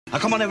Now,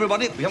 come on,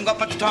 everybody. We haven't got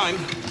much time.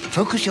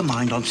 Focus your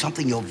mind on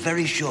something you're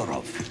very sure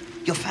of.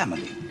 Your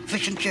family.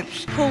 Fish and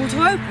chips. Pull to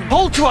open.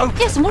 Pull to open.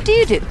 Yes, and what do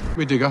you do?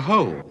 We dig a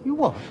hole. You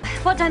what?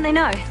 What don't they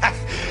know?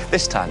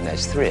 This time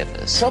there's three of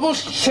us. Trouble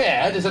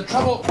shared is a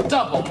trouble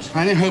doubled.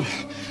 I only hope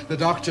the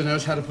doctor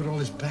knows how to put all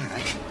this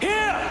back.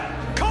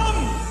 Here come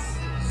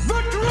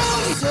the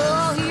drums!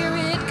 So here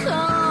it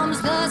comes,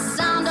 the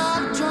sound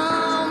of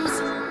drums.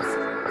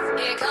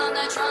 Here come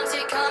the drums,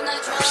 here come the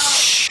drums.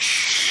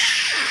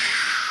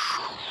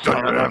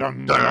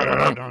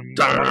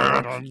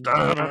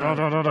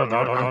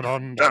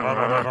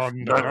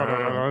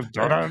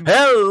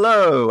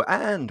 Hello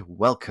and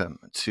welcome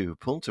to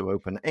Pull to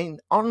Open, an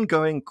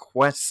ongoing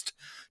quest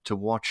to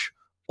watch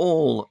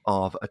all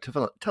of a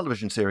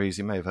television series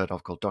you may have heard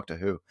of called Doctor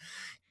Who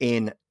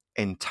in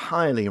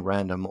entirely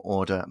random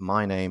order.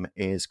 My name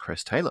is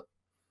Chris Taylor.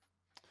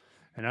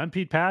 And I'm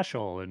Pete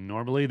Paschal, and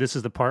normally this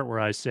is the part where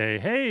I say,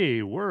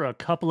 hey, we're a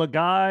couple of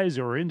guys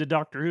who are into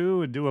Doctor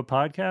Who and do a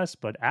podcast,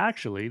 but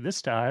actually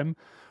this time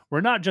we're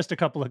not just a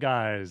couple of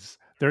guys.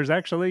 There's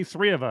actually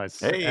three of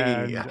us. Hey.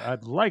 And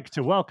I'd like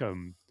to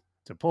welcome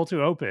to Pull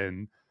to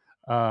Open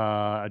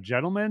a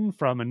gentleman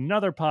from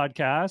another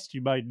podcast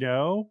you might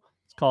know.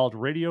 It's called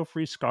Radio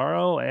Free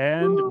Scaro,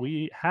 and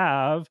we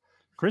have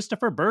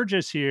Christopher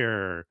Burgess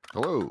here.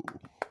 Hello.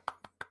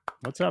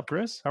 What's up,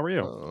 Chris? How are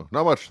you?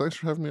 Not much. Thanks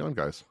for having me on,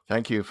 guys.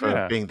 Thank you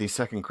for being the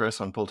second Chris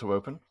on Pull to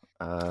Open.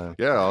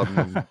 Yeah,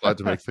 I'm glad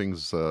to make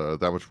things that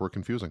much more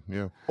confusing.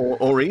 Yeah,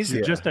 or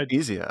easier.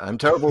 Easier. I'm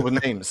terrible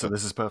with names, so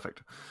this is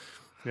perfect.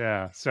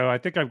 Yeah, so I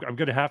think I'm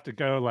going to have to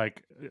go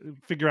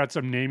figure out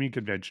some naming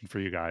convention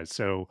for you guys.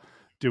 So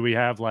do we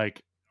have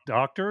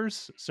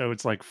doctors? So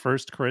it's like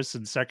first Chris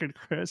and second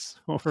Chris,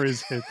 or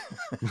is it?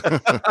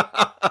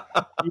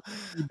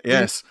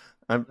 Yes,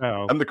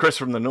 I'm the Chris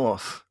from the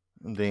north.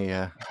 I'm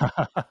the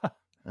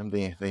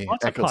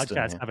lots of Eccleston,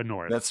 podcasts have a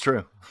north. That's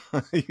true.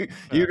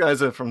 you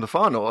guys are from the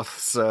far north,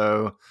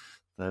 so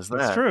there's that.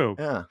 That's true.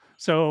 Yeah.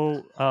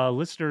 So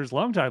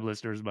longtime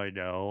listeners might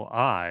know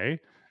I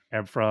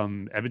am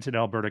from Edmonton,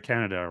 Alberta,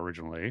 Canada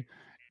originally,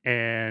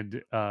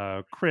 and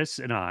Chris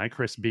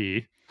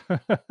B,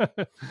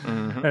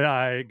 and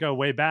I go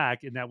way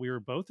back in that we were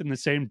both in the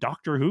same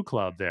Doctor Who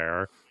club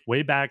there,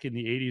 way back in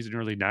the 80s and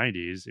early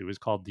 90s. It was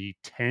called the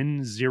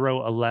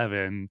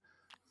 10-0-11.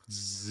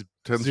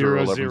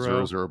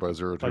 10-0-11-0-0 by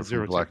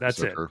 0-2 Black That's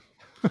Sector.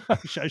 It.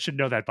 I should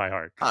know that by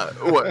heart.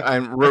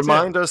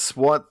 Remind us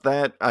what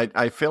that.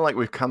 I feel like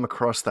we've come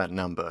across that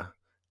number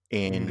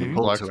in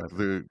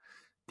the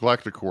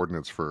galactic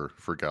coordinates for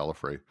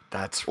Gallifrey.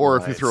 That's or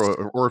right. if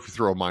you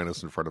throw a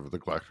minus in front of it, the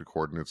galactic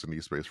coordinates in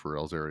E-space for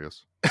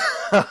Alzarius.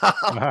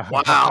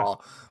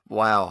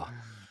 Wow.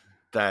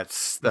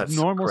 That's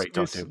normal great.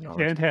 Space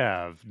can't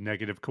have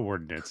negative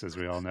coordinates, as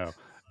we all know.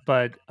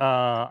 But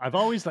I've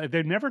always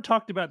they've never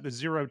talked about the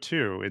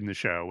 0-2 in the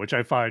show, which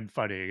I find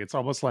funny. It's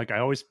almost like I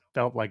always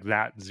felt like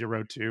that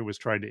 0-2 was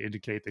trying to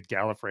indicate that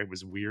Gallifrey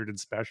was weird and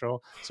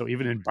special. So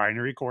even in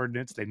binary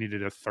coordinates, they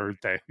needed a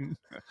third thing.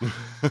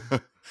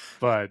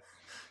 But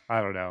I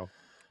don't know.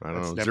 I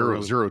don't know.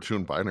 0-2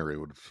 in binary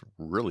would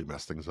really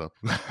mess things up.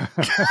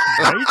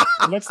 Right?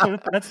 That's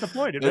the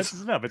point. It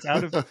messes it up. It's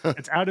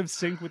out of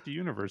sync with the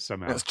universe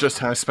somehow. That's just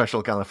how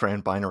special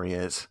Gallifreyan binary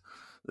is.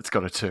 It's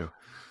got a 2.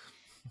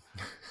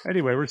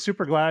 Anyway, we're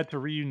super glad to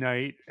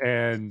reunite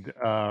and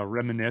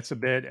reminisce a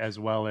bit, as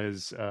well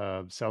as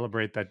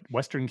celebrate that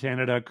Western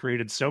Canada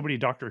created so many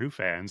Doctor Who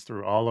fans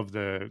through all of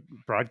the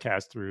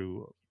broadcasts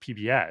through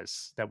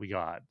PBS that we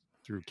got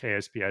through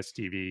KSPS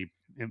TV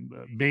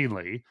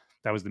mainly.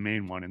 That was the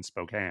main one in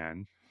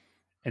Spokane.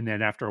 And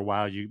then after a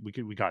while,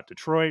 we got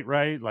Detroit,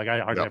 right? Like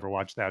I never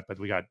watched that, but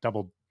we got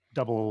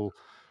double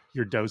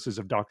your doses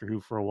of Doctor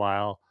Who for a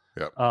while.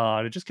 Yep.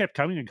 And it just kept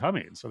coming and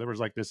coming. So there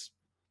was this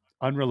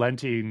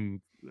unrelenting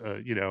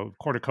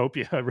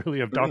cornucopia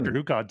really of Doctor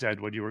Who content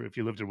if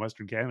you lived in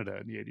Western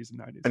Canada in the 80s and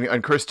 90s.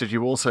 And Chris, did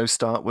you also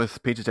start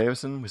with Peter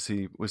Davison? Was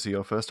he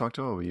your first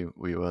Doctor, or were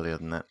you earlier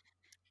than that?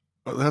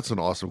 That's an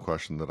awesome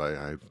question that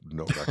I have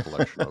no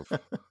recollection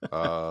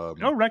of.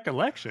 No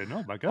recollection.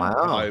 Oh my god!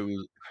 Wow.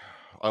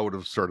 I would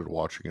have started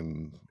watching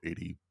in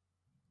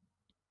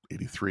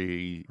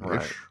 83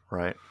 ish.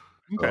 Right.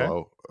 Okay.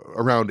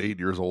 Around 8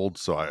 years old,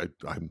 so I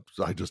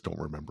just don't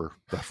remember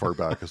that far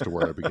back as to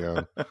where I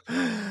began.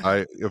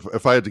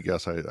 If I had to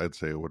guess, I'd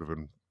say it would have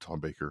been Tom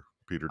Baker,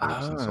 Peter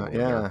Davison.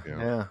 Yeah.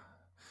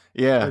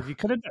 You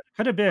could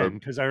have been,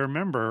 because I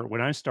remember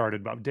when I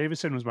started, Bob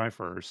Davison was my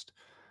first,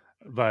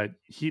 but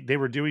they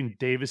were doing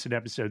Davison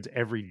episodes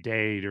every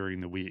day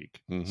during the week,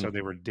 so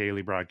they were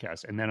daily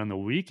broadcasts, and then on the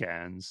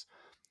weekends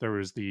there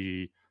was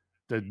the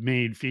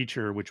main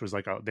feature, which was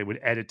they would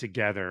edit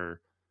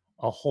together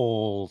a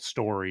whole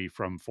story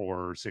from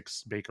 4 or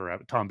 6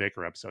 Tom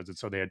Baker episodes. And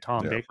so they had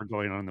Tom Baker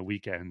going on the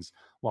weekends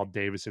while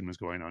Davison was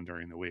going on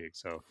during the week.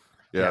 So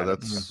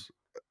that's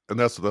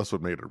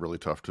what made it really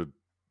tough to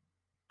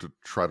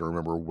try to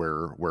remember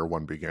where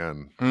one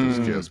began.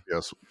 Because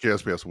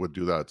KSPS would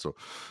do that. So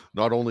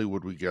not only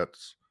would we get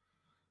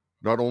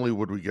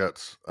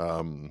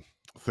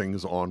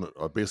things on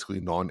a basically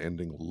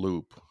non-ending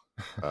loop,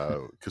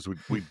 because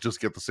we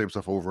just get the same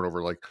stuff over and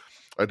over. Like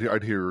I'd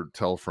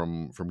tell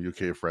from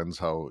UK friends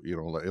how, you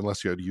know,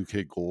 unless you had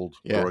UK Gold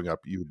growing up,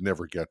 you'd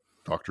never get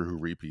Doctor Who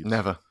repeats.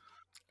 Never.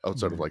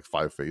 Outside of like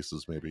Five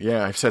Faces, maybe.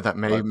 Yeah, I've said that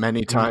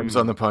many times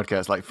on the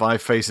podcast. Like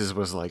Five Faces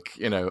was like,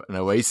 you know, an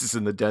oasis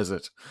in the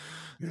desert.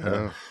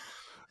 Yeah.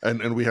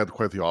 And we had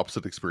quite the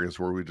opposite experience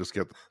where we just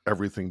get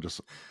everything just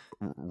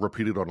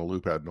repeated on a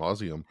loop ad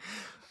nauseum.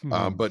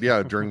 But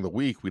yeah, during the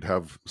week, we'd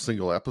have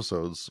single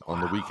episodes on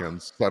the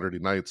weekends. Saturday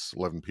nights,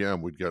 11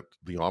 p.m., we'd get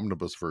the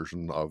omnibus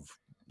version of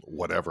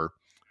whatever.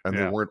 And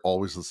they weren't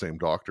always the same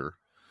Doctor.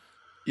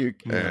 It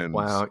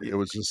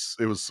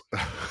was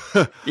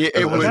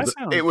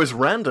it was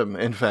random,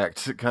 in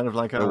fact, kind of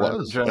like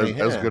our journey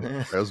as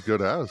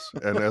good as.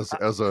 And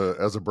as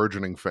a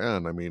burgeoning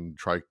fan, I mean,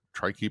 try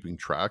keeping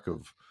track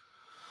of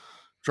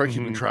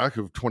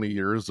 20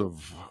 years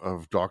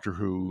of Doctor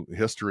Who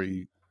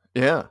history.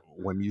 Yeah,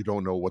 when you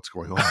don't know what's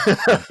going on.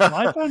 Well,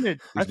 I found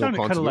it kind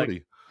of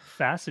like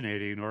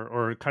fascinating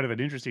or kind of an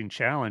interesting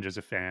challenge as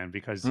a fan,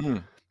 because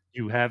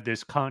you have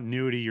this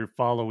continuity you're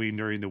following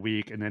during the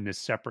week, and then this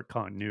separate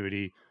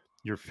continuity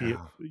you're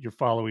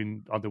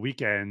following on the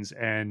weekends,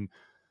 and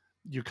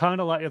you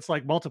kind of like, it's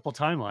like multiple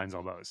timelines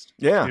almost.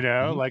 Yeah, you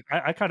know, like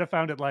I kind of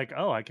found it like,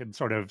 oh, I can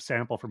sort of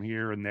sample from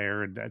here and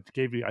there, and that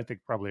gave you, I think,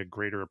 probably a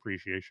greater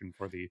appreciation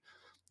for the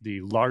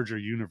larger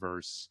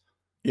universe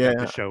that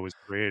the show was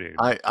creating.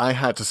 I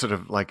had to sort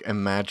of like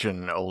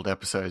imagine old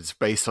episodes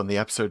based on the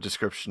episode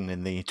description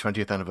in the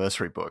 20th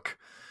anniversary book.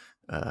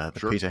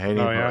 The Peter Haney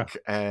book,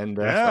 and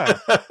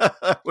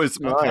was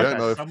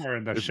mine. Somewhere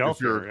in the shelf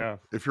here.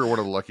 If you're one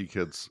of the lucky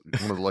kids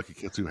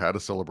who had a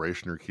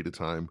celebration or key to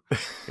time,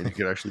 and you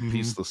could actually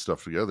piece this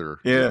stuff together,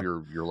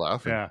 you're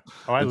laughing. Yeah,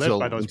 I lived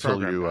by those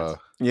programs.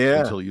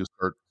 Until you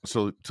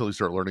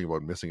start learning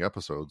about missing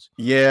episodes.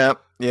 Yeah.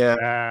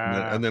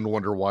 And then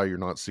wonder why you're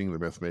not seeing the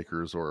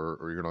Mythmakers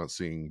or you're not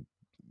seeing,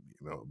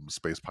 you know,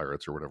 Space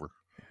Pirates or whatever.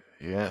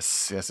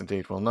 Yes,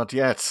 indeed. Well, not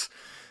yet.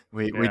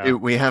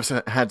 We have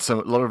had a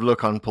lot of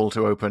look on Pull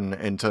to Open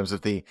in terms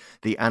of the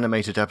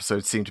animated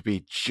episodes seem to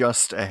be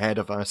just ahead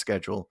of our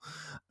schedule,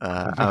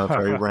 our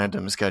very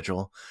random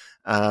schedule.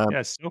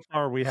 So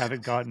far we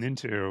haven't gotten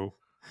into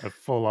a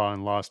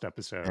full-on Lost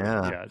episode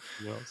yet.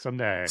 Well,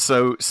 someday.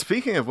 So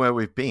speaking of where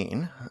we've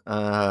been,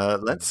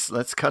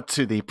 let's cut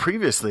to the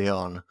previously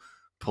on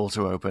Pull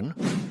to Open,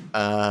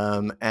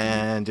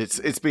 and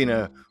it's been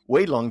a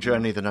way long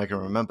journey than I can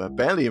remember.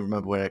 Barely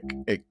remember where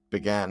it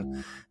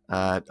began.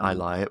 I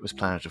lie, it was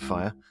Planet of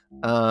Fire.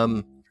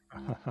 And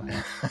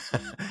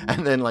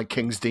then like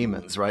King's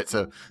Demons, right?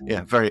 So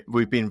yeah,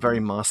 we've been very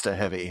master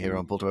heavy here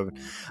on Pull to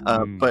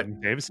Open. But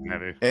Davison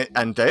heavy.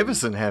 And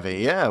Davison heavy,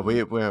 yeah.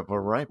 We're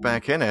right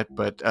back in it,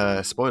 but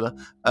spoiler.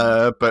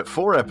 But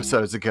 4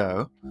 episodes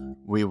ago,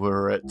 we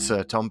were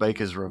at Tom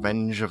Baker's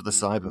Revenge of the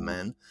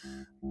Cybermen.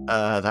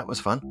 That was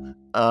fun.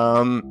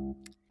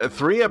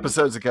 3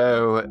 episodes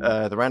ago,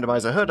 the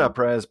randomizer heard our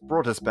prayers,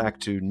 brought us back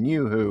to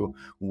New Who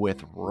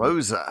with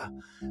Rosa.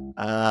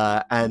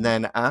 And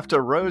then after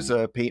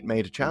Rosa, Pete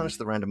made a challenge to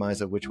the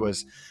randomizer, which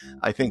was,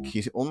 I think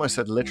he almost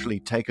said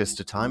literally, take us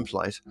to Time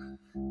Flight.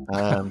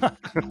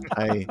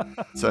 I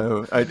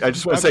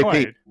just want to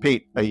say,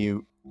 Pete, are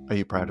you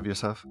proud of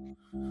yourself?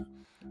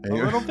 A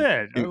little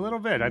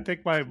bit. I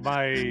think my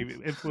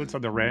influence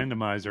on the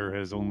randomizer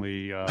has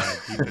only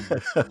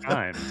deepened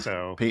time.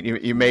 So, Pete,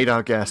 you made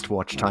our guest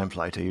watch Time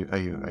Flight. Are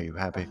you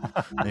happy?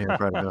 Are you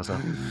proud of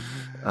yourself?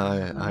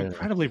 I'm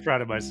incredibly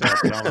proud of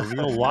myself, and I'll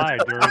reveal why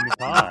during the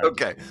pod.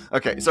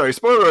 Okay. Sorry,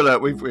 spoiler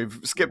alert. We've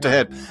skipped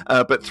ahead.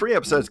 But 3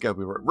 episodes ago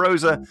we were at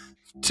Rosa.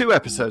 2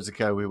 episodes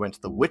ago we went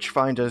to the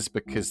Witchfinders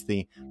because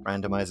the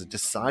randomizer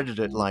decided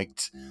it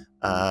liked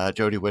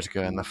Jodie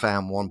Whittaker and the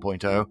Fam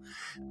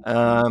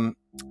 1.0.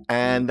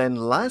 And then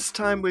last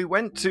time we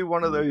went to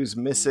one of those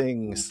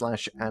missing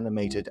 /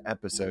 animated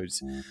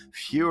episodes,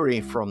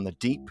 Fury from the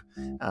Deep,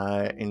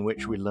 in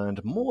which we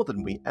learned more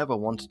than we ever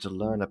wanted to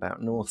learn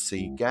about North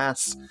Sea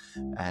gas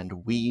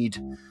and weed.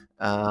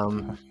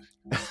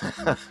 It's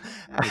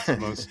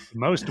the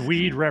most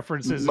weed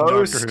references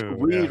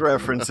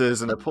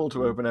references in a Pull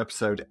to Open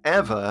episode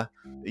ever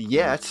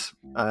yet.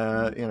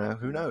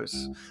 Who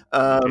knows?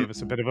 Gave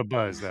us a bit of a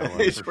buzz, that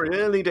one. It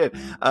really did.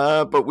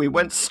 But we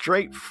went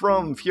straight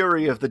from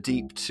Fury of the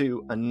Deep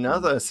to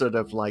another sort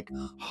of like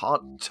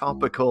hot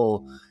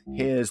topical,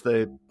 here's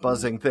the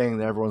buzzing thing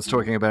that everyone's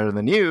talking about in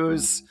the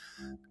news,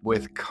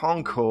 with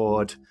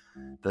Concorde,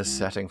 the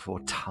setting for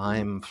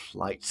Time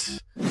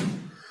Flight.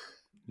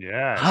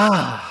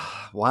 Yeah.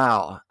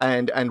 Wow.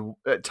 And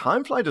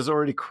Time Flight has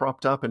already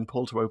cropped up in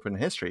Pull to Open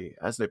history,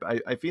 hasn't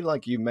it? I feel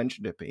like you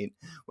mentioned it, Pete,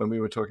 when we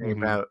were talking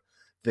about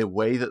the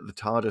way that the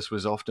TARDIS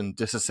was often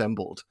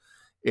disassembled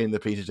in the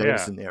Peter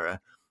Davison era.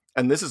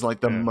 And this is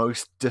like the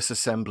most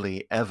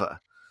disassembly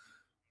ever.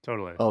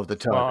 Totally. Of the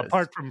TARDIS. Well,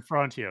 apart from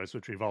Frontios,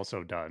 which we've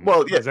also done. Well,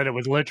 yeah. Because then it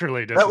was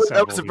literally disassembled.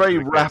 That was a very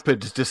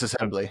rapid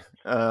disassembly.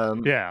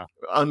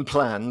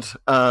 Unplanned.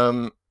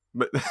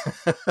 But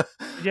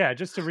Yeah,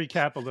 just to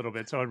recap a little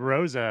bit. So in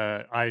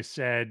Rosa, I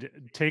said,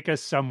 take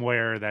us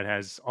somewhere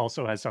that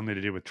also has something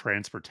to do with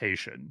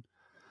transportation,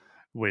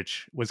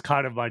 which was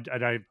kind of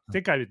and I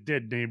think I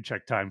did name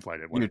check Time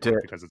Flight at one You point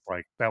did. because it's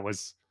like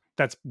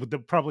that's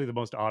probably the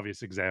most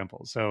obvious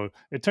example. So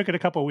it took it a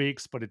couple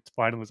weeks, but it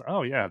finally was,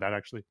 oh yeah, that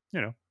actually,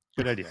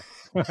 good idea.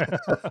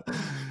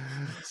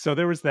 So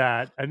there was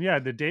that. And yeah,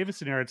 the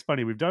Davison era, it's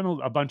funny. We've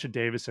done a bunch of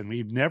Davison.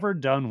 We've never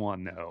done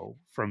one though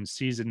from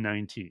season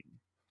 19.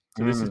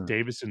 So this is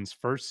Davison's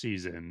first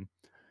season.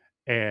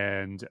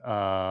 And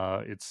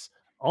it's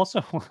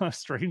also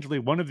strangely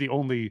one of the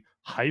only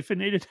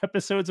hyphenated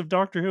episodes of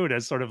Doctor Who. It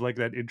has sort of like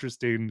that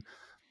interesting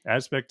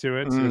aspect to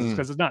it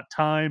because it's not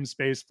time,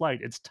 space, flight.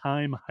 It's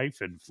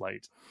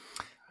time-flight.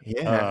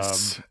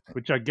 Yes.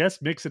 Which I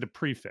guess makes it a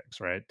prefix,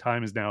 right?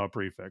 Time is now a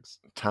prefix.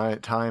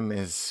 Time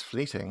is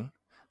fleeting.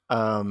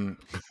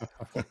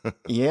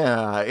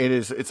 Yeah, it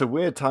is. It's a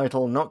weird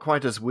title, not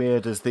quite as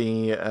weird as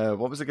the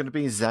what was it going to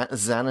be?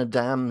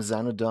 Xanadum,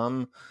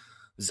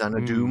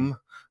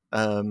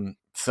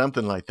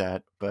 something like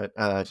that. But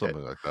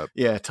something like that.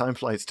 Yeah, Time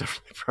Flight's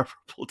definitely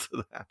preferable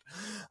to that.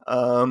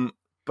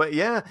 But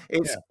yeah,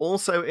 it's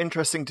also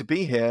interesting to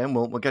be here, and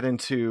we'll get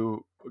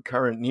into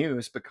current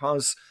news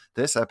because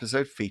this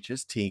episode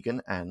features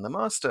Tegan and the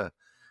Master,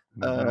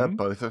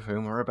 both of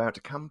whom are about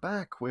to come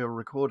back. We're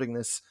recording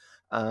this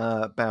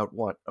about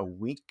a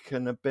week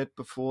and a bit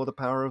before the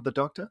Power of the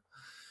Doctor.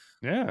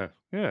 Yeah.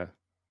 Do you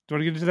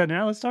want to get into that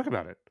now? Let's talk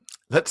about it.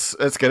 Let's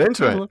get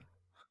into it.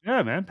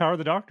 Yeah, man, Power of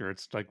the Doctor.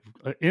 It's like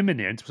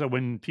imminent. So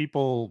when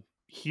people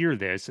hear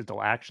this,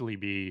 it'll actually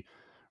be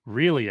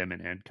really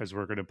imminent because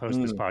we're going to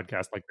post this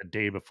podcast like the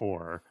day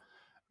before.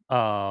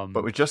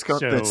 But we just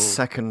got the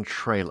second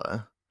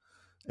trailer.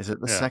 Is it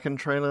the second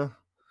trailer?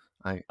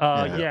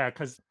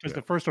 Because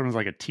the first one was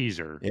like a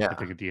teaser. Yeah. I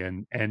think at the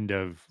end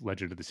of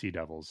Legend of the Sea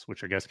Devils,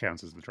 which I guess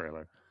counts as the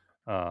trailer.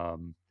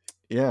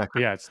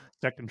 It's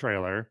second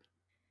trailer.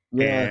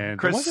 Yeah, and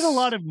there wasn't a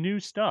lot of new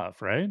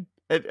stuff, right?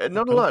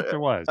 Not a lot. There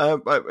was.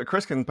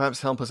 Chris can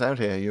perhaps help us out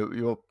here.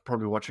 You're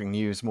probably watching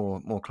news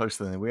more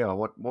closely than we are.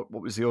 What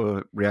was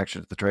your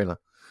reaction to the trailer?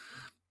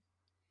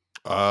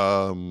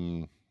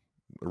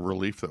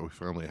 Relief that we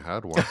finally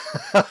had one.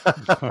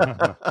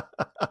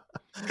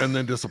 And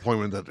then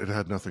disappointment that it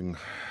had nothing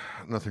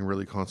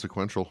really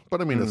consequential.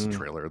 But I mean, it's a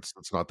trailer. It's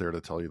not there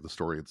to tell you the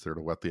story. It's there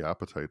to whet the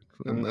appetite,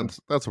 and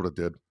that's what it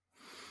did.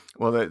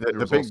 Well,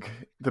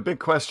 the big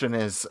question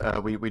is,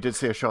 we did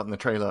see a shot in the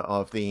trailer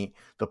of the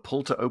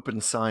pull to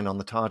open sign on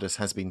the TARDIS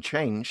has been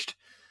changed.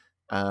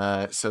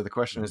 So the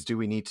question is, do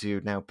we need to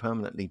now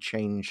permanently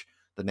change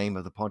the name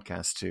of the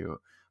podcast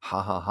to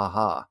Ha Ha Ha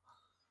Ha?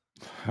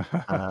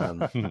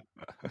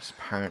 That's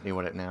apparently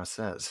what it now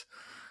says.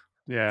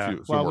 Yeah, a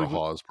few more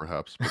haws,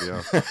 perhaps, but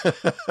yeah.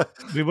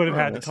 We would have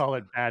had to call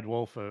it Bad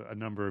Wolf a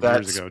number of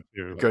years ago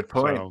too. Good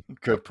point. So.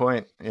 Good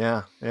point.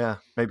 Yeah.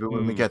 Maybe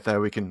when we get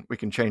there, we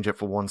can change it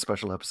for one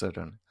special episode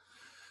only.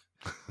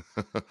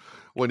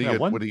 when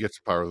you get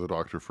to Power of the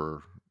Doctor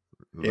for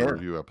the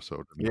review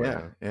episode.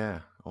 Yeah.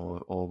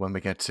 Or when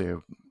we get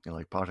to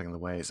like Parting of the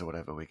Ways or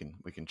whatever, we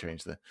can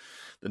change the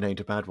name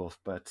to Bad Wolf.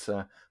 But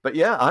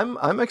yeah,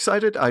 I'm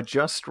excited. I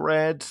just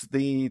read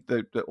the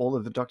all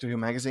of the Doctor Who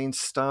magazine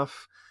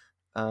stuff.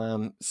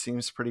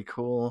 Seems pretty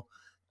cool.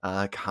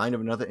 Kind of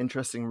another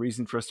interesting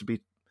reason for us to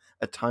be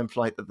a Time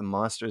Flight that the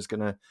Master is going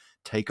to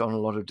take on a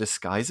lot of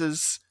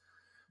disguises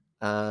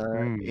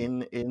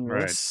in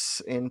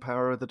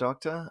Power of the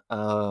Doctor.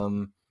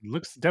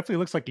 Definitely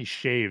looks like he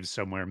shaves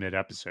somewhere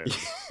mid-episode.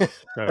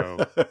 So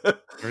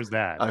there's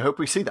that. I hope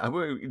we see that.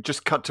 We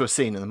just cut to a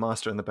scene in the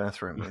Master in the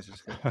bathroom.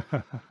 Just...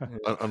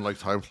 Unlike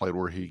Time Flight,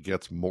 where he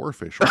gets more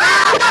facial.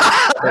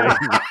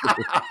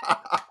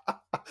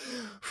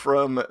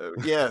 From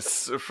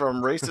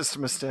racist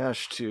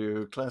mustache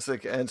to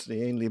classic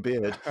Anthony Ainley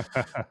beard.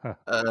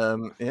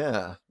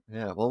 Yeah.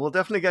 Well, we'll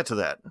definitely get to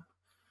that.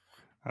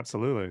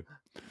 Absolutely.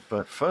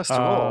 But first of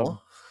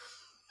all,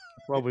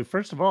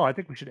 I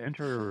think we should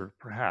enter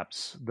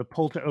perhaps the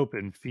pull to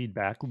open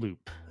feedback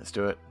loop. Let's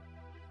do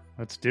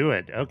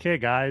it. Okay,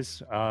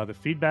 guys. The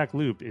feedback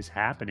loop is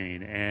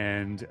happening,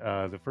 and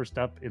the first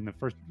up in the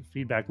first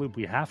feedback loop,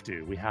 we have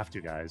to,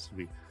 guys.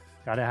 We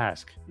gotta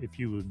ask, if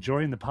you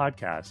join the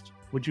podcast,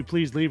 would you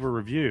please leave a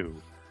review?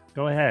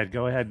 Go ahead.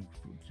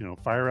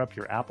 Fire up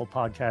your Apple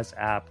Podcast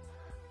app.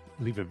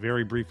 Leave a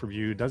very brief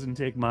review. Doesn't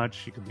take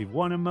much. You can leave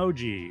one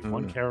emoji,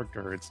 one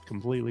character. It's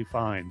completely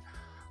fine.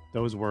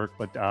 Those work.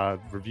 But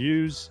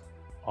reviews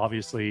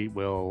obviously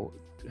will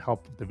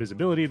help the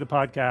visibility of the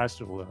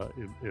podcast. It will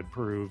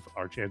improve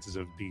our chances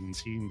of being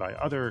seen by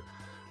other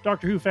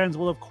Doctor Who fans.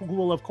 Will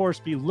of course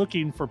be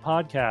looking for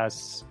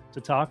podcasts to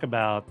talk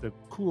about the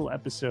cool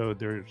episode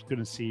they're going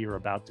to see or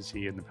about to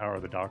see in the Power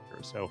of the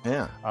Doctor. So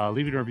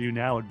leaving a review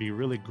now would be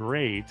really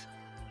great.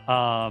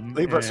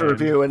 Leave us a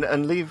review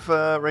and leave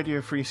Radio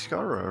Free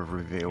Scholar a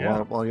review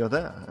while you're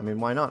there. I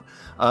mean, why not?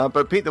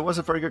 But Pete, there was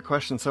a very good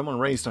question someone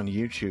raised on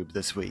YouTube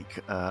this week.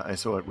 I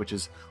saw it, which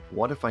is,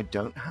 what if I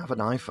don't have an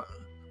iPhone?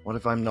 What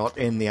if I'm not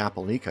in the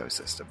Apple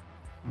ecosystem?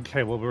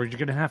 Okay, well, what you're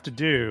going to have to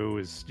do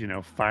is,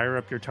 fire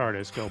up your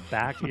TARDIS, go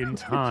back in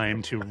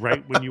time to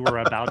right when you were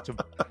about to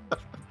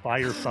buy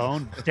your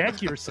phone,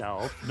 deck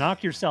yourself,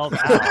 knock yourself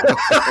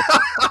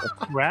out,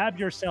 grab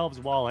yourself's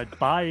wallet,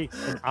 buy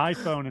an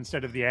iPhone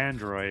instead of the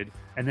Android,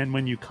 and then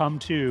when you come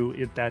to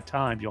at that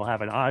time, you'll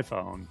have an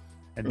iPhone,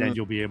 and then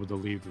you'll be able to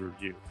leave the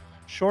review.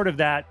 Short of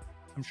that,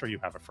 I'm sure you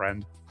have a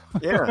friend.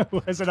 Yeah.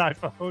 Who has an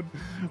iPhone.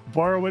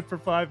 Borrow it for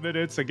 5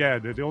 minutes.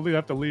 Again, you only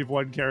have to leave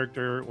one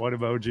character, one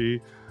emoji.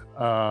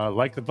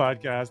 Like the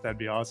podcast, that'd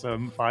be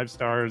awesome. 5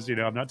 stars.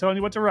 I'm not telling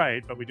you what to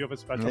write, but we do have a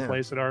special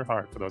place in our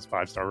heart for those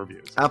 5-star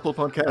reviews. Apple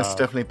Podcasts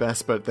definitely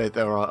best, but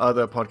there are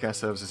other podcast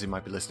services you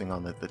might be listening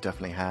on that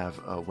definitely have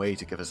a way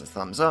to give us a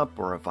thumbs up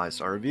or a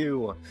 5-star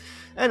review or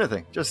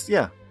anything. Just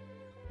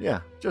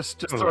just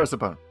throw us a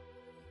bone.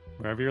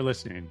 Wherever you're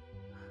listening,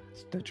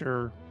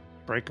 Stitcher,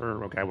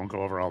 Breaker. Okay, I won't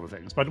go over all the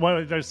things, but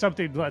there's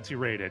something that lets you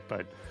rate it.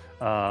 But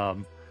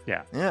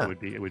it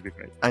would be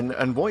great.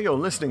 And what you're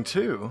listening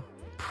to,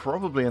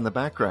 probably in the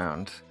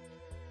background,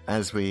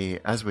 as we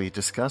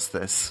discuss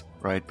this,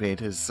 right,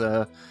 Pete, is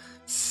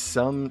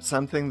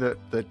something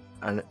that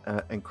an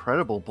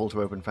incredible Pull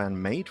to Open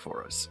fan made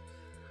for us.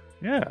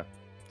 Yeah.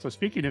 So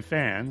speaking of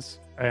fans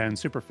and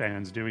super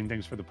fans doing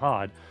things for the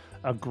pod,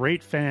 a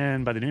great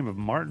fan by the name of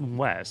Martin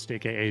West,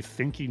 aka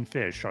Thinking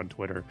Fish on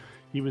Twitter.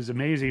 He was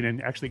amazing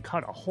and actually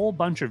cut a whole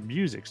bunch of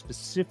music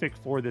specific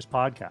for this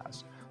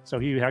podcast. So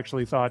he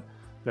actually thought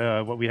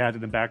what we had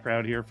in the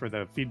background here for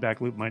the feedback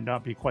loop might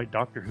not be quite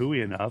Doctor Who-y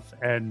enough.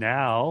 And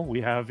now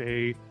we have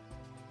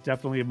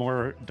definitely a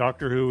more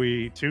Doctor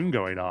Who-y tune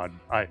going on.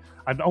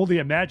 I'm only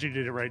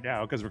imagining it right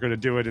now because we're going to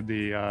do it in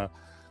the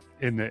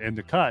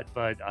cut,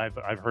 but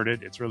I've heard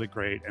it. It's really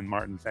great. And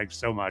Martin, thanks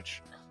so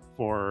much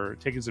for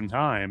taking some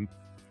time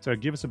to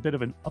give us a bit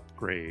of an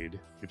upgrade,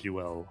 if you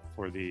will,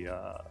 for the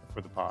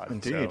pod.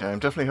 Indeed, so, I'm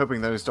definitely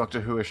hoping those Doctor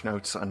Who-ish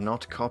notes are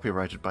not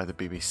copyrighted by the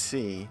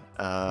BBC.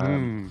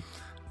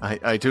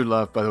 I do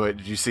love, by the way,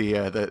 did you see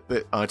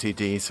the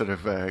RTD sort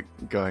of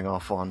going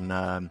off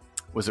on,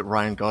 was it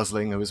Ryan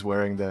Gosling who was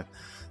wearing the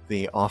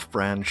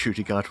off-brand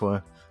Shooty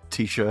Gatwa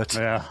t-shirt?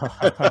 Yeah.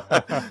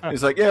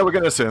 He's like, we're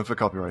going to sue him for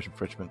copyright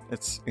infringement.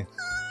 It's...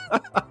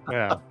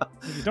 Yeah,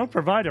 you don't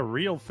provide a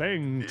real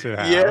thing to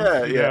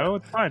have.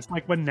 It's fine. It's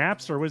like when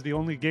Napster was the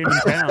only game in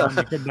town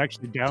you couldn't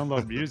actually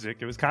download music.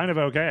 It was kind of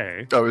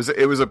okay. Oh,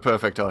 it was a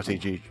perfect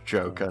RTG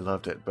joke. I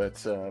loved it.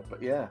 But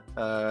we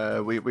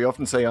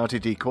often say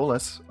RTD, call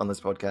us on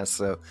this podcast.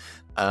 So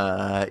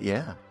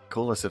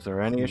call us if there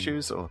are any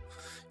issues or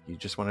you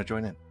just want to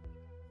join in.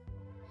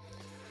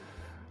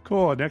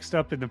 Cool. Next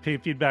up in the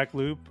feedback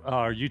loop,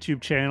 our YouTube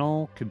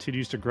channel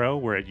continues to grow.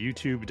 We're at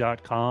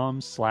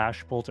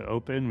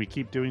youtube.com/pull-to-open. We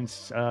keep doing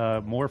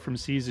more from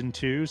season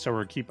 2, so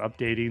we'll keep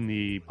updating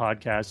the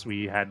podcasts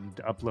we had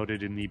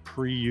uploaded in the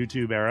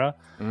pre-YouTube era.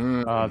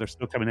 They're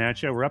still coming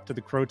at you. We're up to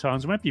the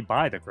Crotons. We might be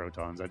by the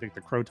Crotons. I think the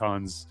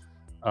Crotons,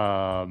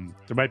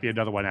 there might be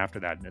another one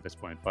after that at this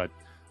point, but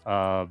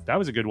that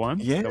was a good one.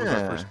 Yeah, that was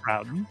our first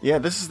Prouton. Yeah,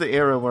 this is the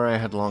era where I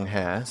had long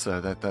hair,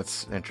 so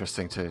that's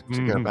interesting to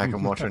go back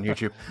and watch on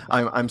YouTube.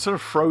 I'm sort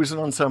of frozen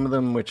on some of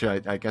them, which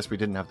I guess we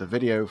didn't have the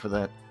video for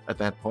that at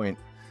that point.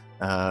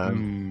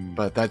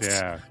 But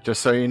that's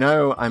just so you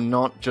know, I'm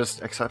not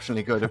just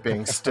exceptionally good at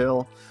being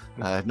still,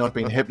 not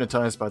being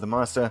hypnotized by the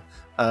master.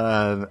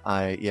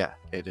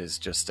 It is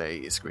just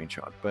a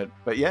screenshot.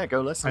 But yeah,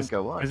 go listen,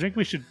 go watch. I think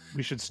we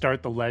should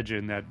start the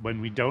legend that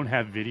when we don't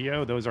have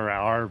video, those are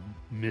our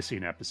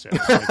missing episodes.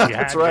 Like we had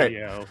that's right.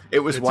 Video, it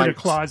was in a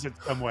closet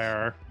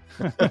somewhere.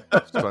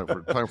 It's time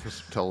for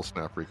some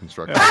telesnap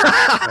reconstruction.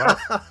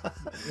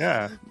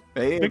 Yeah.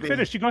 Maybe. Big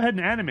Finish, you go ahead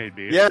and animate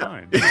me.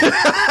 Yeah. It's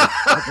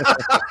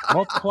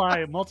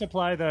fine.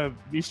 multiply the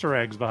Easter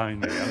eggs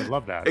behind me. I would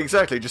love that.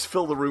 Exactly. Just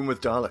fill the room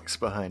with Daleks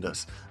behind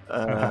us.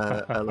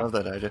 I love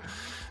that idea.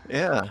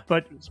 Yeah.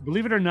 But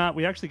believe it or not,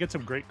 we actually get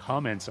some great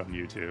comments on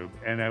YouTube,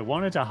 and I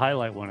wanted to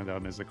highlight one of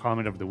them as the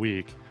comment of the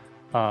week.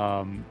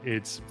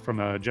 It's from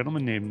a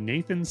gentleman named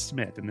Nathan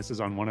Smith, and this is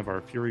on one of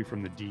our Fury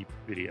from the Deep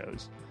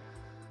videos.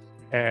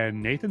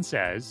 And Nathan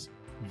says,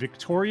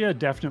 Victoria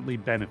definitely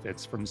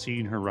benefits from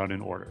seeing her run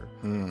in order.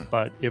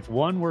 But if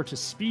one were to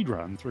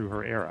speedrun through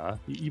her era,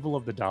 the evil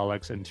of the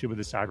Daleks and Tomb of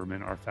the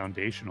Cybermen are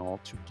foundational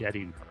to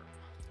getting her.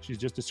 She's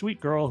just a sweet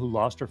girl who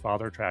lost her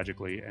father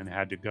tragically and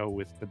had to go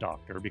with the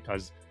Doctor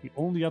because the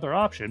only other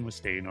option was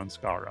staying on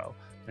Skaro,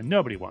 and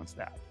nobody wants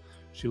that.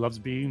 She loves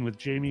being with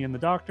Jamie and the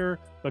Doctor,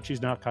 but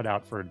she's not cut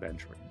out for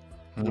adventuring,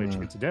 which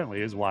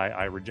incidentally is why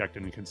I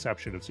rejected a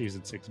conception of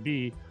Season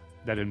 6B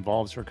that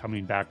involves her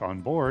coming back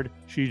on board.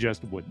 She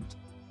just wouldn't.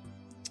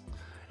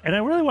 And I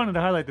really wanted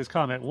to highlight this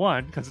comment,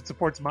 one, because it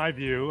supports my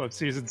view of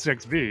Season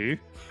 6B,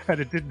 and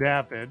it didn't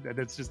happen, and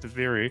it's just a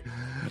theory.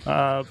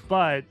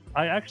 But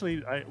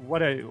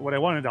what I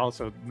wanted to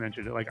also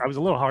mention, like, I was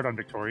a little hard on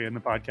Victoria in the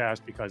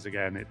podcast because,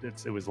 again,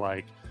 it was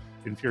like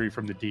in Fury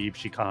from the Deep,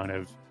 she kind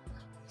of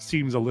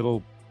seems a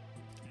little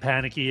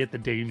panicky at the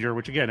danger,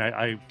 which, again,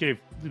 I gave,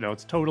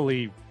 it's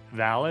totally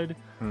valid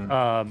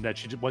that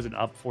she wasn't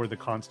up for the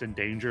constant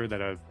danger that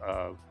a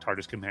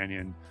TARDIS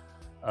companion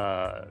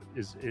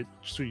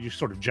so you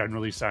sort of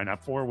generally sign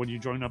up for when you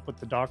join up with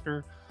the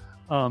Doctor.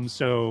 And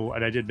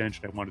I did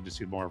mention I wanted to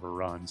see more of her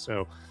run.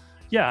 So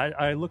yeah,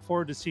 I look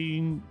forward to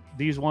seeing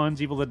these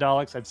ones. Evil the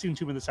Daleks. I've seen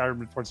Tomb of the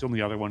Cybermen before. It's the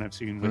only other one I've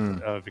seen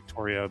with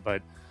Victoria,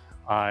 but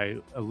I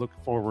look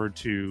forward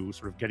to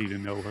sort of getting to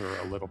know her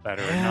a little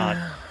better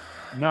and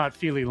not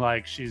feeling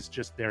like she's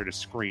just there to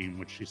scream,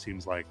 which she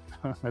seems like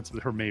that's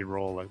her main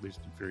role, at least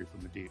in Fury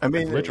from the Deep. I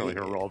mean, that's literally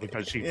her role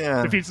because she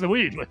defeats the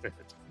weed with it.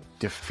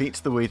 Defeats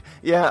the weed.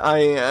 Yeah,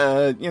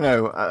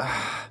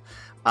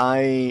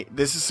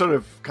 this is sort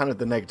of kind of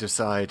the negative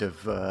side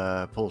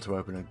of Pull to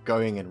Open and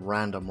going in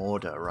random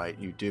order, right?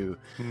 You do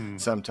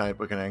some type.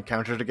 We're going to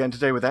encounter it again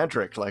today with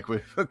Edric. Like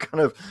we're kind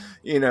of,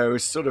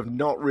 sort of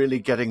not really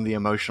getting the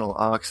emotional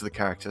arcs of the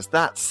characters.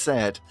 That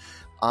said,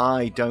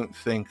 I don't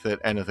think that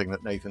anything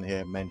that Nathan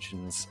here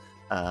mentions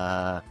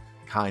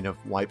kind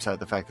of wipes out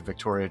the fact that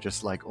Victoria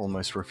just like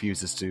almost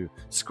refuses to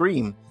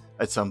scream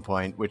at some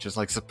point, which is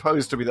like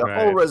supposed to be the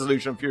whole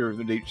resolution of Fury of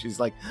the Deep. She's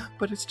like,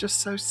 but it's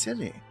just so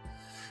silly.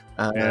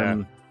 Not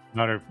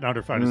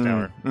her finest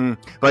hour.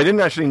 But I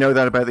didn't actually know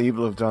that about the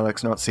Evil of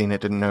Daleks. Not seen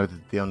it. Didn't know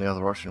that the only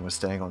other option was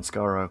staying on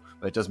Skaro.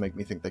 But it does make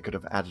me think they could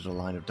have added a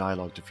line of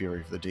dialogue to Fury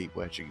of the Deep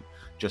where she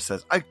just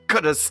says, "I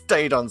could have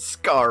stayed on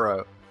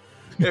Skaro.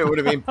 It would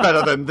have been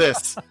better than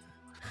this.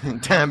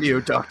 Damn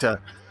you,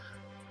 Doctor."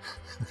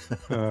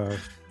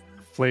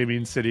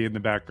 Flaming city in the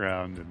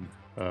background, and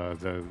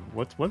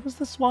what was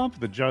the swamp?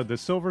 The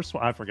silver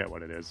swamp. I forget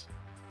what it is.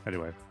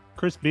 Anyway.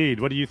 Chris Bede,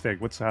 what do you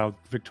think? What's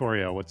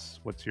Victoria? What's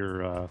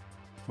your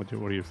what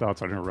are your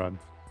thoughts on her run?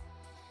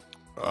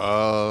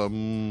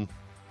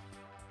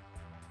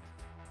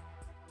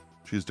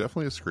 She's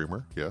definitely a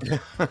screamer. Yes.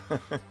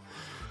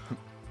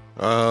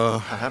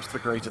 Perhaps the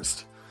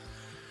greatest.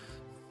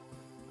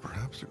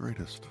 Perhaps the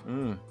greatest.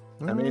 I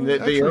mean,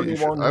 the only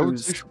one I would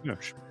say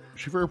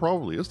she very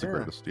probably is the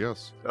greatest.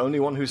 Yes. The only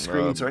one whose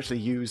screams are actually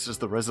used as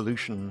the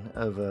resolution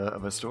of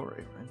a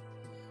story, right?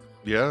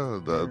 Yeah,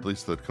 at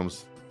least that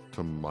comes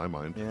to my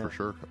mind for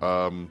sure.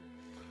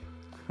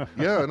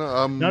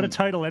 Not a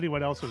title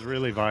anyone else was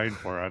really vying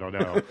for. I don't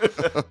know.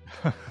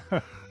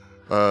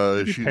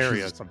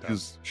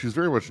 She's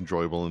very much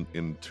enjoyable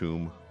in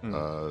Tomb,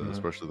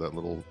 especially that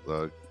little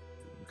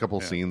couple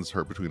scenes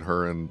between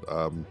her and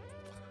I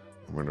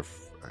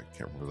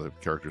can't remember the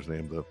character's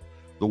name,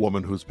 the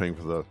woman who's paying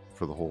for the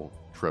whole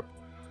trip.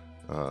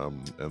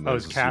 And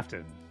it's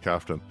Captain.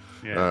 Captain,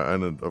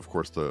 and then of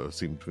course the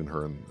scene between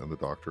her and the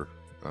Doctor.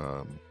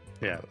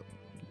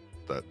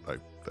 That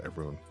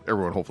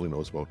everyone hopefully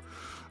knows about.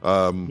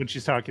 When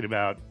she's talking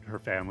about her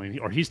family,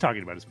 or he's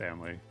talking about his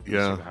family,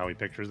 sort of how he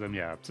pictures them.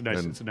 Yeah, it's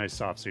a nice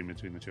soft scene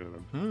between the two of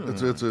them.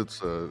 It's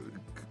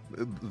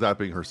that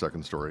being her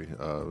second story.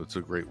 It's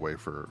a great way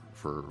for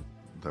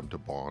them to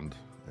bond,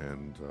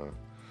 and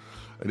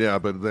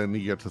but then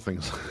you get to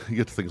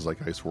things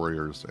like Ice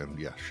Warriors, and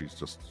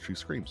she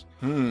screams,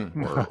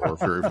 or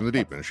Fury from the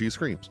Deep, and she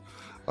screams.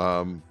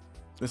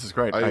 This is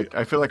great.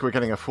 I feel like we're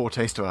getting a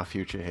foretaste of our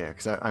future here,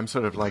 because I'm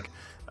sort of like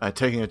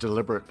taking a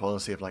deliberate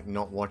policy of like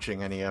not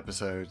watching any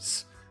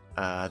episodes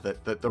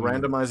that the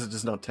randomizer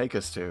does not take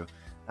us to.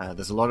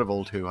 There's a lot of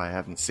old Who I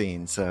haven't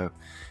seen, so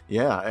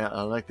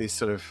I like these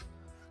sort of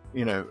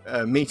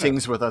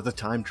meetings with other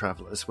time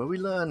travelers where we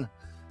learn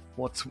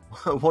what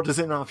is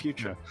in our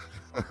future.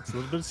 It's a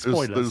little bit of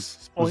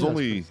spoilers.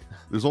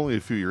 There's only a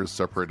few years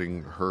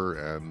separating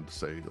her and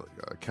say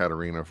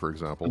Katarina, for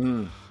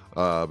example.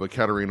 But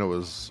Katarina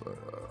was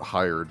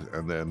hired,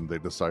 and then they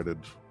decided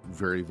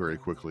very, very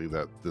quickly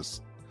that this,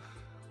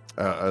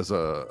 as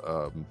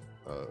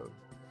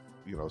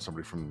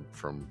somebody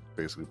from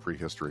basically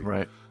prehistory,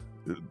 right?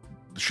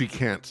 She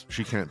can't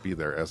be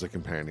there as a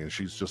companion.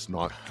 She's just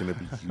not going to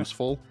be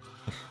useful.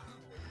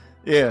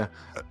 Yeah.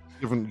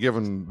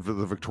 Given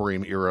the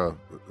Victorian era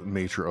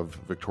nature of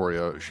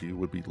Victoria, she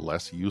would be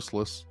less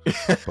useless.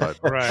 But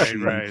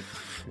right.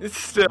 It's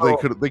still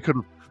they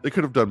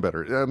could have done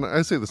better. And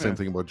I say the same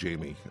thing about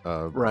Jamie.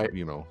 Right.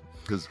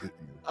 Because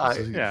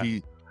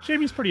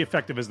Jamie's pretty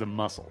effective as the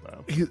muscle,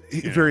 though.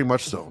 He very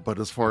much so. But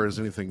as far as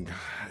anything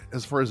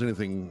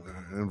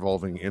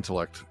involving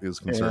intellect is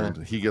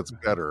concerned, he gets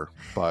better,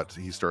 but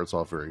he starts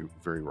off very,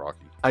 very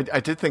rocky.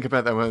 I did think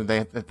about that when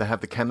they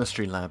have the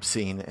chemistry lab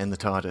scene in the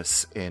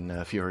TARDIS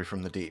in Fury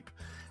from the Deep.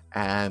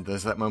 And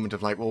there's that moment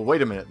of like, well,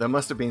 wait a minute. There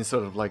must have been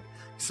sort of like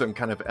some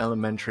kind of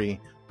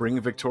elementary bring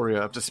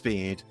Victoria up to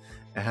speed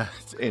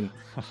in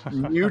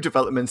new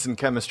developments in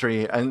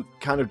chemistry, and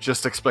kind of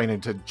just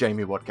explaining to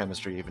Jamie what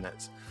chemistry even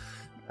is.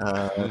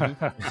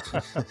 I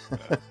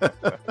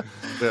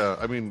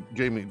mean,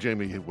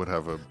 Jamie would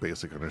have a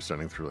basic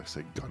understanding through, like,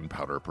 say,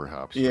 gunpowder,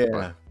 perhaps. Yeah.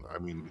 But, I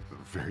mean,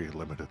 very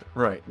limited.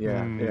 Right.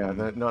 Yeah.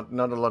 Yeah. Not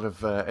a lot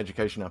of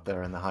education up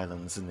there in the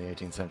Highlands in the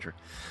 18th century.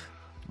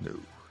 No.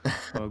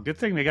 Well, good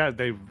thing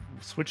they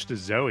switched to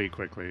Zoe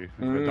quickly.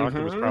 The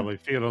Doctor was probably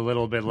feeling a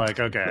little bit like,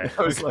 okay,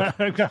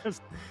 I've got to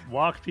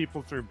walk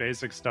people through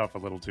basic stuff a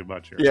little too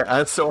much here. Yeah,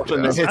 that's so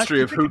often the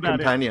history of Who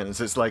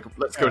companions. It's like,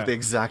 let's go to the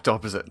exact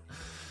opposite.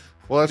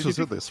 Well, that's just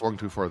it. They swung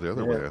too far the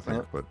other way, I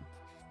think. But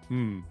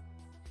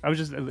I was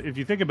just, if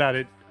you think about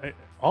it,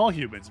 all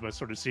humans must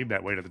sort of seem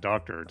that way to the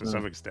Doctor to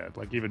some extent.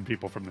 Like even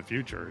people from the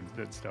future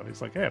and stuff.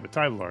 He's like, hey, I'm a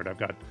Time Lord. I've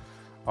got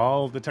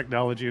all the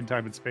technology and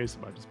time and space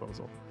at my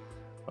disposal.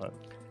 But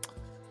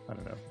I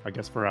don't know. I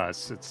guess for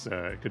us,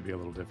 it could be a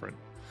little different.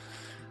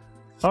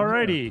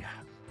 Alrighty.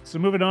 So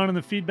moving on in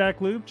the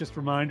feedback loop, just a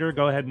reminder,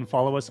 go ahead and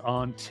follow us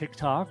on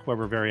TikTok, where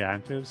we're very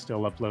active,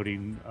 still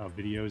uploading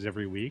videos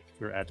every week.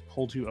 We're at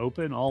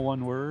Pull2Open, all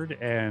one word,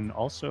 and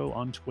also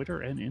on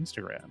Twitter and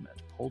Instagram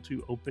at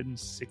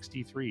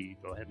Pull2Open63.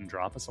 Go ahead and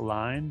drop us a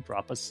line,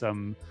 drop us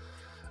some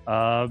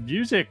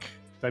music.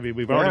 I mean,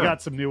 we've already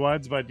got some new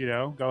ones, but,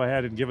 go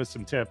ahead and give us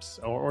some tips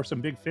or some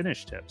Big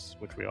Finish tips,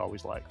 which we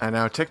always like. And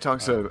our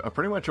TikToks are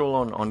pretty much all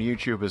on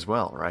YouTube as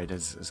well, right?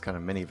 As kind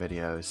of mini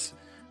videos.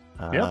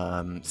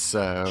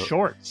 So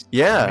shorts,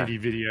 mini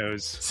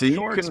videos. So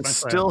you can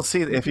still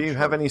see if you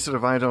have any sort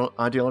of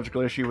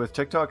ideological issue with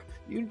TikTok,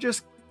 you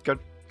just go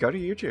to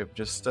YouTube.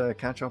 Just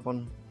catch up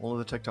on all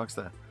of the TikToks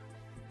there.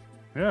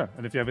 Yeah,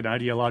 and if you have an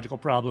ideological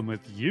problem with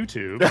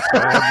YouTube, go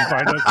ahead and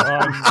find us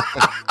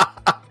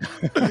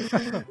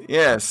on.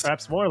 Yes,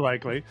 perhaps more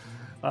likely,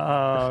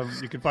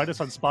 you can find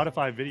us on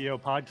Spotify video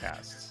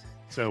podcasts.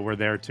 So we're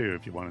there too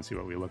if you want to see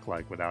what we look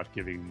like without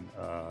giving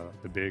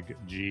the big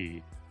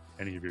G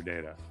any of your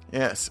data.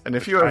 Yes, and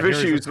if you have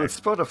issues with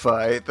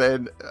Spotify,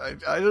 then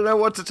I don't know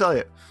what to tell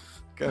you.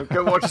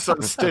 Go watch us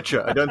on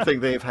Stitcher. I don't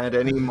think they've had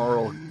any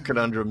moral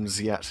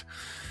conundrums yet.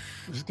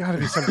 There's got to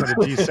be some kind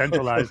of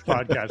decentralized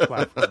podcast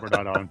platform we're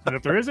not on. And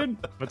if there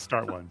isn't, let's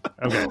start one.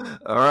 Okay.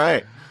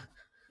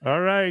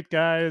 All right,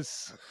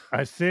 guys.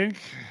 I think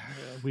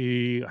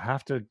we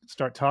have to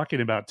start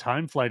talking about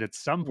time flight at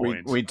some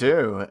point. We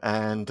do,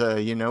 and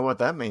you know what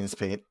that means,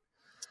 Pete.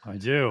 I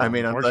do. I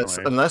mean,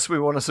 unless we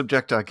want to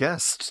subject our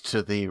guest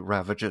to the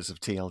ravages of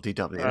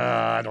TLDW.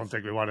 I don't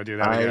think we want to do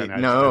that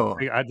again. No.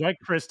 I'd like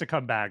Chris to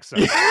come back. So.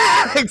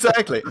 Yeah,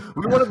 exactly.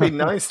 We want to be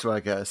nice to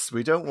our guests.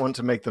 We don't want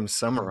to make them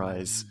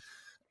summarize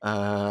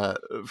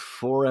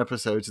 4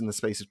 episodes in the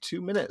space of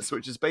 2 minutes,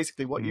 which is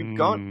basically what you've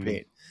got,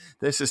 Pete.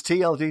 This is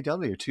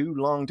TLDW. Too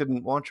long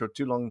didn't watch, or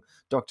too long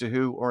Doctor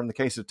Who, or in the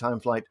case of Time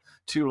Flight,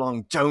 too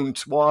long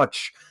don't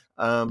watch.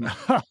 Hey,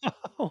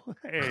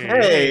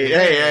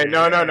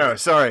 no.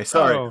 Sorry.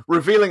 Oh.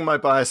 Revealing my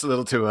bias a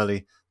little too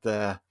early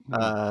there.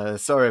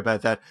 Sorry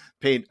about that.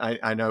 Pete,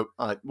 I know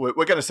we're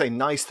going to say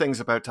nice things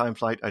about Time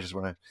Flight. I just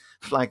want to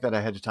flag that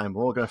ahead of time.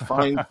 We're all going to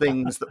find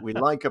things that we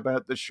like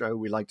about the show.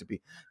 We like to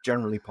be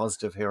generally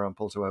positive here on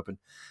Pull2Open.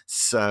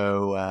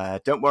 So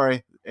don't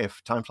worry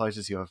if Time Flight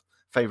is your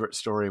favorite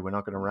story. We're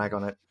not going to rag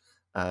on it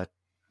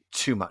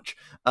too much.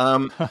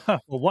 Well,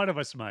 one of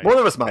us might. One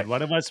of us might. And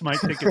one of us might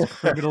think it's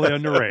criminally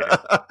underrated.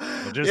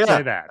 We'll just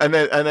say that. And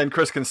then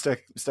Chris can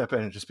step in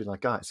and just be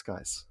like, guys,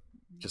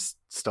 just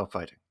stop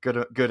fighting. Good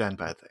and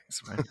bad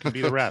things. Right? Can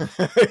be the ref.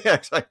 Yeah,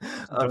 exactly.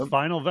 The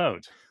final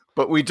vote.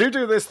 But we do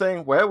this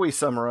thing where we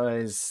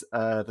summarize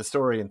the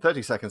story in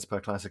 30 seconds per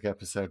classic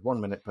episode, 1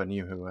 minute per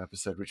New Who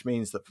episode, which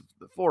means that for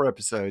the 4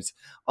 episodes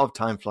of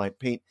Time Flight,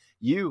 Pete,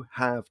 you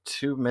have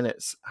 2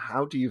 minutes.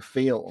 How do you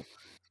feel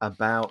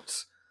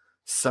about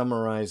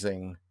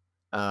summarizing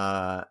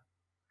a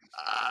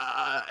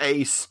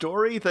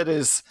story that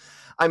is,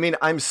 I mean,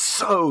 I'm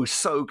so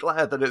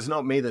glad that it's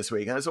not me this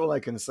week. That's all I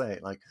can say.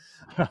 Like,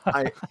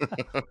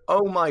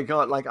 oh my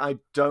God, like I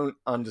don't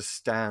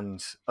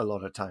understand a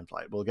lot of Time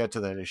Flight. We'll get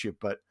to that issue,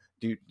 but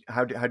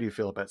how do you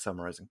feel about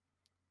summarizing?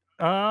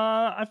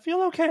 I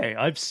feel okay.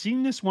 I've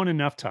seen this one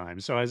enough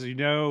times. So as you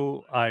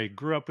know, I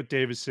grew up with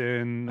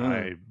Davison.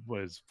 I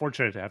was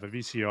fortunate to have a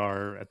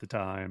VCR at the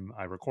time.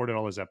 I recorded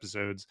all his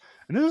episodes.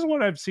 And this is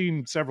one I've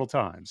seen several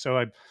times.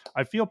 So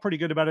I feel pretty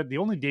good about it. The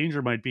only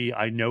danger might be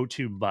I know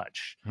too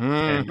much.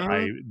 And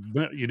I,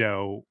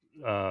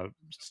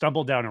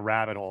 stumble down a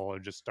rabbit hole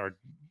and just start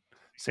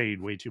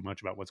saying way too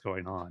much about what's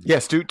going on.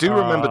 Yes, do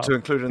remember to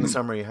include in the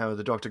summary how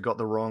the Doctor got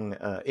the wrong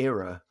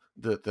era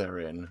that they're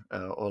in,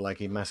 or like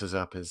he messes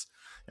up his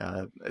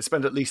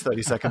spend at least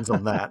 30 seconds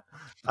on that.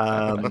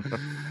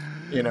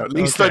 At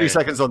least 30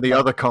 seconds on the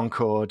other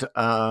Concorde.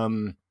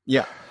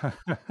 Yeah,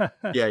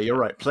 you're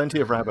right, plenty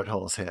of rabbit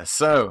holes here.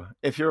 So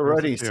if you're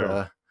ready,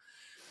 sir,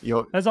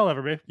 that's all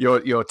ever be.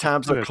 Your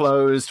tabs are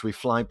closed. We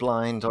fly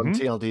blind on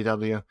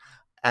TLDW,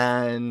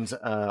 and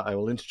I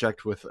will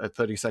interject with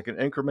 30-second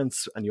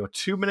increments, and your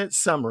 2-minute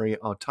summary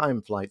of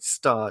Time Flight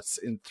starts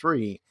in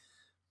 3,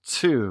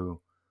 2,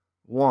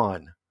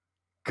 1,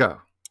 go.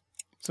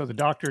 So the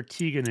Doctor,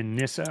 Tegan, and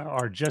Nyssa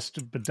are just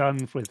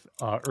done with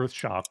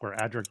Earthshock, where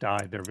Adric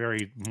died. They're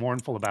very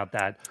mournful about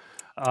that.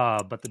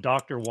 But the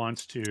Doctor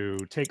wants to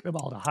take them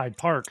all to Hyde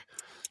Park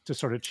to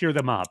sort of cheer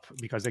them up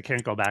because they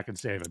can't go back and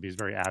save him. He's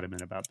very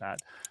adamant about that.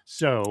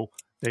 So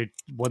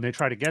when they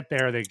try to get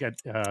there, they get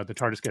the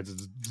TARDIS gets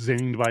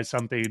zinged by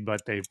something,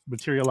 but they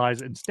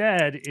materialize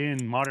instead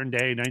in modern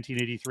day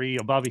 1983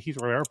 above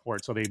Heathrow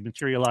Airport. So they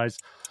materialize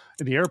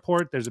in the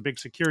airport, there's a big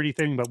security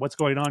thing, but what's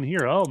going on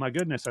here? Oh my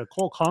goodness, a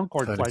whole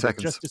Concorde 30 flight has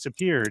seconds. just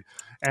disappeared.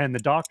 And the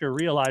doctor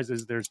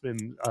realizes there's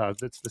been,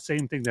 that's the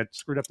same thing that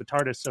screwed up the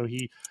TARDIS. So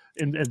he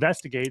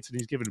investigates, and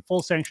he's given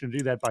full sanction to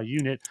do that by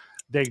unit.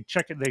 They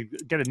check it, they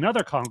get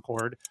another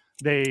Concorde.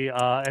 They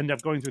end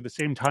up going through the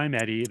same time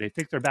eddy. They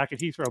think they're back at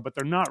Heathrow, but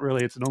they're not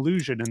really. It's an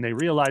illusion. And they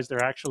realize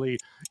they're actually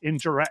in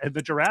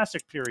the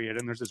Jurassic period.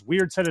 And there's this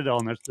weird citadel,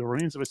 and there's the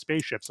remains of a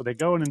spaceship. So they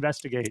go and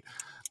investigate.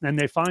 And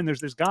they find there's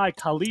this guy,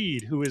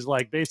 Khalid, who is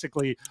like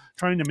basically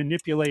trying to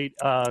manipulate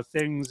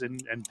things and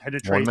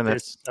penetrate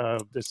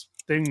this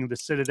thing, the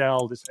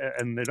citadel.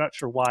 And they're not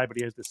sure why, but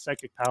he has this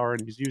psychic power,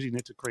 and he's using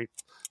it to create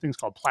things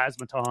called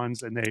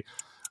plasmatons. And they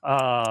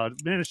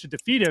managed to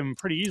defeat him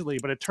pretty easily,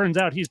 but it turns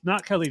out he's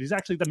not Khalid. He's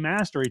actually the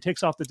Master. He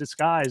takes off the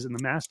disguise, and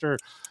the Master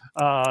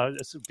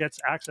gets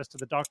access to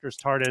the Doctor's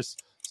TARDIS,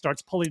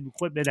 starts pulling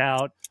equipment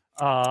out,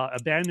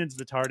 abandons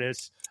the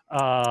TARDIS.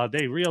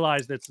 They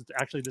realize that it's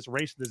actually this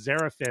race, the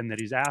Zarafin, that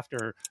he's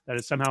after, that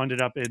has somehow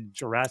ended up in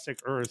Jurassic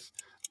Earth.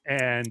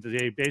 And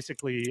they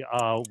basically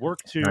work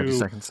to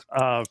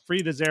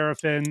free the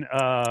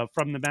Zarafin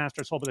from the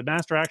Master's hold, but the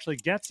Master actually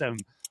gets him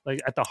like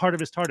at the heart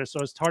of his TARDIS. So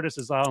his TARDIS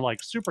is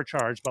like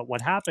supercharged. But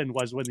what happened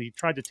was when he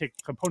tried to take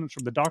components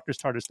from the Doctor's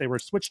TARDIS, they were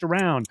switched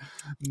around.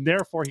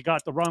 Therefore, he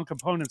got the wrong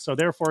components. So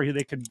therefore,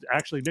 they could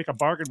actually make a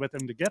bargain with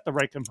him to get the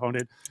right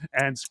component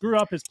and screw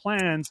up his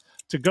plans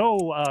to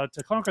go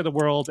to conquer the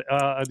world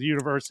of the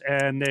universe.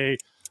 And they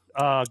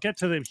get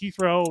to the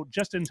Heathrow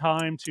just in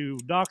time to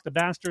knock the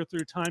Master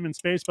through time and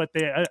space, but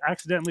they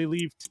accidentally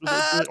leave,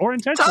 or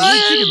intentionally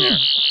leave Tegan there.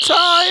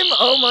 Time!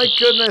 Oh my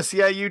goodness!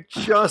 Yeah, you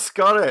just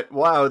got it.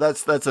 Wow,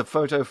 that's a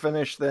photo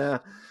finish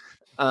there.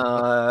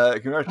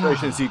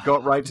 Congratulations, you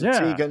got right to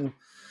Tegan.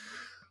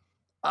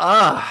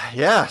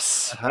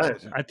 Yes.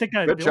 I think the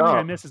only thing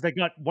I missed is they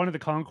got one of the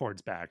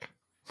Concords back.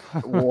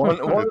 one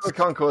of the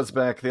Concords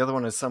back. The other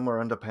one is somewhere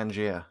under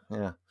Pangaea.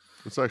 Yeah.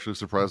 It's actually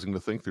surprising to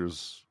think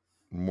there's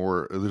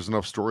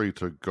enough story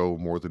to go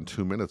more than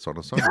 2 minutes on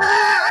a Sunday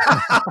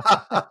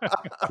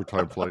for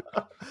time flight.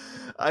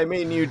 I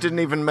mean, you didn't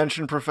even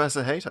mention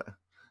Professor Hater.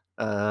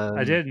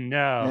 I didn't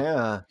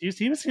know. Yeah,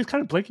 he was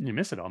kind of blinking. You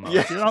miss it almost.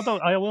 Yeah. Although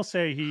I will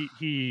say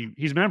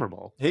he's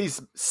memorable.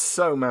 He's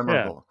so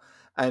memorable.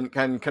 Yeah.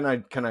 And can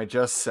I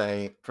just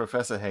say,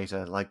 Professor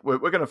Hater? Like we're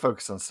going to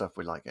focus on stuff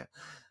we like it.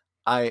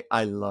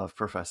 I love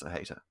Professor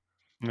Hater.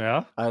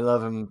 Yeah, I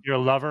love him. You're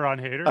a lover on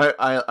Hater?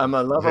 I'm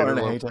a lover and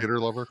a hater. Hater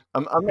lover?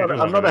 I'm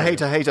not a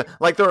hater.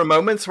 Like there are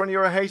moments when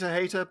you're a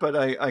hater, but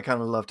I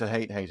kind of love to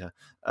hate Hater.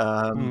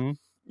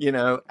 You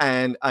know,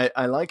 and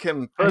I like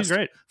him. He's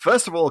great.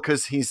 First of all,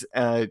 because he's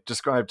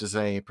described as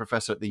a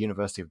professor at the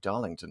University of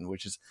Darlington,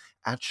 which is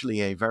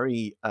actually a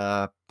very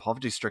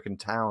poverty-stricken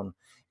town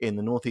in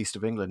the northeast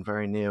of England,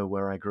 very near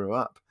where I grew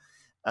up.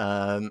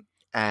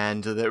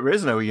 And there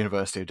is no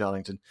University of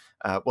Darlington.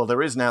 Well,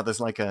 there is now. There's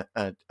like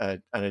an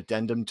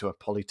addendum to a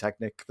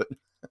polytechnic that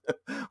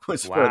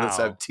was further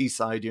out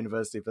Teesside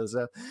University for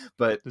that.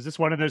 But is this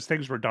one of those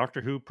things where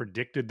Doctor Who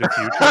predicted the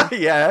future?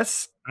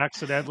 Yes,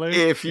 accidentally.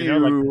 If you know,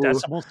 like the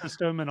decimal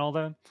system and all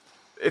that.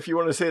 If you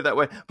want to say it that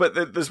way,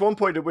 but there's one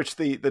point at which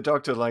the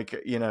Doctor, like,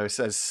 you know,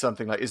 says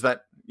something like, "Is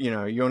that, you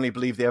know, you only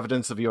believe the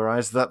evidence of your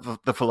eyes? Is that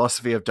the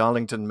philosophy of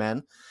Darlington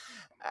men?"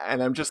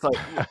 And I'm just like,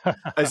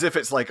 as if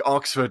it's like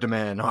Oxford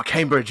men or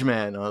Cambridge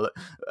men. Or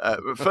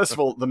first of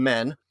all, the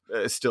men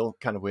is still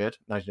kind of weird,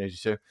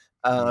 1982.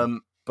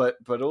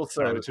 But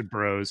also, Darlington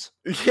bros.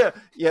 Yeah.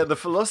 The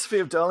philosophy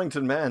of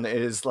Darlington men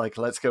is like,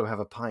 let's go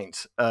have a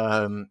pint.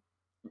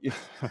 You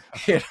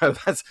know,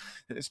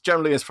 it's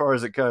generally as far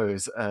as it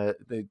goes.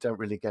 They don't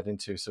really get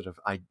into sort of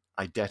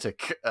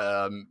eidetic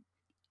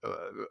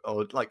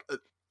or like.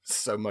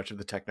 So much of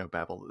the techno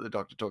babble that the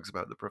Doctor talks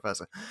about, the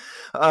Professor.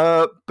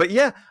 But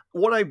yeah,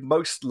 what I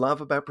most love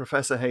about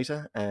Professor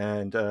Hater,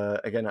 and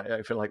again,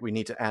 I feel like we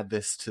need to add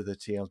this to the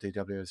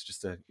TLDW as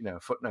just a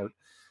footnote.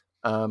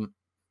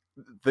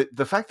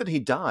 The fact that he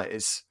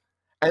dies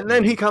and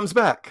then he comes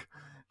back,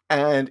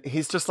 and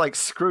he's just like,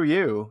 "Screw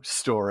you,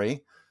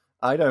 story.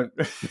 I don't.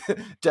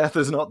 Death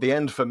is not the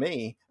end for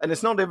me." And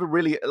it's not ever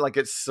really like,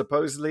 it's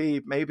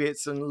supposedly, maybe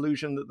it's an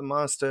illusion that the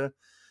Master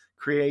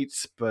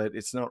creates, but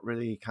it's not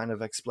really kind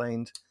of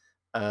explained.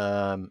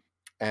 But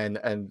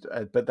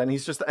then he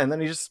just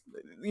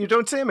you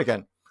don't see him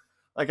again.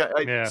 Like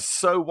I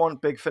so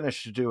want Big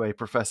Finish to do a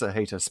Professor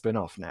Hater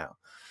spin-off now,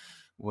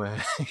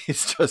 where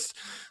he's just,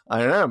 I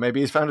don't know,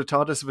 maybe he's found a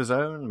TARDIS of his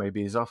own,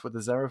 maybe he's off with the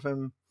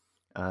Zarafin.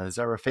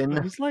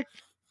 It's like,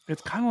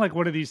 it's kind of like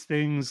one of these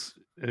things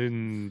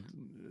in,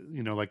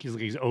 you know, like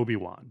he's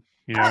Obi-Wan,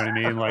 you know what I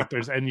mean? Like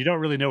and you don't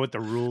really know what the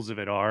rules of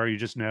it are. You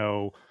just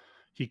know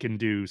he can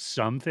do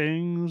some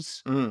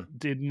things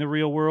in the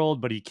real world,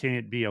 but he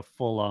can't be a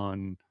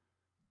full-on,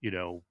 you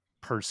know,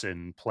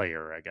 person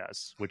player, I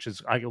guess, which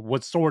is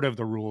what's sort of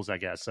the rules, I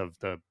guess, of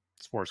the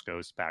Force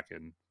Ghost back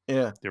in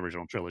the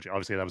original trilogy.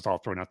 Obviously, that was all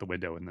thrown out the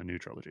window in the new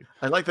trilogy.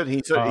 I like that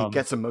he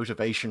gets a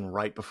motivation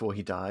right before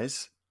he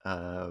dies,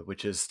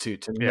 which is to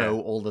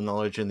know all the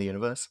knowledge in the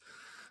universe.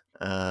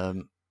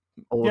 All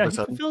of a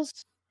sudden.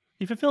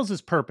 He fulfills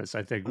his purpose,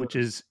 I think, which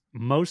is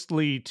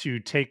mostly to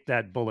take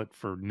that bullet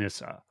for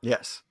Nyssa.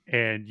 Yes.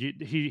 And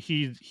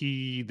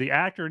the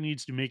actor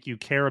needs to make you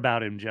care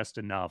about him just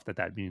enough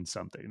that means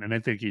something. And I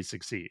think he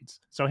succeeds.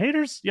 So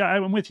Hader's, yeah,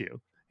 I'm with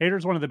you.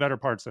 Hader's one of the better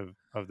parts of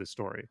the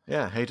story.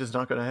 Yeah, Hader's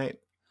not going to hate.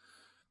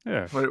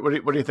 Yeah.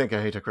 What do you think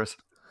of Hader, Chris?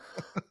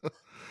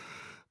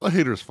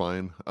 Hader's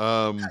fine.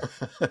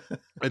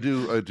 I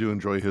do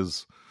enjoy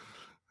his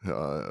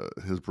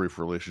brief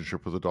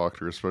relationship with the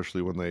Doctor,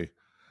 especially when they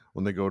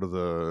go to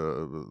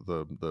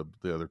the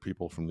other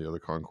people from the other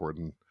Concord,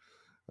 and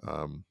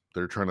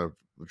they're trying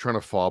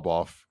to fob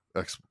off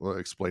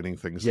explaining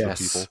things to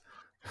people,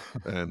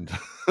 and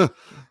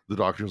the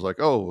Doctor's like,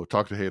 "Oh,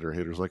 talk to Hader."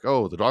 Hader's like,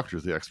 "Oh, the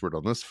Doctor's the expert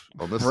on this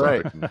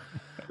right." subject." And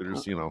they're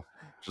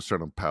just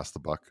trying to pass the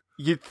buck.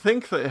 You'd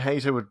think that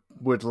Hader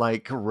would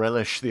like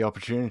relish the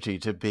opportunity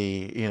to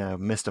be,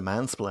 Mr.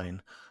 Mansplain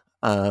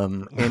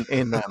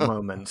in that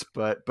moment,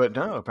 but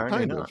no,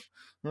 apparently not.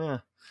 Yeah.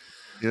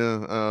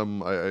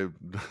 I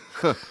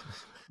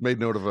made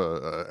note of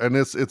and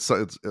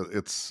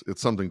it's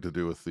something to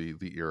do with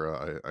the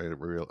era. I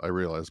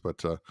realized,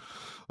 but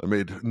I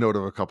made note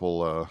of a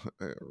couple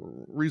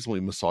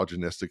reasonably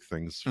misogynistic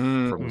things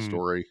from the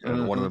story,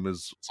 and one of them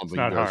is something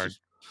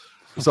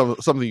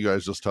something you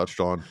guys just touched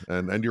on,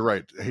 and you're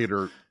right.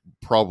 Hader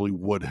probably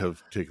would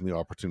have taken the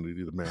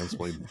opportunity to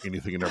mansplain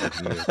anything and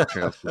everything he had a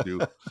chance to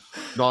do,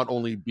 not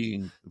only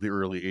being the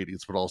early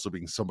 80s, but also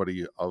being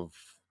somebody of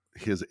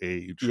his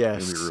age in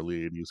the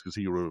early 80s, because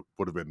he would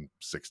have been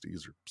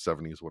 60s or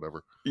 70s,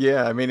 whatever.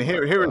 Yeah, I mean,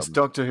 here it's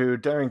Doctor Who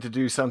daring to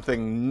do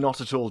something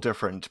not at all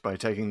different by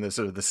taking the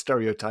sort of the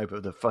stereotype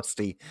of the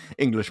fusty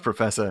English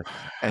professor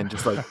and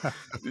just like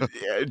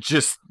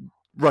just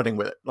running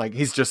with it. Like,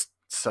 he's just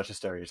such a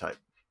stereotype,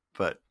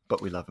 but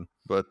we love him.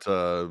 But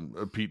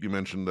Pete, you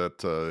mentioned that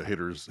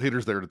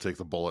Hader's there to take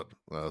the bullet,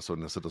 so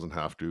Nyssa doesn't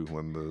have to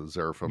when the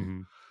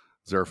Zerafin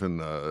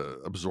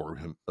absorb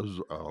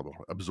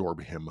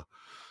him,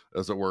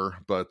 as it were.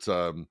 But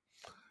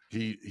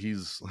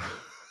he's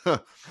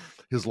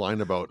his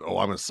line about, "Oh,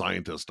 I'm a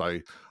scientist.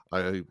 I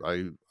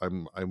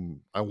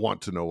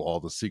want to know all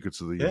the secrets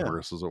of the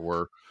universe," as it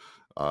were.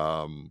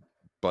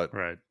 But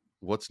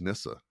what's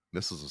Nyssa?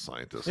 Nissa's a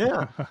scientist.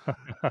 Yeah.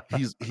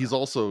 he's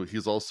also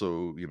his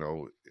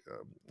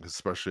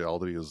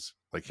specialty is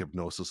like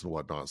hypnosis and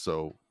whatnot.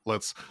 So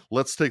let's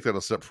take that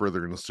a step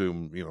further and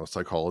assume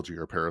psychology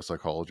or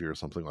parapsychology or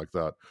something like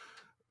that.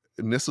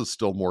 Nissa's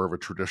still more of a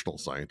traditional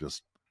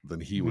scientist than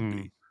he would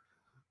be.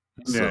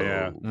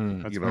 So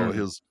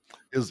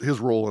his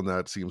role in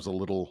that seems a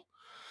little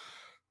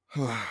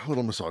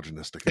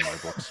misogynistic in my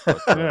books.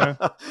 But,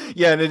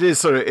 yeah, and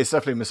it's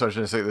definitely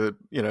misogynistic that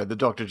the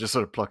Doctor just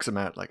sort of plucks him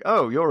out like,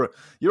 "Oh, you're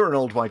an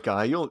old white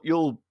guy.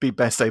 You'll be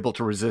best able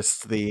to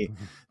resist the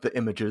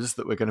images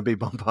that we're going to be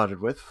bombarded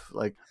with."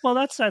 Like, well,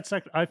 that's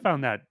I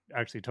found that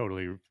actually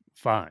totally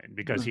fine,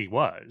 because he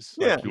was.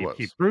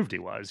 He proved he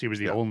was. He was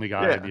the only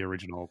guy in the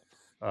original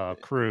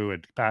crew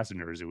and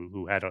passengers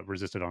who had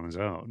resisted on his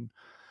own.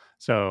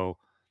 So.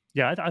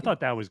 Yeah, I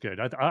thought that was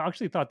good. I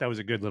actually thought that was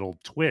a good little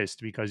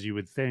twist, because you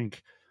would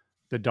think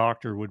the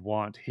Doctor would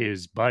want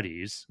his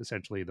buddies,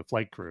 essentially the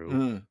flight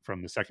crew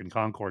from the second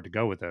Concorde, to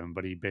go with him,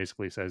 but he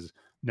basically says,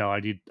 "No, I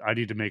need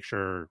to make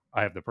sure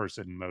I have the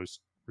person most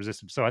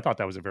resistant." So I thought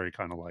that was a very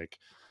kind of like,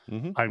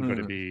 I'm going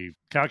to be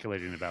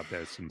calculating about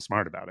this and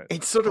smart about it.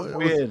 It's sort of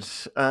weird.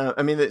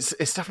 I mean, it's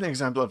definitely an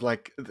example of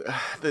like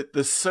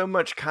there's so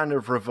much kind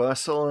of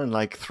reversal and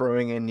like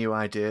throwing in new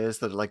ideas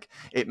that like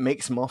it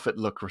makes Moffat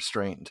look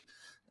restrained.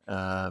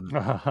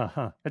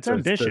 It's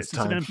ambitious. It's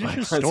an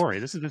ambitious story.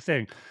 This is the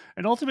thing,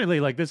 and ultimately,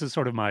 like, this is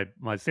sort of my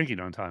thinking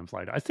on Time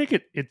Flight. I think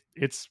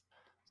it's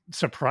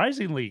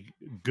surprisingly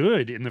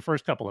good in the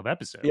first couple of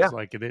episodes. Yeah.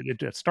 Like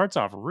it starts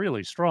off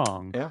really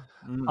strong,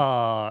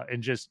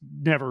 and just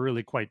never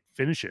really quite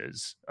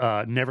finishes.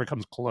 Never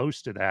comes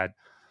close to that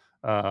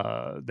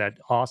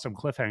awesome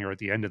cliffhanger at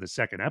the end of the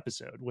second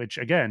episode. Which,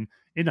 again,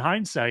 in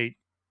hindsight,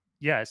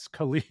 yes,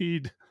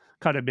 Khalid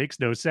kind of makes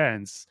no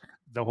sense.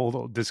 The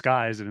whole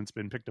disguise, and it's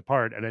been picked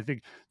apart. And I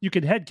think you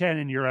can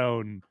headcanon your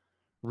own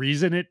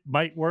reason it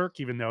might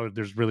work, even though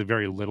there's really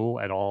very little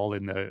at all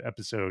in the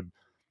episode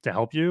to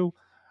help you.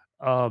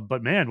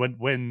 But man,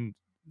 when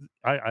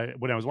I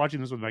was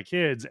watching this with my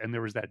kids and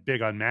there was that big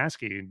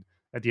unmasking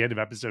at the end of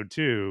episode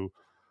 2,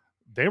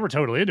 they were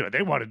totally into it.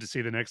 They wanted to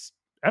see the next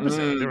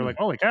episode. They were like,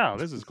 "Holy cow,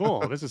 this is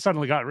cool. This has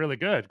suddenly got really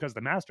good because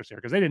the Master's here."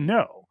 Because they didn't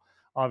know.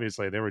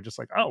 Obviously, they were just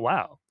like, "Oh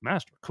wow,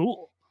 Master,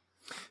 cool."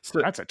 So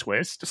that's a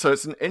twist. So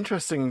it's an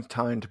interesting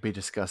time to be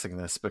discussing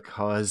this,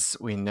 because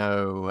we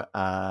know,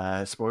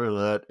 spoiler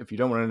alert, if you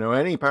don't want to know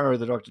any Power of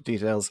the Doctor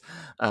details,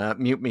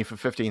 mute me for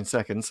 15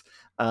 seconds.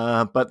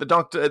 But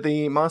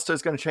the Master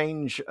is going to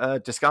change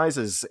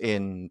disguises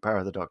in Power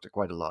of the Doctor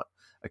quite a lot,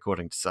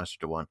 according to Sacha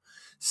Dhawan.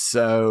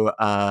 So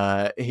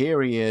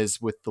here he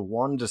is with the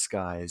one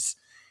disguise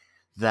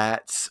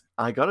that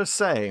I got to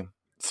say,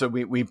 so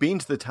we've been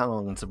to the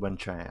Talons of Wen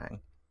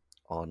Chiang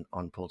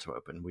on Pull to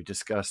Open. We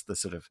discussed the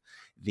sort of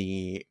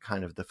the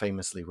kind of the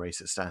famously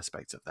racist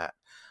aspects of that.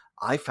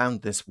 I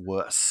found this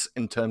worse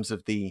in terms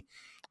of the.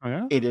 Oh,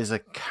 yeah? It is a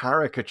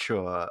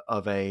caricature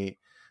of a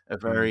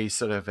very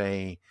sort of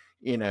a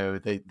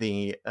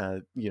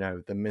the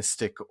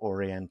mystic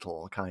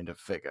Oriental kind of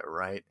figure,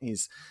 right?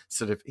 He's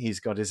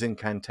got his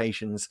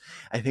incantations.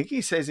 I think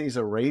he says he's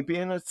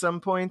Arabian at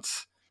some point.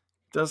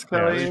 Does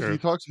Chloe? sure. He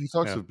talks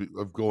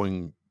of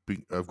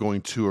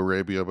going to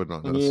Arabia, but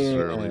not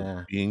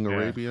necessarily being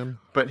Arabian.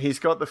 But he's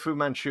got the Fu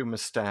Manchu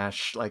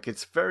mustache. Like,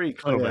 it's very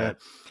clear. bit.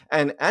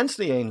 And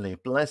Anthony Ainley,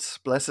 bless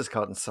his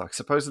cotton socks,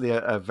 supposedly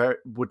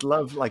would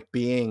love like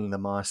being the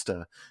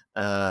master.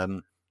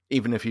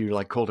 Even if you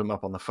like called him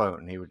up on the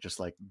phone, he would just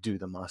like do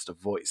the master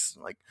voice,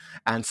 like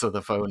answer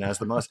the phone as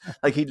the master.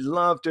 Like, he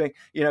loved doing,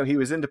 he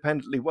was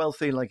independently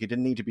wealthy. Like, he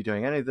didn't need to be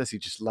doing any of this. He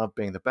just loved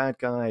being the bad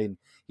guy. And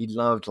he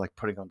loved like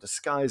putting on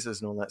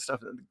disguises and all that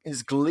stuff.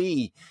 His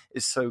glee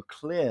is so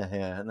clear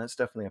here. And that's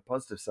definitely a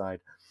positive side.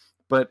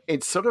 But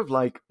it's sort of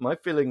like, my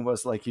feeling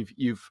was like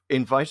you've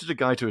invited a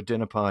guy to a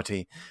dinner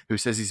party who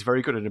says he's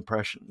very good at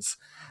impressions,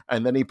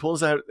 and then he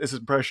pulls out this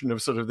impression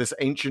of sort of this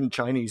ancient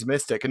Chinese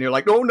mystic, and you're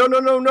like, no, not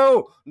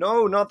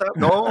that,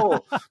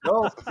 no.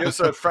 You're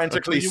sort of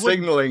frantically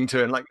signaling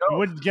to him, like, no. You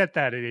wouldn't get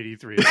that in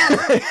 83.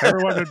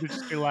 Everyone would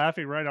just be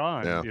laughing right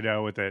on,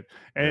 with it.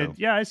 And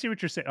I see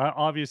what you're saying.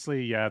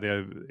 Obviously,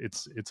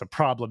 it's a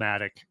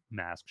problematic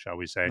mask, shall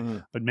we say. Mm-hmm.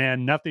 But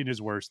man, nothing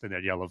is worse than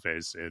that yellow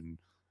face in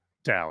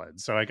Talon.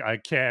 So I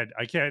can't,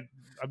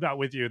 I'm not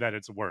with you that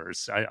it's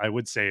worse. I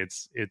would say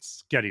it's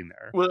getting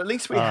there. Well, at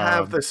least we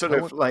have the sort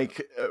of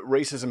like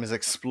racism is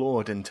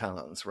explored in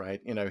Talons,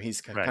 right? He's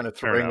kind of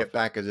throwing it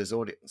back at his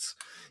audience,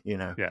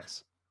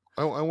 Yes.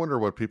 I wonder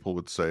what people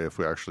would say if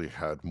we actually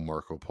had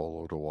Marco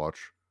Polo to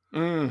watch.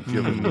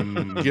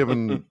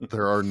 Given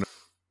there are no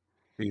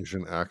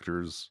Asian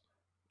actors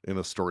in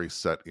a story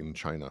set in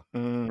China.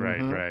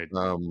 Right.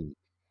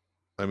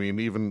 I mean,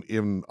 even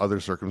in other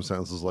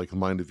circumstances like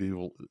Mind of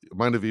Evil,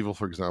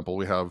 for example,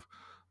 we have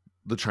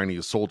the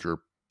Chinese soldier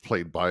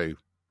played by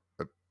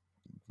an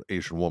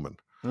Asian woman,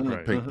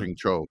 Ping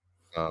Cho.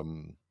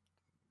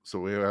 So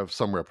we have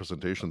some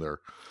representation there.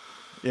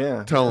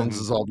 Yeah, Talons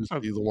is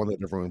obviously the one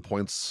that everyone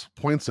points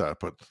at,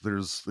 but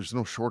there's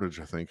no shortage,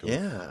 I think, of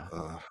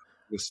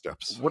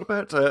missteps. What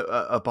about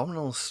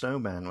Abominable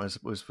Snowman?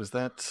 Was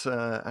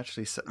that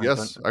actually?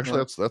 Yes,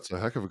 actually, that's a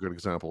heck of a good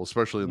example,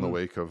 especially in the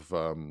wake of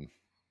the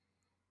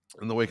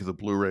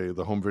Blu-ray,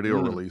 the home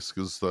video release,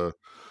 because the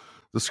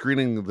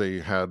screening they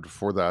had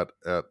for that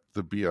at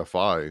the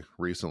BFI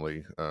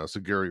recently. So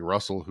Gary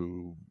Russell,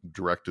 who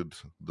directed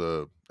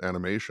the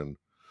animation,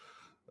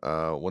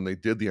 when they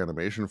did the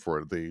animation for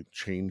it, they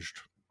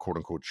quote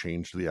unquote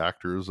changed the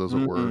actors, as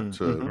it were,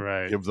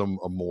 to give them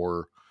a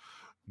more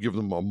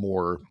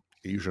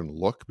Asian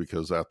look,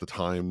 because at the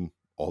time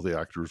all the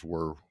actors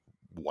were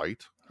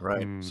white,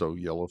 right? So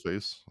yellow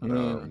face.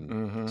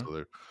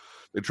 So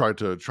they tried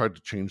to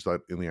change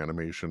that in the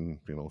animation,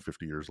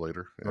 50 years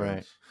later.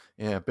 Right.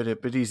 Yeah, but a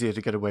bit easier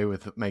to get away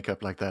with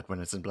makeup like that when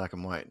it's in black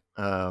and white.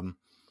 Probably.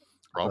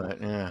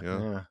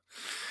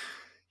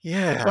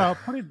 Yeah. Well,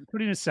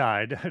 putting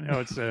aside, I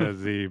know it's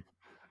the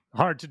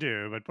hard to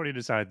do, but putting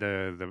aside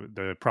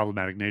the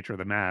problematic nature of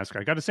the mask,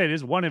 I got to say it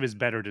is one of his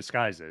better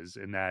disguises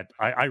in that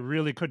I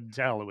really couldn't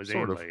tell it was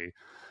Ainley.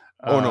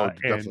 No,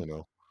 definitely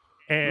no.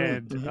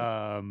 And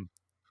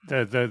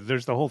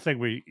there's the whole thing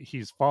where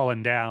he's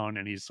fallen down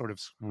and he's sort of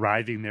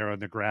writhing there on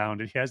the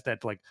ground, and he has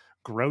that like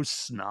gross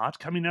snot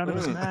coming out of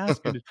his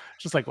mask, and it's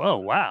just like, oh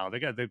wow,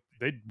 they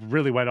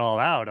really went all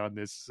out on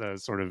this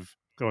sort of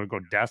go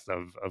death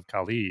of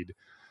Khalid.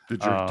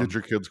 Did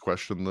your kids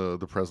question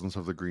the presence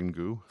of the green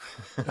goo?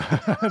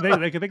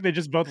 I think they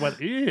just both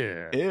went,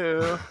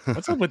 ew.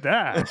 What's up with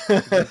that?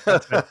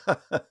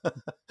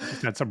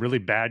 Just had some really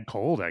bad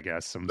cold, I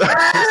guess. And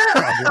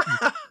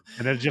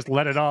then just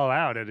let it all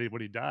out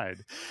when he died.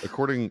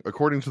 According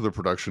to the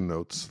production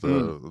notes,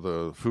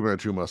 the Fu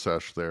Manchu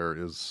mustache there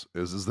is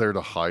there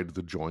to hide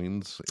the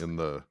joins in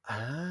the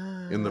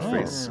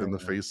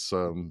face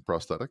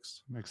prosthetics.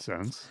 Makes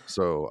sense.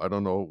 So I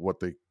don't know what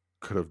they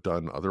could have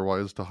done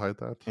otherwise to hide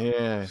that.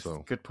 Yeah,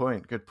 so good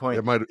point.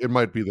 It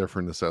might be there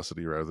for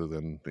necessity rather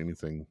than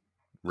anything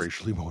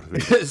racially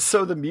motivated.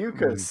 So the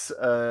mucus,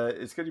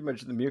 it's good you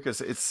mentioned the mucus.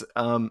 It's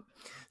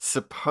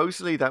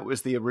supposedly that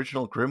was the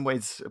original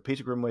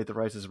Peter Grimwade, the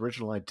writer's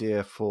original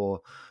idea for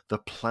the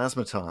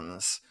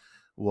plasmatons,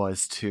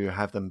 was to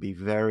have them be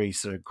very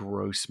sort of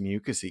gross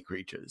mucusy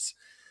creatures.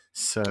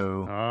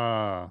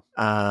 So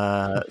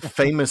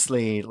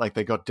famously, like,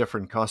 they got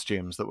different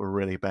costumes that were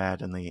really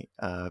bad, and the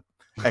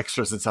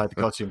extras inside the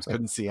costumes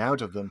couldn't see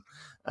out of them,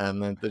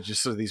 and then they're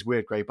just sort of these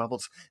weird grey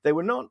bubbles. They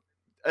were not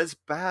as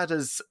bad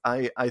as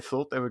I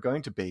thought they were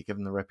going to be,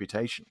 given the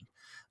reputation,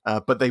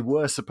 but they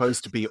were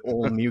supposed to be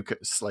all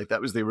mucus. Like,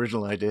 that was the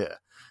original idea.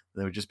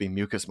 They would just be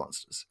mucus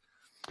monsters.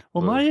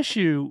 Well, my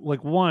issue,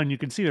 like, one, you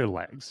can see their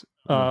legs.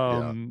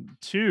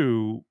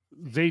 Two,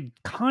 they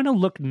kind of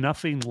look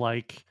nothing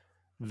like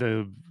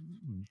the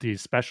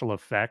special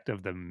effect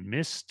of the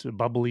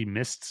bubbly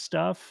mist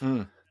stuff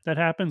that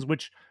happens,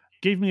 which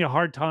gave me a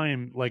hard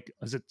time. Like,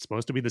 is it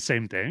supposed to be the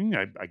same thing?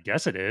 I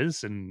guess it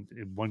is. And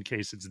in one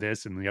case it's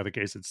this, and in the other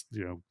case it's,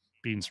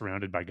 being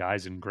surrounded by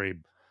guys in gray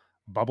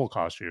bubble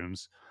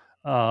costumes.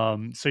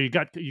 So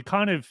you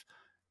kind of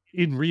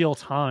in real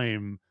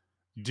time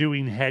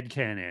doing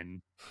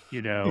headcanon,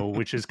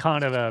 which is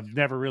kind of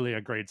never really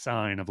a great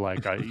sign of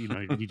like,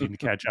 needing to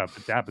catch up.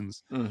 It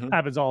happens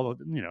all,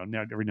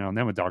 every now and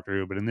then with Doctor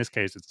Who, but in this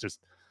case, it's just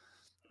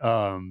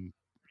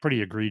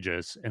pretty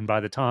egregious. And by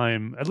the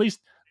time, at least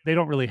they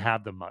don't really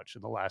have them much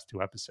in the last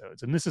 2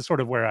 episodes. And this is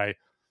sort of where I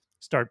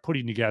start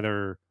putting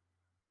together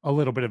a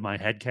little bit of my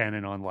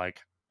headcanon on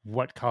like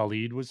what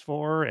Khalid was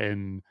for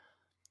and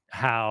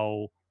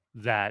how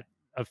that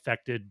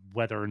affected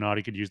whether or not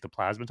he could use the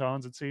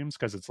plasmatons, it seems,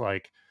 because it's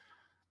like,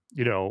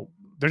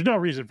 there's no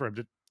reason for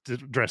him to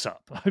dress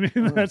up. I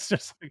mean, that's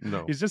just like,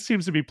 No. he just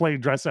seems to be playing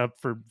dress up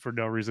for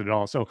no reason at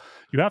all. So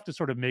you have to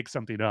sort of make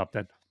something up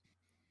that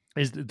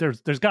is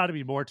there's got to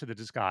be more to the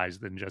disguise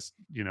than just,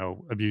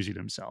 abusing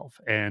himself.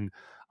 And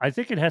I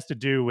think it has to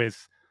do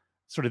with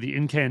sort of the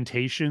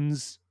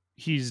incantations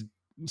he's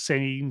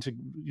saying to,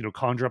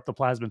 conjure up the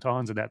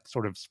plasmatons and that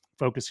sort of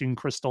focusing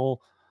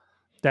crystal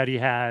that he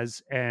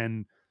has.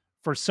 And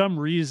for some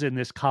reason,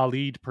 this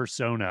Khalid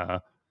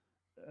persona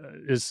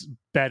is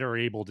better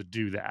able to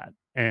do that.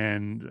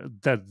 And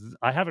that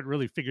I haven't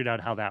really figured out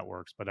how that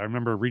works, but I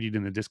remember reading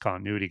in the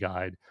discontinuity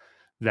guide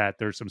that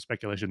there's some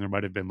speculation there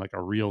might have been like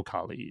a real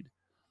Khalid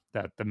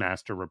that the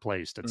Master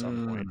replaced at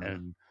some point.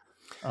 And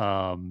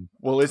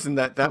well, isn't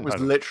that was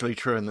literally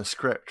true in the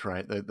script,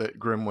 right? That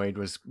Grimwade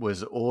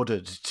was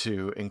ordered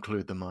to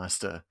include the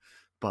Master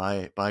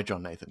by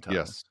John Nathan Turner.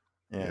 Yes.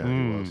 Yeah,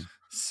 he was.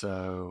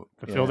 So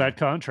fulfill that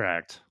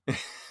contract.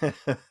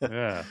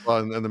 Yeah. Well,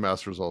 and the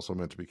Master is also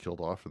meant to be killed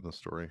off in the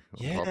story.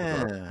 On top of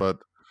that. But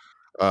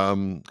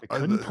I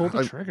couldn't pull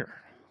the trigger.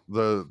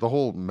 The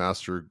whole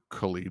Master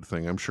Khalid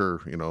thing, I'm sure,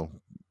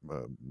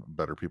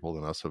 better people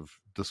than us have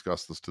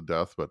discussed this to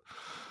death, but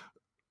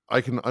I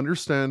can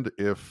understand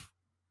if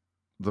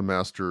the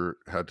Master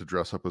had to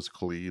dress up as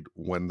Khalid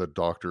when the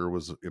Doctor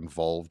was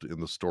involved in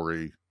the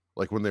story,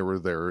 like when they were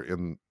there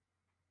in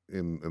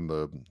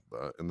the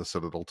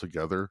Citadel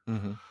together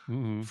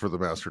for the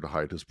Master to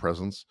hide his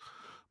presence.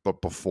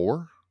 But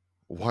before,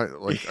 why?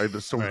 Like, I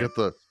just don't get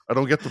the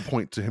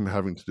point to him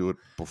having to do it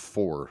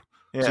before.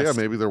 Yes. So yeah,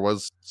 maybe there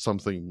was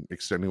something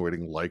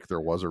extenuating, like there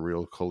was a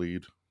real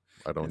Khalid.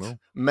 I don't know.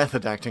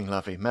 Method acting,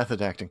 Luffy.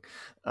 Method acting.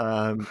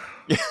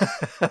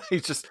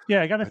 He's just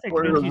I gotta think.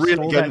 Maybe he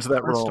really get into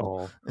that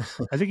role.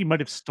 I think he might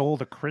have stole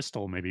the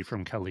crystal, maybe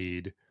from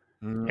Khalid.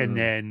 And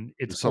then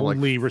it's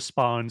only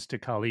responds to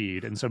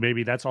Khalid, and so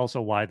maybe that's also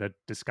why the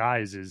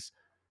disguise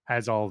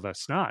has all the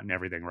snot and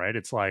everything, right?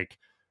 It's like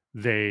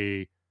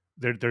there's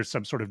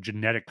some sort of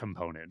genetic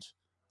component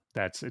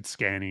it's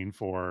scanning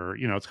for.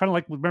 It's kind of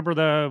like, remember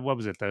the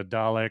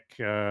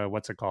Dalek?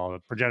 What's it called? A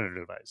progenitor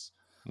device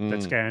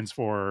that scans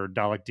for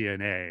Dalek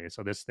DNA.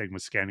 So this thing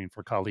was scanning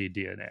for Khalid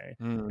DNA,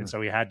 and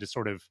so he had to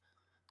sort of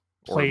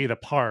play the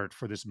part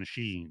for this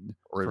machine,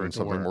 or even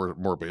something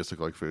more basic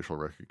like facial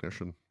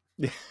recognition.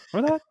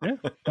 Or that, yeah.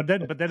 But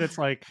then it's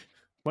like,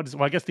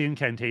 I guess the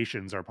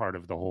incantations are part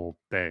of the whole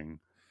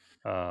thing.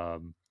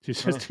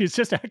 He's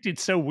just acting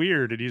so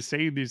weird, and he's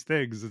saying these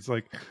things. It's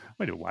like,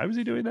 wait, why was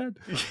he doing that?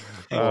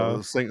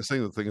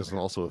 Saying the thing is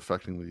also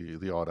affecting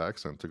the odd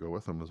accent to go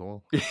with him as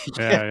well.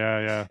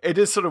 Yeah. It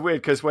is sort of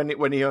weird because when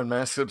he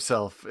unmasks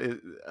himself,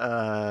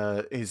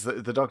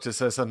 the Doctor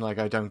says something like,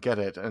 "I don't get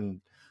it,"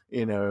 and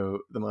the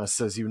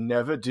Master says, "You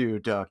never do,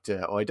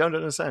 Doctor." Or, "I don't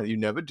understand. You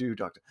never do,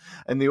 Doctor."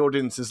 And the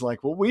audience is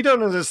like, "Well, we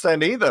don't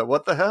understand either.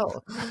 What the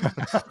hell?"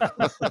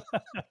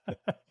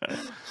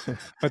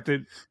 But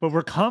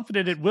we're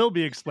confident it will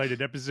be explained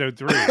in episode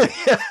 3.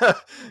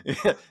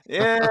 No.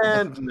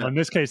 In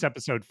this case,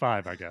 episode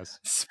 5, I guess.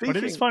 But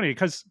it is funny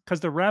because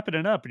they're wrapping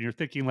it up, and you're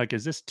thinking like,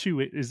 is this a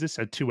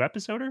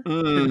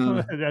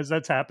 2-episoder? As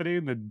that's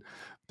happening, then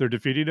they're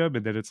defeating him,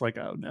 and then it's like,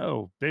 oh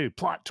no, big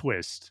plot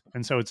twist.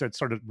 And so it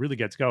sort of really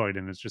gets going,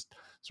 and it's just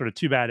sort of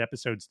too bad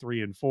episodes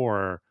 3 and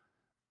 4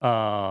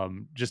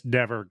 just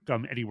never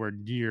come anywhere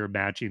near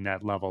matching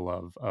that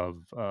level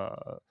of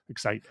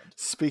excitement.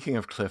 Speaking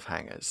of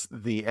cliffhangers,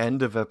 the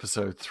end of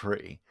episode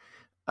 3,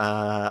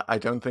 I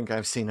don't think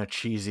I've seen a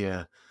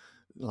cheesier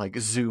like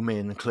zoom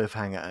in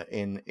cliffhanger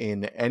in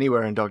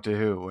anywhere in Doctor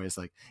Who, where it's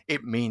like,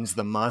 it means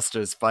the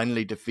Master's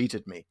finally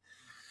defeated me.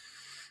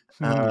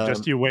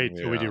 Just you wait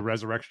till we do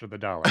Resurrection of the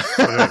Daleks.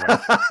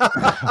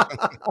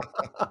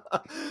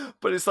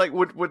 But it's like,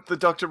 would the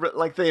Doctor,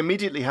 like, they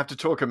immediately have to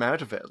talk him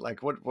out of it?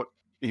 Like, what are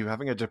you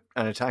having an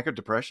attack of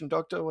depression,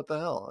 Doctor? What the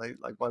hell?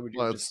 Like, why would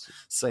you just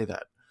say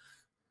that?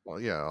 Well,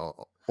 yeah,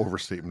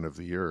 overstatement of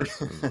the year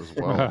as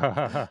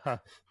well.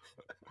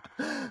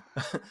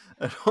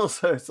 And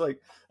also, it's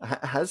like,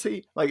 has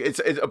he, like, it's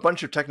a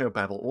bunch of techno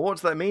babble. Well, what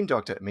does that mean,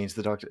 Doctor? It means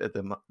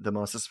the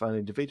Master's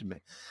finally defeated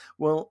me.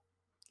 Well,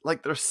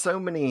 like, there's so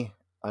many,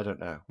 I don't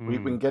know. We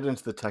can get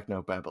into the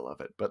techno babble of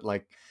it, but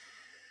like,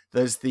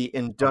 there's the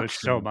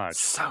induction. There's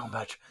so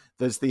much.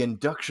 There's the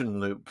induction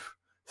loop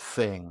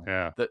thing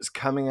Yeah. that's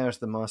coming out of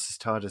the Master's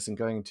TARDIS and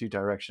going in two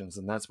directions,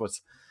 and that's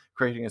what's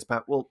creating his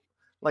path. Well,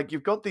 like,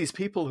 you've got these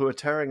people who are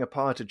tearing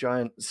apart a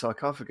giant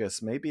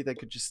sarcophagus. Maybe they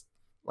could just,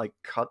 like,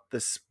 cut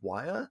this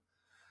wire?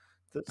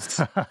 That's,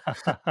 I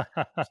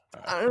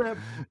don't know.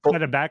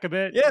 Cut it back a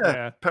bit?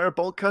 Yeah, pair of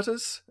bolt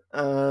cutters.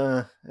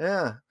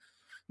 Yeah.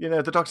 You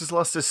know, the Doctor's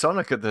lost his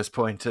sonic at this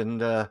point,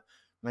 and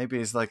maybe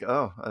he's like,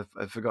 oh,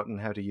 I've forgotten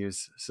how to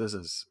use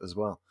scissors as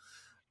well.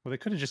 Well, they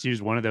could have just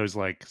used one of those,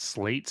 like,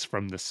 slates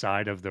from the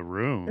side of the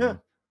room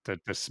to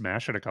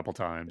smash it a couple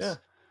times.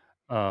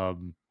 Yeah.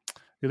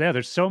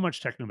 There's so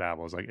much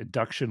technobabble. It's like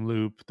induction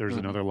loop. There's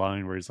another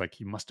line where he's like,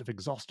 he must have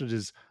exhausted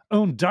his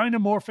own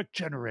dynamorphic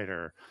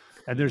generator.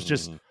 And there's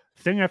just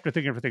thing after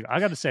thing after thing. I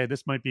got to say,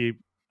 this might be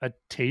a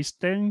taste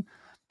thing,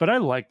 but I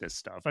like this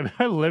stuff. I mean,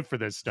 I live for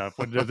this stuff.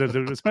 When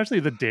especially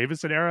the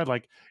Davison era,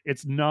 like,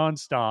 it's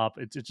nonstop.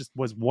 It just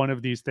was one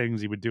of these things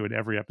he would do in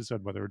every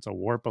episode, whether it's a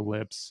warp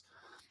ellipse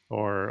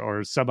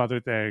or some other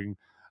thing.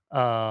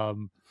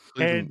 And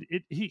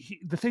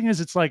the thing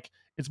is, it's like,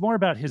 it's more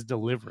about his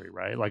delivery,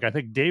 right? Like, I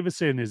think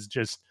Davison is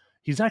just,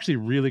 he's actually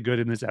really good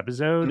in this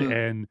episode.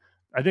 And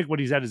I think when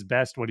he's at his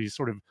best, when he's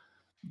sort of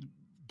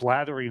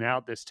blathering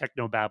out this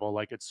technobabble,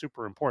 like, it's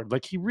super important,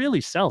 like, he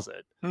really sells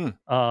it.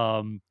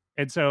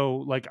 And so,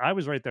 like, I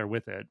was right there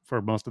with it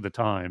for most of the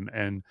time.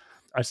 And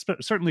I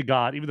certainly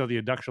got, even though the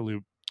induction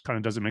loop kind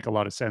of doesn't make a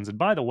lot of sense. And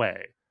by the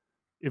way,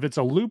 if it's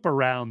a loop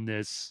around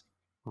this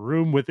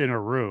room within a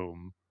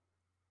room,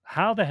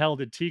 how the hell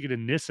did Tegan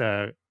and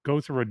Nyssa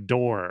go through a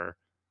door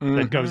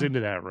that goes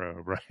into that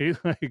room, right?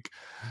 Like,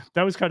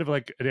 that was kind of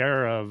like an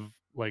era of,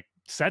 like,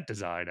 set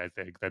design, I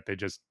think, that they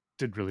just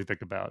didn't really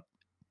think about.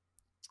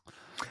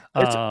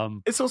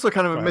 It's also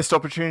kind of a missed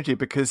opportunity,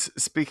 because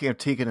speaking of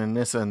Tegan and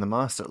Nyssa and the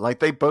Master, like,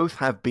 they both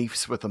have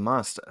beefs with the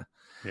Master.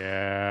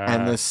 Yeah.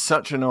 And there's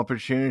such an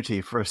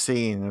opportunity for a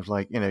scene of,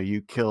 like, you know,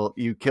 you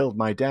killed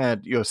my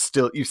dad, you've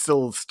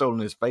still stolen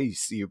his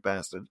face, you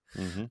bastard.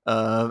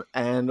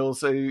 And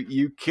also,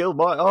 you killed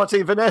my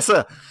Auntie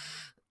Vanessa.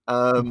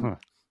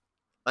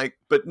 Like,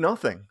 but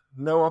nothing.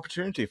 No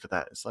opportunity for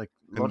that. It's like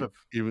a lot of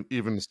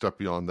even a step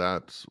beyond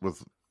that,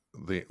 with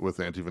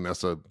Auntie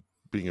Vanessa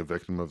being a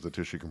victim of the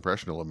tissue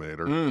compression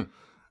eliminator. And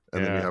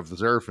then you have the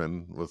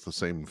Zerafin with the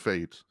same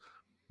fate.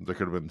 There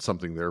could have been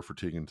something there for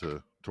Tegan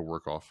to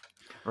work off.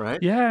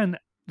 Right. Yeah, and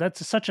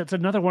it's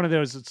another one of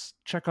those, it's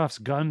Chekhov's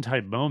gun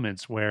type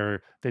moments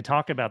where they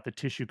talk about the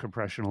tissue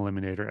compression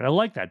eliminator. And I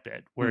like that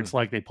bit where it's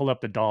like they pull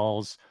up the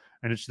dolls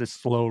and it's this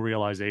slow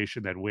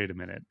realization that, wait a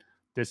minute,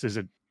 this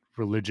isn't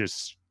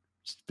religious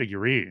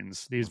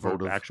figurines. These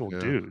were actual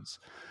dudes.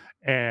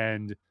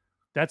 And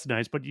that's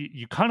nice, but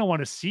you kind of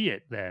want to see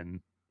it then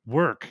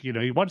work. You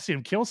know, you want to see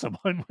him kill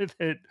someone with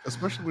it.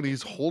 Especially when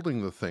he's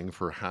holding the thing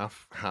for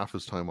half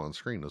his time on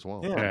screen as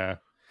well.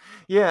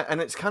 Yeah,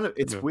 and it's kind of,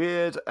 it's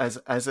weird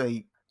as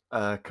a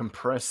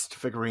compressed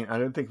figurine. I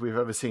don't think we've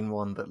ever seen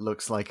one that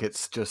looks like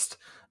it's just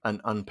an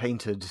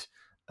unpainted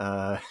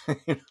character.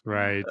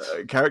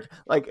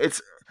 Like,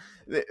 it's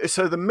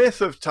so the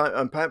myth of time,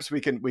 and perhaps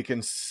we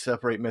can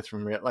separate myth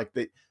from reality. Like,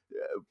 the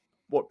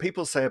what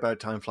people say about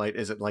Time Flight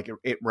is it like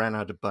it ran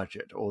out of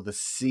budget, or the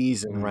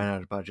season ran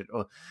out of budget,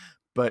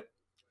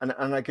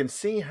 and I can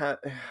see how,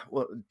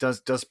 well,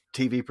 does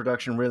TV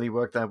production really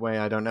work that way?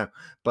 I don't know,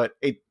 but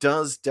it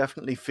does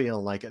definitely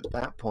feel like at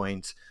that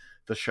point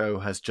the show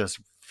has just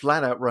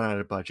flat out run out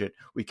of budget.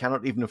 We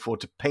cannot even afford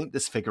to paint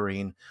this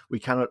figurine. We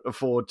cannot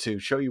afford to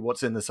show you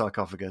what's in the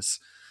sarcophagus.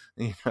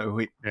 You know,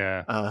 we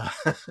can't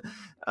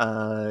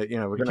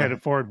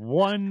afford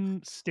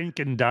one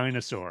stinking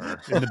dinosaur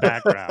in the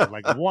background,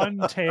 like one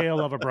tail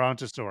of a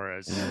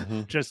brontosaurus,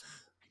 just,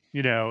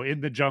 you know,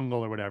 in the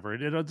jungle or whatever.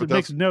 It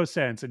makes no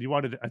sense. And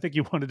I think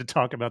you wanted to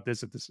talk about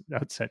this at the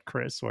outset,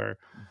 Chris, where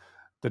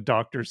the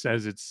Doctor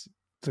says it's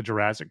the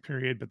Jurassic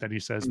period, but then he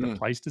says the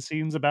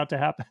Pleistocene's about to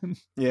happen.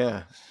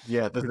 There's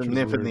a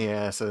nip in the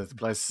air, so the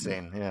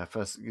Pleistocene.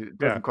 First, it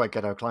doesn't quite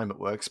get how climate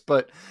works,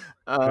 but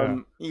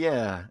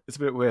it's a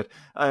bit weird.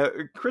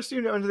 Chris, do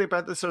you know anything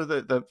about the sort of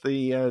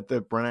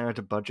the run out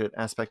of budget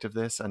aspect of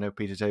this? I know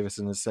Peter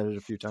Davison has said it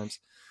a few times.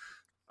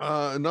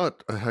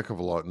 Not a heck of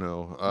a lot,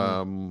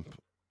 no.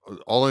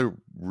 All I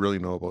really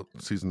know about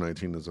season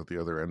 19 is at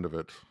the other end of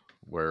it,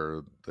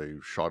 where they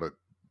shot it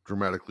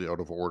dramatically out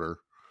of order.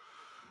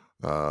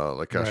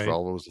 Like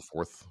Castrovalva was the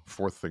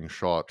fourth thing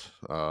shot,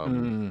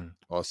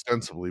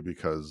 ostensibly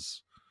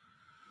because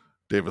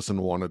Davison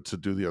wanted to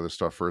do the other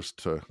stuff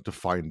first to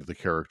find the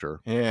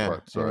character.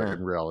 But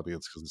in reality,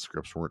 it's because the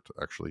scripts weren't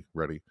actually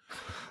ready.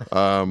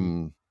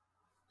 But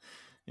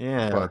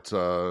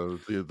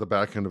the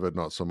back end of it,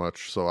 not so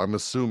much. So I'm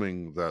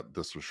assuming that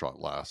this was shot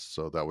last,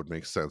 so that would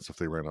make sense if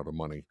they ran out of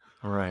money.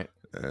 Right.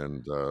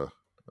 And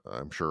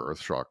I'm sure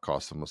Earthshock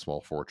cost them a small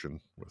fortune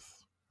with,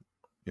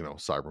 you know,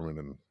 Cybermen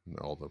and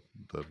all the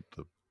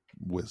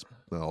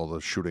all the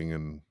shooting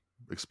and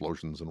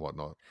explosions and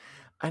whatnot.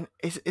 And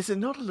is it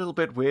not a little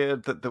bit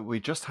weird that we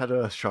just had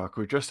Earthshock,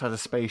 we just had a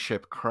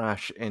spaceship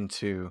crash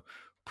into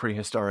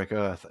prehistoric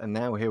Earth, and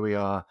now here we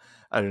are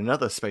at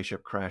another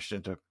spaceship crashed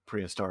into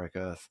prehistoric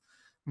Earth?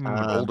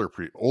 older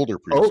older,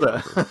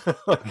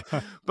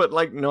 prehistoric. but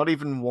like not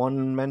even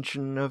one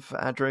mention of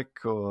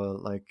Adric or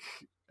like.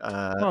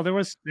 Well, there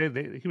was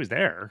he was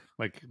there,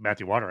 like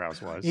Matthew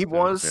Waterhouse was. He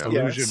was the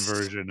illusion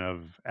version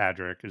of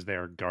Adric is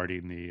there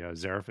guarding the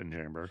Zerafin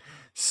chamber.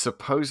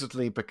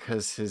 Supposedly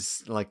because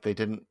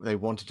they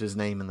wanted his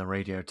name in the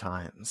Radio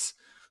Times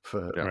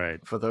for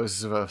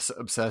those of us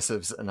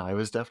obsessives, and I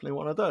was definitely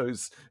one of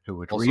those who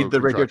would Also read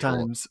the Radio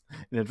Times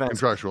in advance.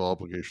 Contractual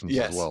obligations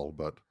as well,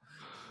 but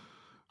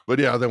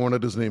yeah, they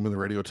wanted his name in the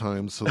Radio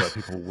Times so that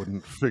people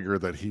wouldn't figure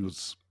that he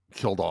was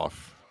killed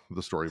off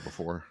the story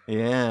before.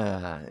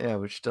 Yeah,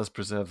 which does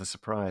preserve the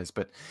surprise.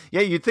 But yeah,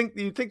 you'd think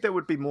there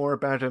would be more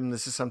about him.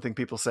 This is something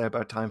people say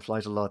about Time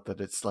Flight a lot, that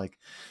it's like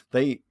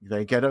they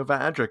get over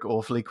Adric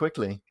awfully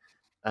quickly.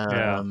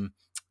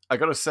 I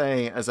gotta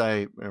say, as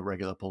a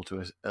regular Pull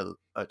to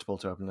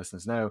Open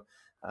listeners know,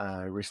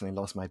 I recently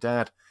lost my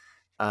dad.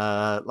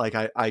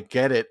 I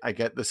get it. I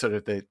get the sort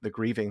of the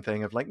grieving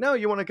thing of like, no,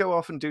 you want to go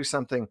off and do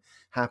something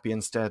happy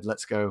instead.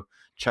 Let's go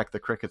check the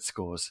cricket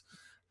scores.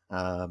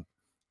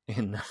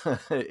 In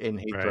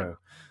Heathrow.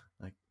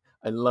 Like,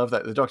 I love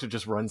that the Doctor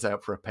just runs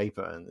out for a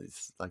paper and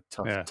is like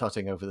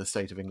tutting over the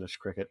state of English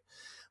cricket.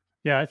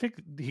 Yeah, I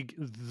think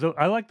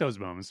I like those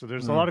moments. So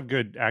there's a lot of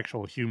good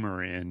actual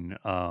humor in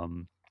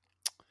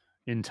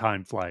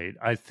Time Flight.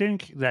 I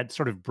think that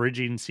sort of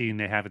bridging scene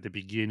they have at the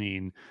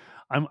beginning,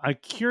 I'm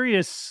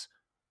curious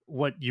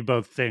what you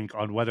both think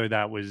on whether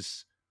that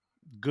was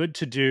good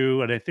to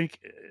do. And I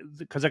think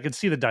because I can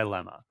see the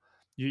dilemma.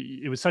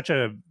 It was such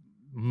a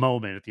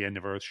moment at the end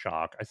of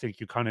Earthshock. I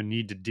think you kind of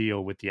need to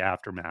deal with the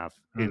aftermath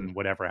in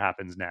whatever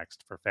happens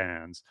next for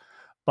fans.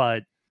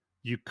 But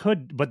you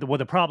could, what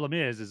the problem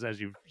is as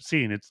you've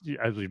seen, it's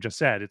as we've just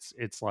said,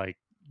 it's like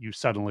you're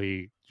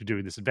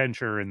doing this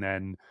adventure and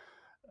then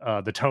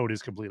the tone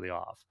is completely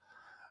off.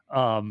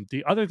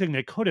 The other thing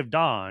they could have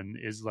done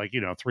is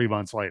 3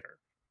 months later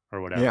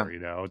or whatever,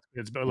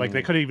 it's like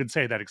they couldn't even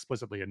say that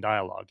explicitly in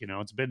dialogue.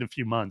 It's been a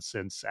few months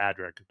since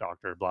Adric,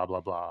 Doctor, blah,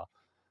 blah, blah.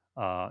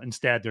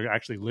 Instead, they're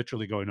actually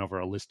literally going over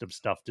a list of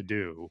stuff to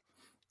do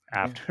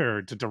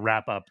after to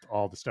wrap up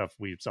all the stuff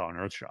we saw in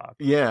Earthshock.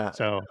 Yeah.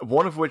 So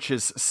one of which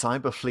is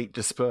Cyberfleet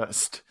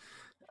dispersed.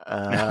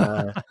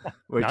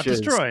 Which not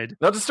destroyed.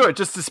 Not destroyed,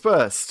 just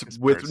dispersed.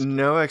 With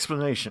no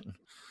explanation.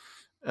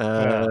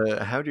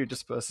 How do you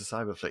disperse a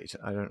Cyberfleet?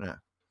 I don't know.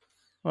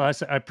 Well,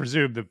 I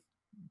presume the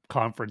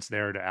conference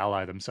there to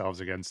ally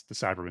themselves against the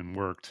Cybermen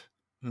worked.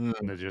 And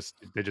they just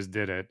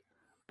did it.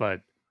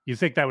 But you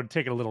think that would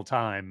take a little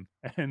time,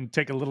 and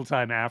take a little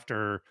time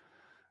after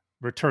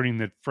returning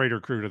the freighter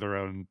crew to their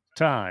own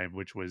time,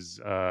 which was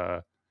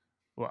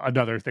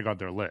another thing on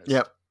their list.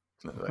 Yep.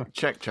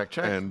 Check.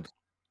 And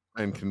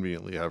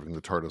conveniently having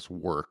the TARDIS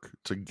work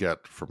to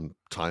get from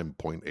time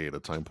point A to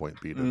time point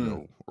B to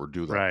know or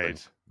do that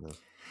thing.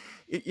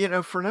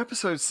 Yeah. For an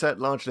episode set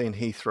largely in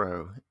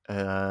Heathrow,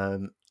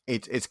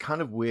 it's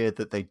kind of weird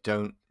that they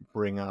don't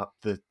bring up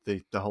the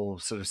whole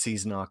sort of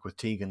season arc with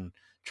Tegan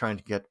trying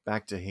to get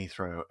back to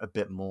Heathrow a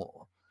bit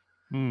more.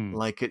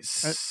 Like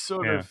it's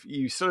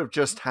you sort of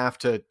just have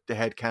to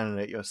headcanon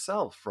it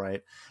yourself,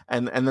 right?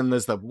 And then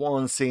there's that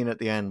one scene at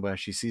the end where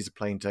she sees a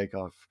plane take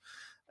off,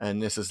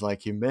 and this is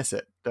like, you miss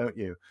it, don't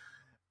you?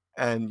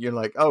 And you're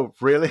like, oh,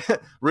 really?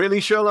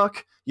 Really,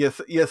 Sherlock? You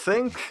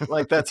think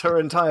like that's her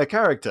entire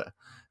character,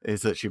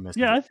 is that she missed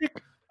it? Yeah,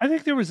 I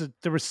think there was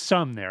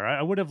some there.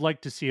 I would have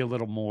liked to see a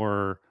little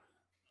more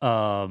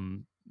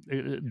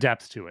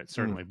depth to it,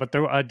 certainly. But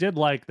I did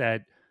like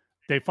that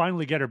they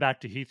finally get her back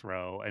to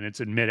Heathrow, and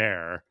it's in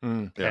midair,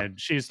 and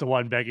she's the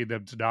one begging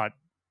them to not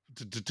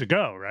to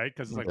go, right?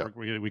 Because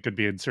we could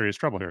be in serious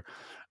trouble here.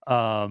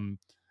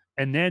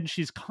 And then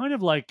she's kind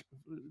of like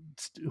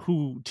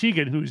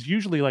Tegan, who's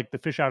usually like the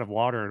fish out of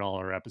water in all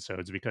her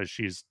episodes because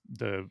she's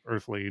the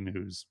Earthling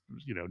who's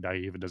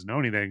naive and doesn't know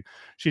anything.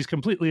 She's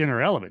completely in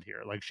her element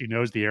here. Like, she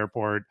knows the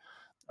airport,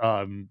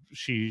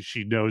 she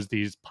knows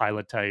these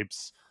pilot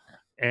types.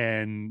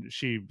 And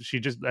she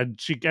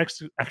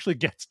actually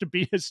gets to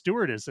be a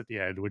stewardess at the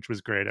end, which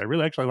was great. I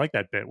really actually like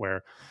that bit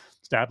where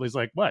Stapley's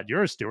like, "What?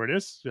 You're a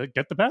stewardess?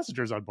 Get the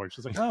passengers on board."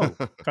 She's like, "Oh,"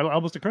 kind of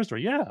almost occurs to her,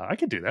 "Yeah, I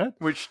can do that."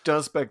 Which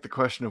does beg the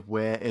question of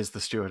where is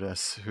the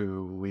stewardess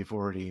who we've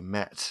already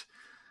met?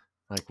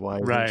 Like, why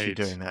isn't she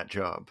doing that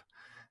job?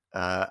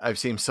 I've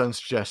seen some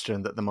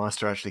suggestion that the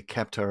master actually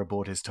kept her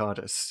aboard his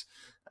TARDIS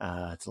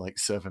to like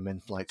serve him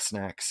in-flight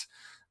snacks.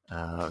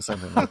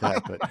 Something like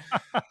that, but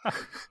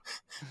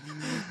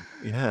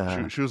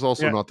yeah, she was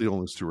also not the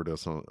only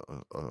stewardess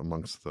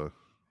amongst all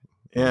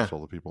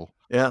the people.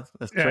 Yeah,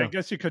 that's true. I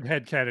guess you could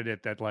headcanon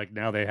it that like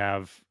now they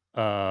have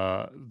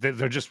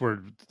they're just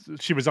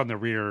she was on the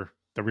rear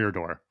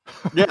door.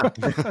 Yeah,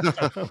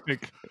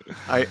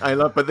 I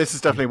love, but this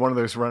is definitely one of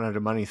those run out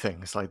of money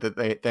things. Like that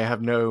they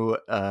have no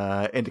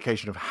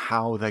indication of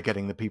how they're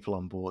getting the people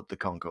on board the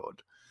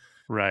Concorde.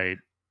 Right.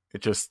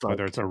 It just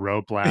whether it's a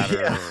rope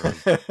ladder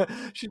or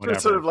she's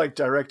just sort of like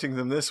directing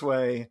them this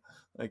way.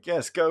 Like,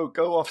 yes, go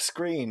off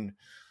screen,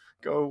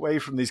 go away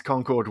from these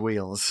Concorde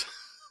wheels.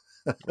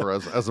 Or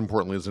as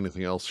importantly as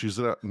anything else, she's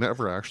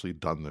never actually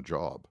done the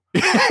job.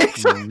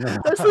 Exactly.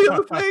 That's the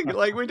other thing.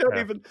 Like, we don't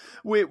Yeah. even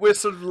we're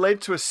sort of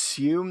led to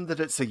assume that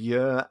it's a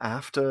year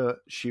after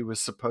she was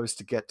supposed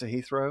to get to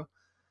Heathrow.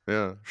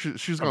 Yeah, she's gone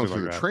Something through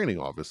like the that. training,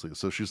 obviously,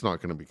 so she's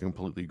not going to be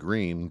completely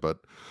green, but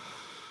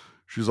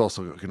she's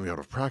also going to be out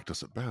of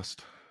practice at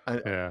best.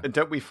 And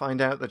don't we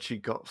find out that she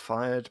got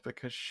fired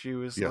because she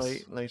was Yes.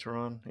 late later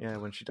on? Yeah,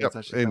 when she does Yep,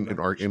 that. she's in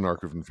done in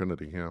Arc of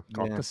Infinity, yeah.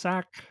 Got Yeah. the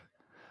sack.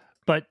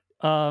 But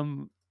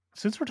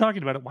since we're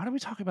talking about it, why don't we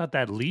talk about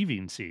that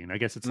leaving scene? I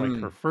guess it's like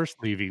her first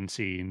leaving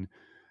scene.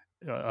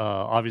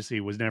 Obviously,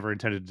 was never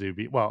intended to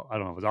be. Well, I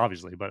don't know if it was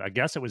obviously, but I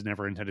guess it was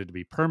never intended to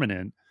be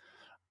permanent.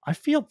 I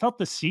felt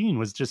the scene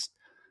was just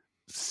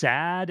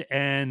sad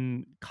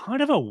and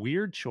kind of a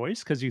weird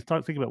choice because you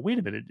think about, wait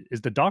a minute,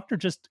 is the Doctor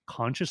just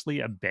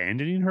consciously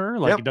abandoning her?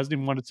 Like, Yep. he doesn't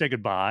even want to say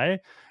goodbye,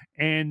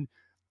 and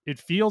it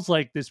feels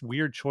like this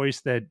weird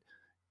choice that,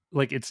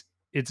 like, it's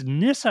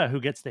Nyssa who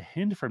gets the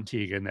hint from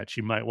Tegan that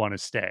she might want to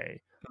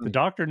stay. The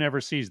Doctor never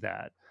sees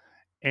that,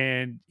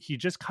 and he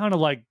just kind of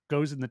like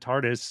goes in the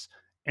TARDIS.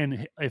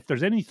 And if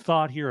there's any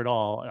thought here at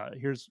all,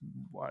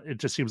 it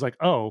just seems like,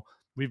 oh,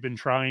 we've been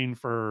trying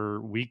for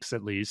weeks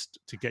at least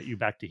to get you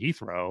back to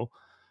Heathrow.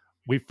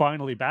 We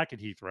finally back at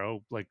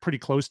Heathrow, like pretty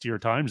close to your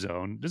time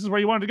zone. This is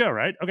where you wanted to go,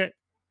 right? Okay,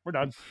 we're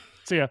done.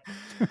 See ya.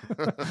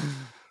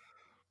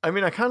 I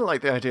mean, I kind of like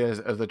the idea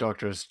of the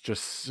Doctor as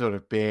just sort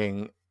of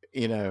being,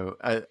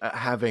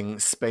 having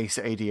space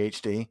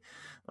ADHD.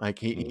 Like,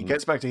 he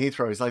gets back to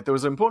Heathrow. He's like, there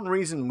was an important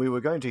reason we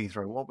were going to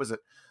Heathrow. What was it?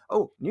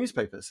 Oh,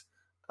 newspapers.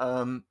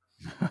 Gotta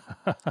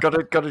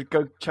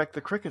go check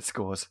the cricket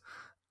scores.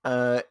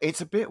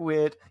 It's a bit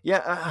weird.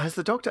 Yeah, has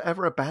the Doctor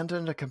ever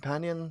abandoned a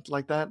companion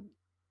like that?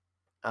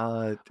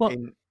 Well,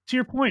 to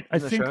your point, I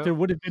think there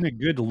would have been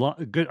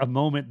a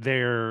moment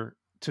there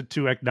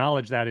to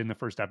acknowledge that in the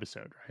first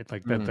episode, right?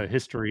 Like that the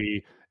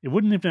history, it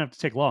wouldn't even have to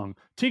take long.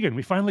 Tegan,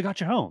 we finally got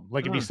you home.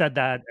 Like, if you said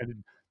that,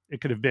 and it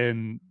could have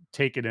been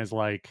taken as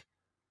like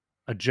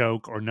a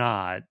joke or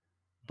not,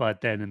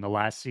 but then in the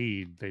last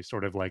scene they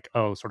sort of like,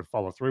 sort of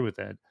follow through with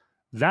it.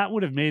 That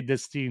would have made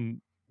this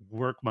scene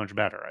work much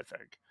better, I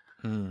think.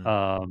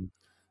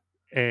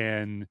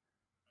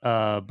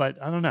 But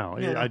I don't know.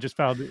 Yeah. I just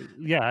found,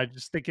 I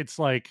just think it's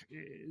like,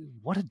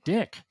 what a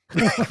dick.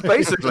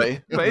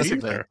 Basically,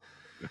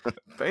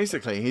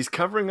 he's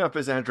covering up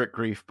his Adric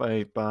grief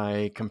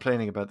by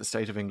complaining about the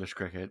state of English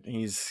cricket.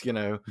 He's,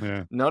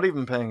 not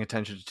even paying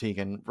attention to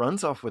Tegan,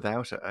 runs off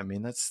without her. I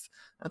mean, that's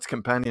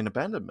companion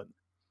abandonment.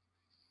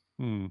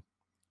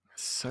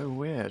 So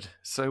weird.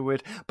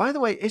 By the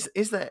way,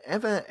 is there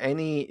ever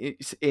any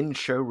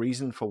in-show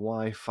reason for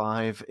why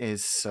Five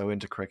is so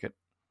into cricket?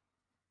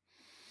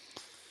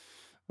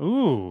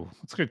 Ooh,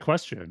 that's a good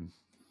question.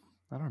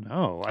 I don't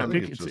know. I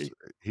think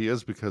he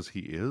is because he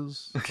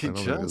is. I don't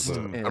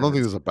think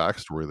there's a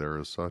backstory there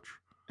as such.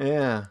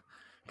 Yeah,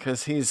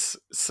 because he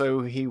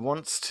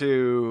wants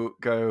to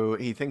go.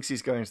 He thinks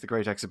he's going to the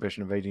Great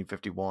Exhibition of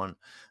 1851,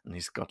 and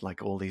he's got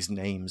like all these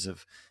names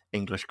of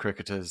English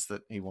cricketers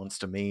that he wants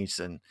to meet,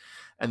 and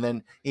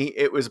then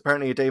it was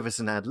apparently a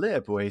Davison ad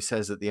lib where he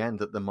says at the end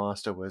that the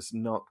Master was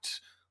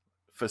knocked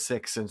for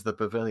 6 into the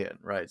pavilion,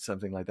 right?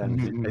 Something like that. I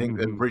think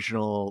the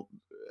original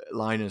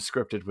line in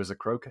scripted was a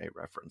croquet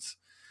reference,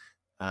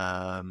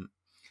 so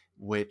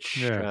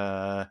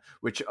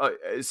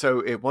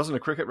it wasn't a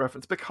cricket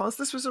reference because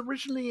this was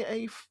originally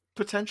a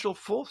potential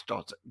fourth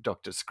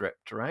Doctor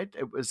script, right?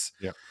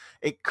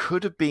 It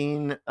could have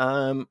been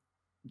the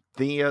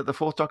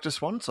fourth Doctor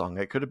swan song.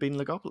 It could have been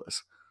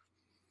Legopolis.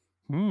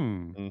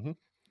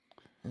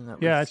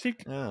 I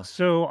think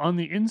so. On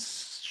the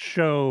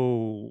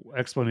in-show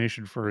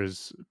explanation for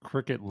his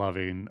cricket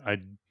loving,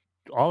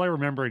 all I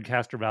remember in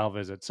Castrovalva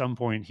is at some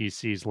point he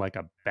sees like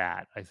a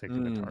bat, I think,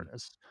 in the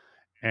TARDIS.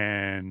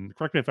 And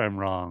correct me if I'm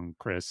wrong,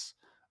 Chris,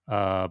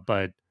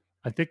 but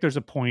I think there's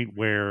a point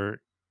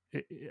where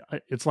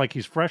it's like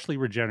he's freshly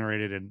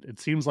regenerated, and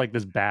it seems like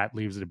this bat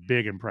leaves a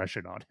big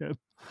impression on him.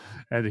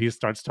 And he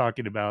starts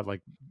talking about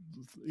like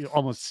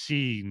almost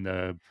seeing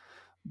the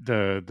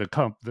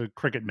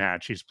cricket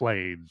match he's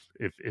played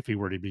if he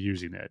were to be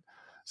using it.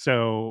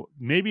 So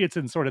maybe it's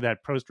in sort of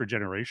that post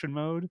regeneration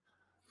mode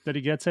that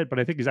he gets it, but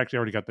I think he's actually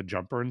already got the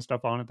jumper and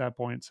stuff on at that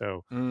point.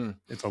 So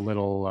it's a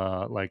little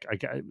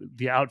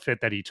the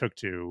outfit that he took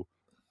to.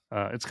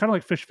 It's kind of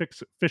like fish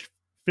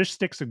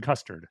sticks and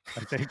custard,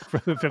 I think, for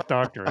the Fifth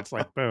Doctor. It's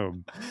like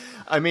boom.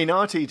 I mean,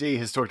 RTD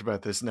has talked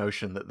about this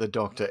notion that the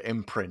Doctor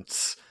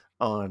imprints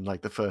on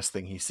like the first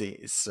thing he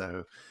sees.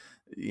 So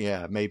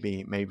yeah,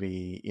 maybe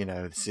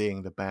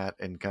seeing the bat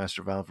in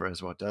Castrovalva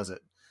is what does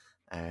it,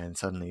 and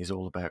suddenly he's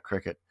all about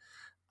cricket.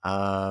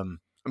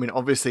 I mean,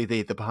 obviously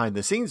the behind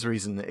the scenes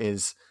reason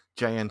is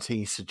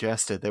JNT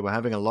suggested they were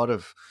having a lot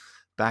of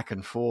back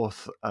and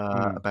forth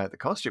about the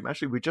costume.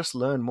 Actually, we just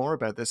learned more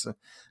about this in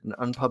an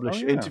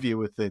unpublished interview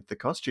with the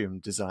costume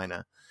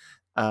designer.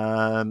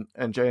 And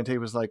JNT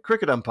was like,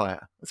 cricket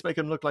umpire, let's make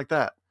him look like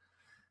that.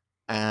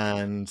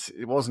 And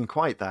it wasn't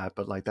quite that,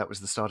 but like that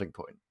was the starting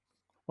point.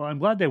 Well, I'm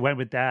glad they went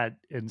with that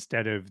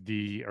instead of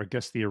the, or I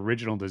guess the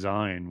original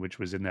design, which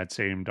was in that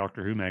same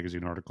Doctor Who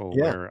magazine article,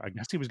 Yeah. where I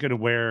guess he was going to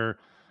wear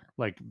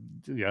like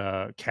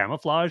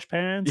camouflage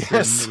pants, and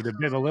Yes. it would have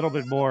been a little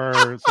bit more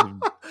sort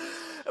of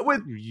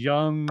with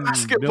young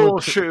basketball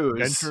shoes.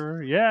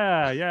 adventure.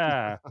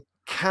 Yeah.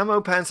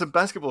 Camo pants and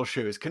basketball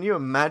shoes. Can you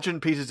imagine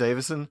Peter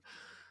Davison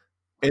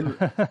in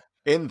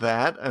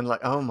that? And like,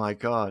 oh my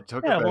God.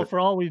 Well, for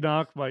all we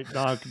might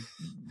knock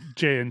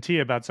J&T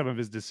about some of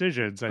his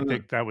decisions, I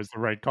think that was the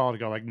right call to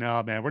go like,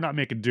 no, man, we're not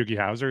making Doogie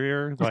Howser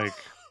here. Like,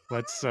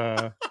 let's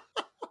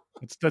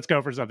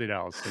go for something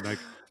else. And like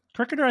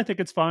Cricketer, I think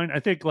it's fine. I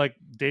think like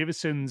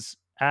Davison's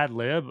ad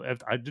lib,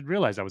 I didn't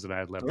realize that was an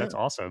ad lib. That's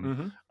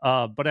awesome.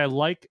 But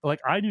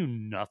I knew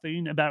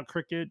nothing about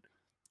cricket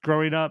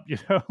growing up,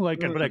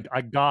 but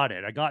I got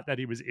it. I got that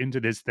he was into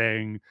this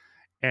thing,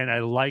 and I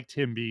liked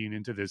him being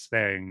into this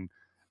thing.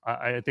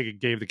 I think it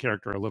gave the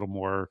character a little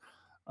more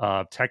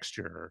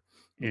texture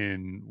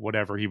in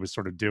whatever he was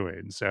sort of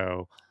doing.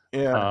 So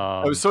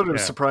I was sort of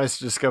surprised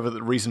to discover that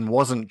the reason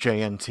wasn't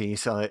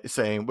JNT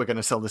saying we're going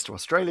to sell this to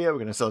Australia, we're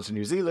going to sell it to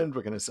New Zealand,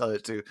 we're going to sell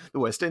it to the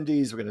West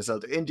Indies, we're going to sell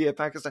it to India,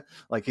 Pakistan.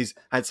 Like he's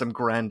had some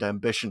grand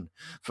ambition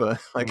for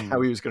how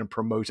he was going to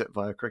promote it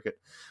via cricket,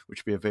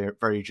 which would be a very,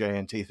 very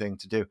JNT thing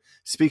to do.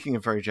 Speaking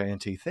of very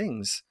JNT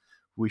things,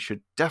 we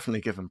should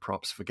definitely give him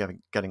props for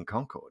getting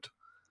Concorde.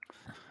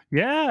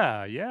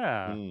 Yeah.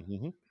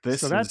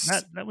 So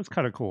that was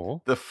kind of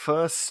cool. The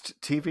first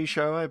TV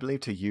show, I believe,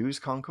 to use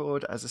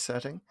Concorde as a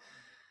setting.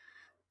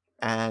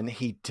 And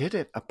he did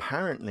it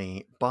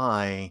apparently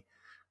by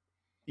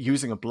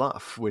using a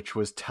bluff, which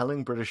was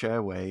telling British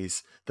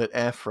Airways that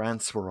Air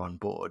France were on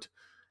board.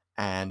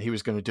 And he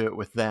was going to do it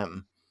with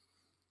them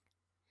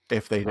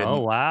if they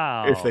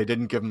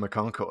didn't give him a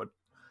Concorde.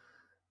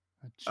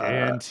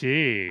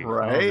 JNT,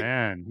 right? Oh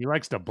man, he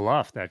likes to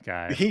bluff, that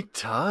guy. He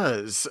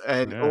does,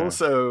 and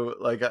also,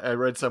 like I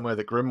read somewhere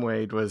that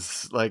Grimwade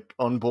was like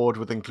on board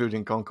with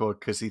including Concorde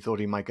because he thought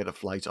he might get a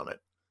flight on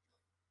it.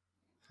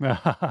 Well,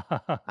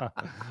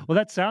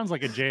 that sounds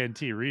like a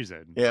JNT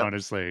reason,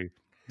 honestly.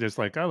 Just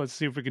like, oh, let's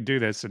see if we can do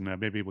this, and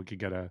maybe we could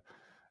get a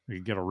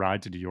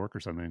ride to New York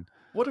or something.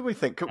 What do we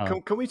think?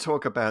 Can we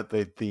talk about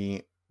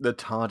the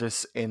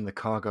TARDIS in the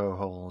cargo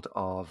hold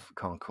of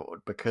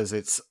Concorde, because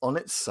it's on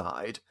its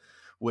side,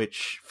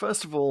 which,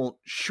 first of all,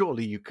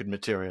 surely you could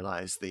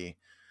materialize the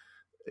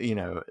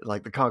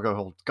cargo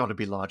hold got to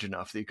be large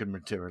enough that you could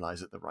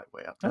materialize it the right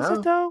way up. Is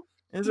it though?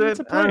 Is it?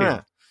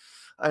 I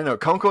don't know.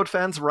 Concorde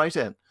fans, write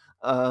in.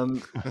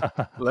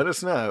 Let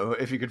us know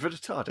if you could fit a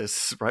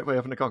TARDIS right way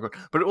up in a Concorde.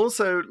 But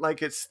also,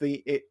 like,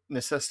 it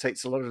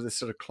necessitates a lot of this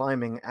sort of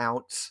climbing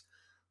out.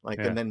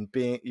 And then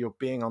you're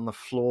being on the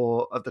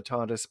floor of the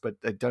TARDIS,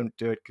 but they don't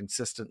do it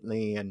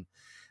consistently, and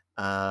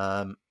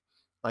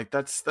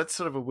that's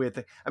sort of a weird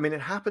thing. I mean,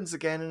 it happens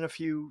again in a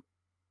few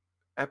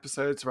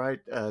episodes, right?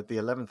 The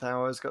 11th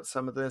Hour's got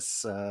some of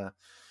this.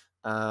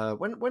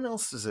 When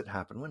else does it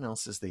happen? When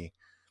else is the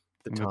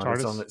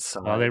TARDIS on its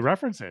side? They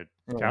reference it.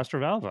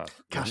 Castrovalva.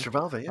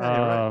 Castrovalva, yeah,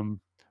 you're right.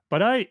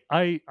 But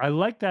I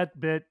like that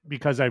bit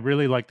because I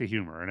really like the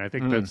humor, and I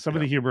think that some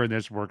of the humor in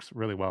this works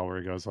really well. Where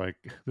he goes like,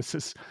 "This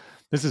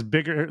is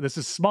bigger, this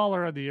is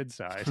smaller on the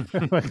inside."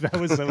 Like that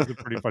was a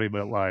pretty funny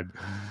line.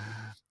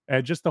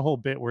 And just the whole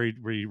bit where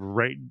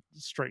he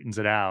straightens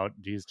it out.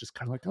 He's just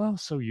kind of like, "Oh,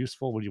 so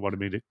useful when you want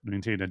to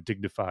maintain a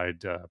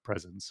dignified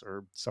presence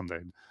or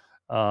something."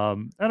 I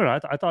don't know.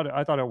 I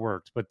thought it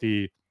worked, but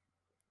the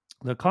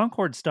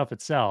Concorde stuff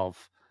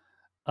itself.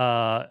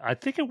 I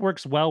think it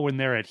works well when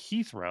they're at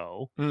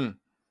Heathrow.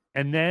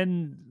 And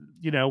then,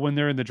 when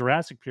they're in the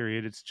Jurassic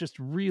period, it's just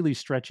really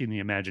stretching the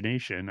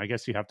imagination. I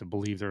guess you have to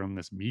believe they're on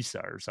this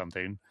Mesa or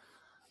something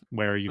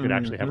where you could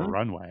actually have a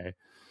runway.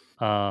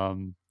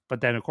 But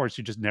then, of course,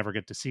 you just never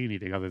get to see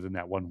anything other than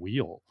that one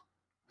wheel.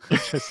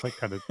 It's just like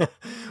kind of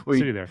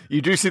sitting there.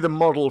 You do see the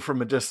model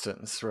from a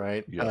distance,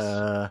 right?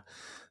 Yes.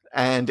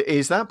 And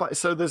is that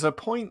so there's a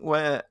point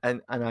where,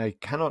 and I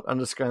cannot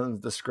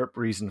understand the script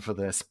reason for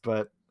this,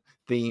 but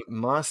the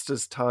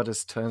Master's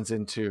TARDIS turns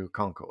into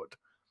Concorde.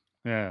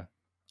 Yeah.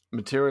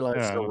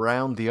 Materialized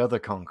around the other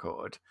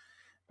Concorde.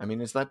 I mean,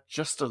 is that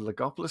just a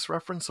Legopolis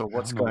reference, or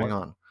what's going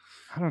on?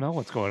 I don't know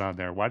what's going on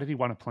there. Why did he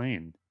want a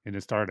plane in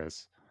his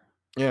TARDIS?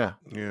 Yeah.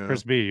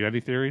 Chris B, you have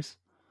any theories?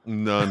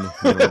 None.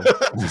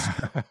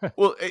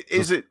 Well,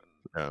 is it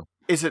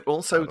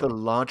also the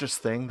largest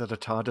thing that a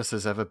TARDIS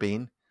has ever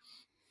been?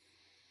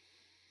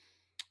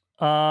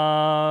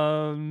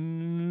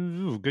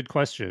 Good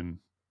question.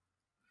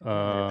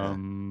 Not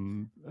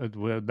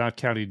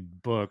counting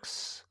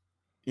books.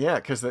 Yeah,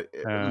 because the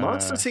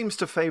Master seems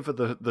to favor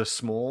the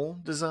small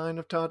design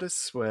of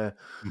TARDIS, where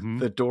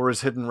the door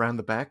is hidden around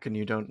the back and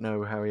you don't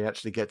know how he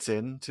actually gets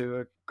into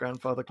a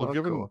grandfather clock.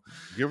 Well,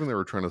 given they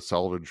were trying to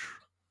salvage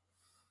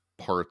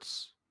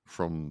parts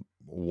from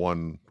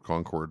one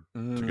Concorde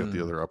to get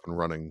the other up and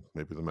running,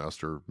 maybe the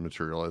Master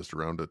materialized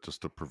around it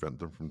just to prevent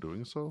them from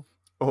doing so.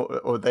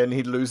 Or then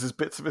he loses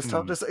bits of his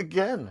TARDIS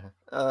again.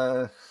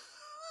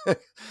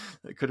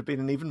 It could have been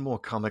an even more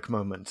comic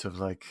moment of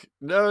like,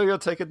 no, you're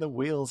taking the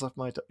wheels off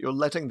my. You're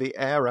letting the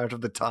air out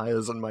of the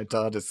tires on my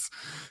TARDIS.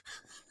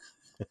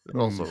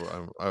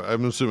 Also,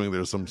 I'm assuming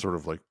there's some sort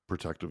of like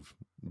protective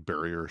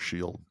barrier,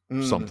 shield,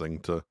 something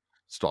to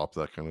stop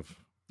that kind of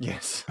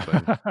yes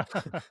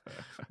thing.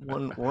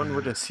 one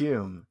would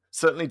assume.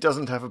 Certainly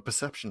doesn't have a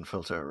perception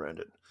filter around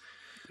it.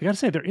 I gotta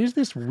say, there is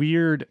this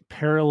weird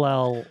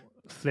parallel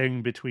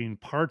thing between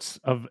parts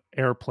of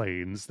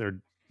airplanes they're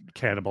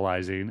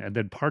cannibalizing and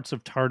then parts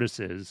of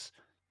TARDISes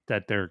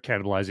that they're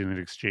cannibalizing and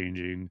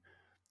exchanging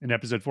in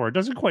episode 4. It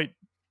doesn't quite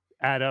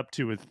add up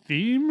to a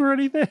theme or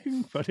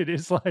anything, but it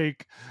is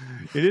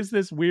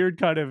this weird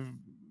kind of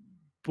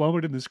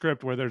moment in the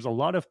script where there's a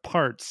lot of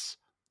parts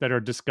that are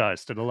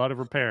discussed and a lot of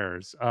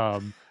repairs.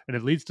 And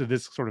it leads to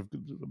this sort of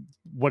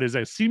what is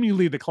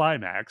seemingly the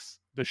climax,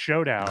 the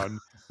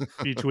showdown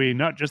between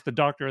not just the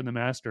Doctor and the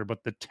Master,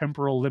 but the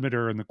temporal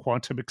limiter and the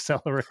quantum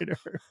accelerator.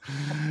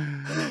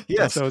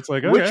 Yes. So it's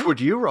like, okay. Which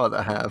would you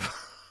rather have?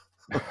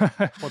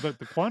 Well,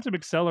 the quantum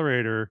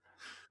accelerator.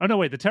 Oh no,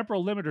 wait, the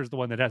temporal limiter is the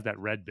one that has that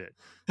red bit.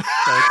 So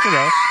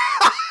it's,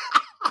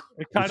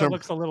 it kind of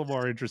looks a little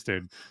more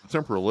interesting. The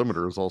temporal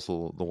limiter is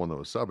also the one that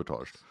was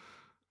sabotaged.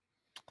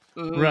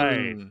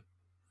 Right.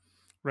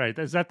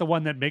 Is that the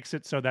one that makes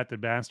it so that the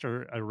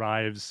Master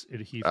arrives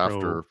at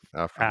Heathrow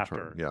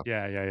after?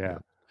 Yeah.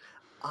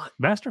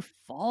 Master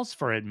falls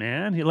for it,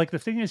 man. The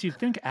thing is, you'd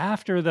think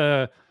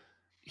after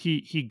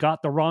he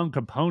got the wrong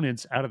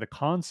components out of the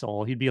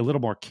console, he'd be a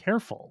little more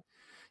careful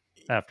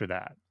after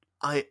that.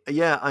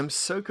 I'm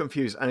so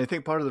confused, and I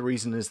think part of the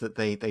reason is that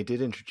they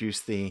did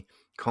introduce the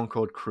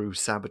Concorde crew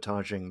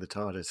sabotaging the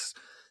TARDIS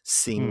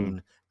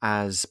scene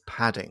as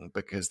padding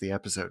because the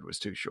episode was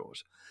too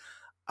short.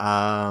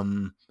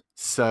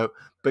 So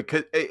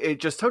because it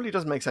just totally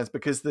doesn't make sense,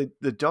 because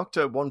the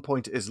Doctor at one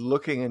point is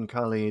looking in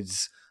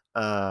Khalid's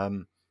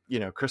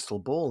crystal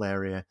ball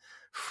area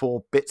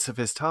for bits of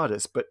his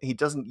TARDIS, but he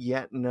doesn't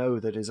yet know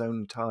that his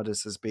own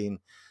TARDIS has been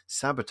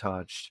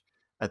sabotaged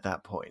at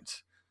that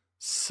point.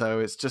 So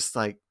it's just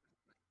like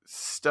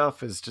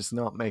stuff is just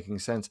not making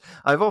sense.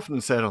 I've often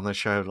said on the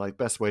show, like,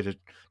 best way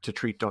to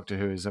treat Doctor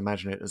Who is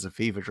imagine it as a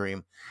fever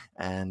dream,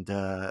 and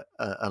a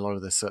lot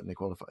of this certainly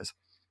qualifies.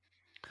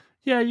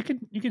 Yeah, you can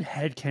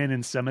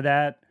headcanon some of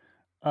that.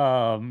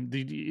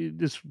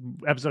 This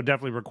episode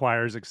definitely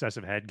requires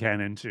excessive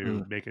headcanon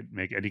to make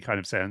any kind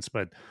of sense,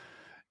 but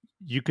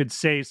you could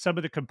say some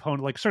of the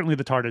component, like certainly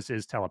the TARDIS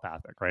is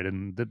telepathic, right?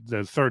 And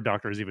the third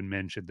Doctor has even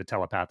mentioned the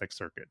telepathic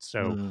circuit.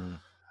 So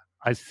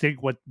I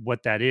think what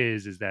that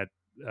is that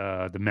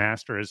the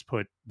Master has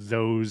put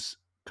those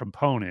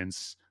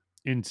components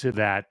into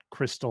that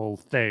crystal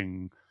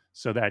thing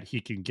so that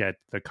he can get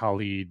the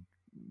Khalid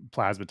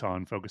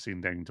plasmaton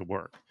focusing thing to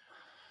work.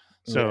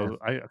 So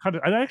I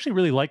actually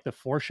really like the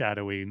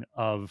foreshadowing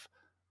of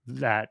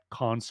that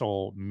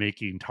console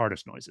making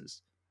TARDIS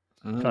noises,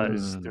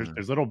 because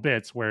there's little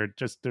bits where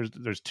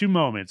there's two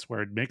moments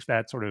where it makes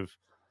that sort of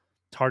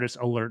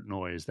TARDIS alert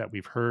noise that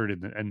we've heard,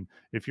 and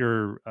if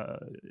you're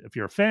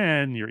a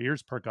fan, your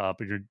ears perk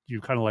up and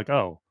you kind of like,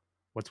 oh,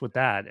 what's with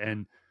that?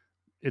 And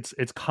it's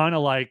kind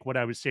of like what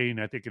I was saying,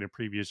 I think in a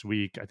previous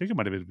week. I think it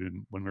might have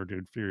been when we were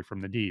doing Fury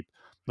from the Deep,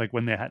 like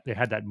when they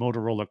had that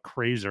Motorola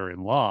Crazer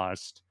in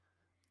Lost.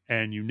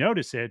 And you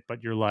notice it,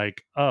 but you're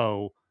like,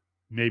 oh,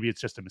 maybe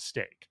it's just a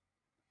mistake.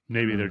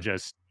 Maybe they're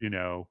just,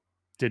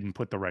 didn't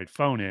put the right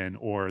phone in,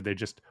 or they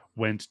just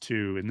went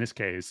to, in this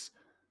case,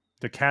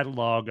 the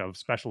catalog of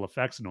special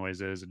effects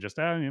noises and just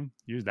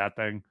use that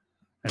thing.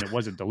 And it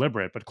wasn't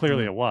deliberate, but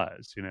clearly it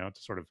was, to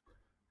sort of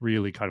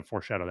really kind of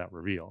foreshadow that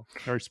reveal.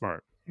 Very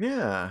smart.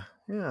 Yeah.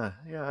 I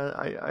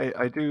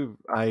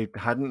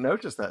hadn't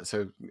noticed that.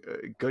 So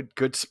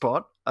good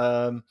spot.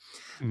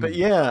 But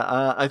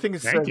yeah, I think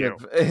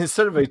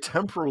instead of a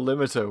temporal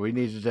limiter, we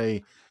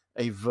needed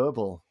a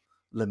verbal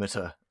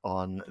limiter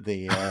on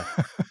the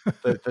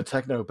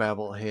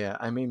technobabble here.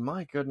 I mean,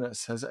 my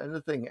goodness, has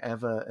the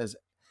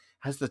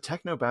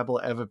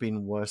technobabble ever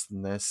been worse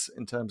than this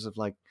in terms of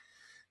like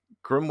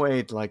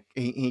Grimwade? Like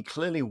he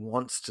clearly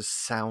wants to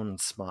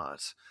sound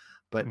smart.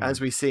 But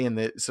as we see in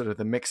the sort of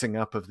the mixing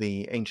up of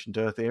the ancient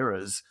Earth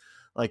eras,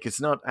 like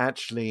it's not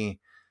actually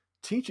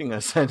teaching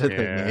us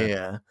anything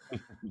here.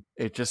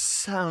 It just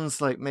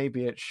sounds like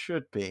maybe it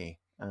should be.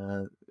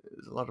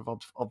 There's a lot of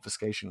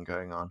obfuscation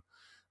going on.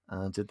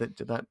 Did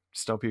that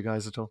stop you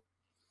guys at all?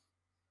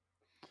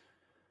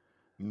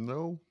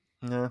 No.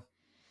 No.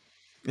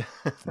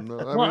 No.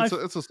 I mean,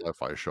 it's a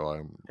sci-fi show.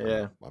 I'm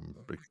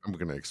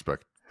going to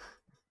expect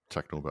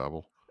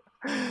technobabble.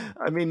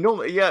 I mean,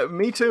 normally, yeah,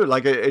 me too.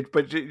 Like,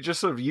 but it just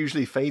sort of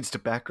usually fades to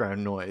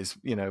background noise,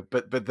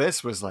 But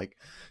this was like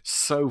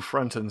so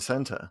front and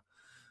center.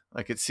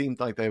 Like, it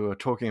seemed like they were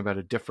talking about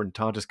a different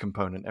TARDIS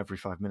component every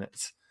 5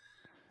 minutes.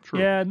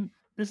 True. Yeah, and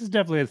this is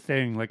definitely a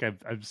thing. Like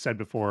I've said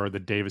before, the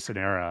Davison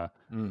era,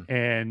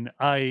 and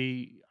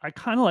I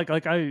kind of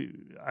like I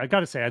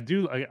gotta say I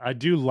do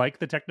like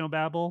the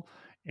technobabble,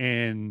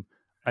 and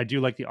I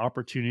do like the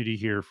opportunity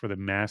here for the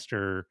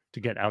Master to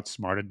get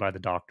outsmarted by the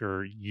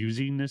Doctor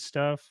using this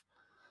stuff.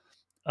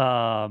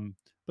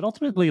 But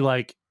ultimately,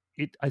 like,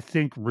 it, I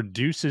think,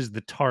 reduces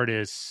the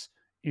TARDIS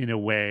in a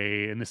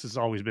way, and this has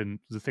always been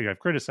the thing I've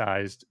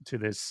criticized, to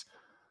this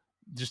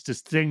just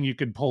this thing you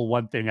can pull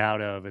one thing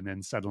out of and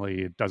then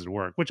suddenly it doesn't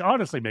work, which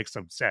honestly makes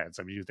some sense.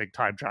 I mean, you think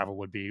time travel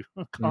would be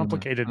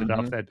complicated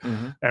enough that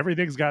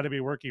everything's got to be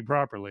working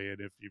properly,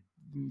 and if you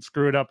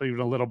screw it up even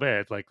a little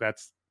bit, like,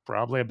 that's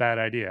probably a bad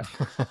idea.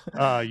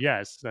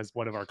 Yes, as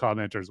one of our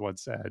commenters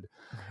once said.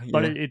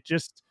 But it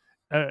just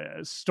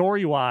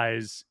story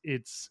wise,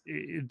 it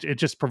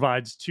just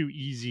provides too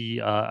easy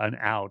an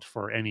out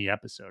for any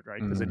episode,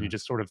 right? Because then you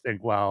just sort of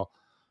think, well,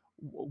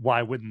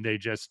 why wouldn't they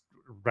just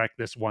wreck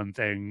this one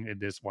thing in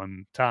this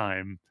one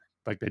time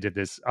like they did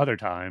this other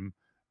time?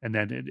 And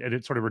then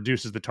it sort of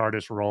reduces the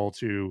TARDIS role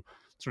to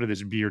sort of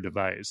this mere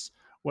device.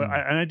 Well,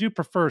 I do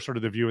prefer sort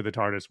of the view of the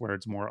TARDIS where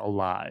it's more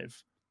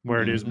alive,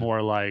 where it is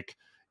more like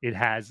it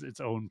has its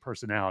own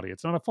personality.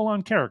 It's not a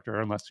full-on character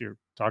unless you're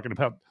talking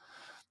about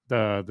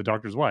the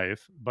Doctor's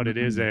wife, but it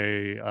is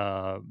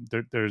a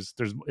there's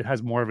it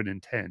has more of an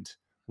intent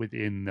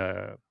within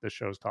the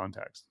show's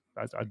context.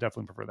 I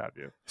definitely prefer that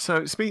view.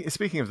 So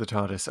speaking of the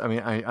TARDIS, I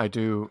mean, I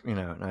do,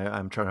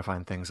 I'm trying to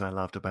find things I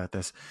loved about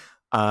this.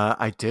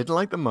 I did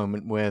like the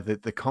moment where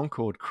the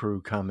Concorde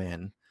crew come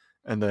in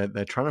and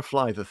they're trying to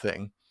fly the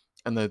thing.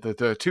 And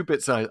there are two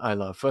bits I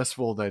love. First of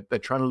all, they're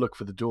trying to look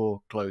for the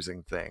door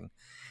closing thing.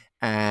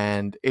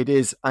 And it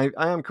is, I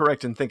am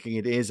correct in thinking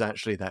it is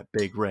actually that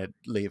big red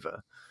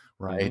lever,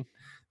 right?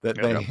 That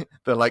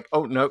they're like,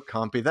 oh no,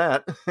 can't be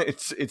that.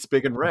 It's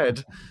big and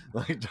red.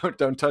 Like,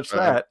 don't touch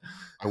that.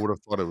 I would have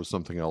thought it was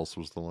something else.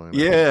 Was the line?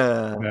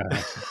 Yeah.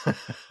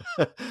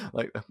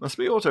 Like, that must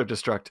be auto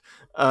destruct.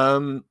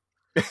 Well,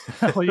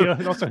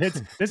 it also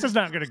hits. This is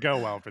not going to go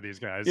well for these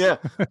guys. Yeah,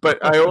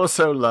 but I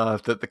also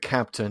love that the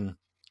captain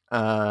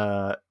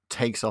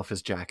takes off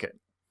his jacket.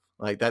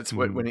 Like, that's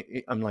when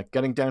I'm like,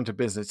 getting down to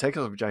business, takes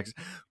off his jacket,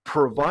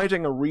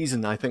 providing a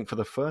reason, I think, for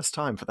the first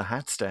time for the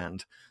hat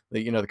stand,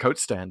 the coat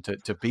stand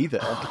to be there.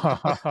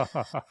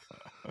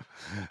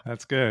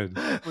 That's good.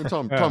 I mean,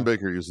 Tom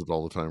Baker uses it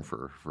all the time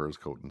for his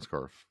coat and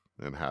scarf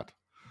and hat.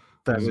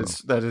 That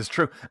is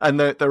true. And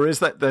there's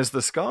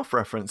the scarf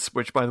reference,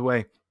 which, by the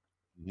way,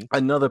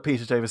 another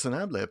Peter Davison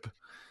ad-lib.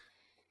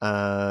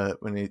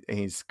 When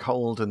he's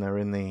cold and they're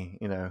in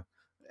the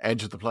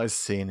edge of the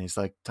Pleistocene, he's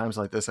like, times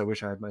like this I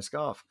wish I had my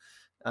scarf.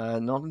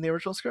 Not in the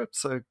original script,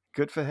 so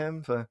good for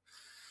him for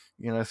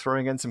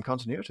throwing in some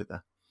continuity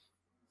there.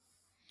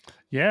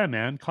 Yeah,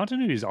 man,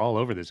 continuity is all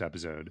over this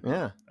episode.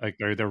 Yeah, like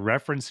they're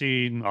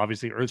referencing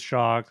obviously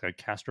Earthshock, like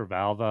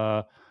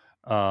Castrovalva,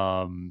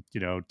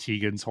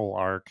 Tegan's whole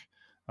arc.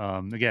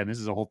 Again, this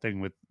is a whole thing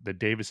with the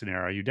Davison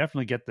era. You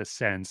definitely get the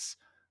sense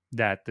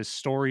that the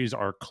stories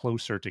are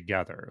closer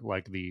together,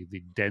 like the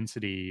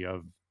density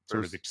of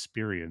sort of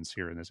experience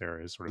here in this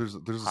area is sort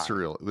of there's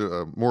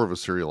a more of a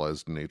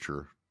serialized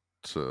nature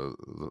to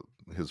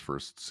his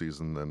first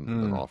season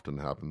than often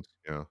happens.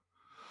 Yeah,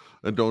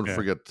 and don't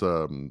forget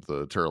the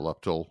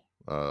pteroleptil.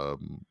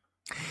 And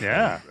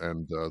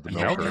the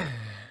Melkor.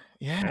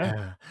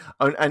 Yeah.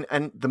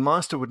 And the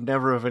Master would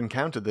never have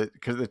encountered it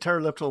because the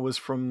pteroleptil was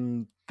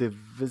from the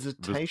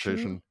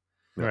Visitation.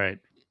 Yeah. Right.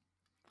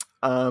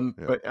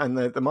 But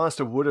the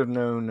Master would have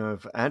known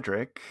of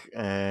Adric,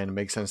 and it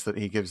makes sense that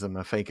he gives them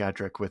a fake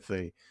Adric with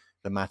the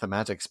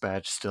mathematics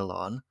badge still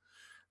on.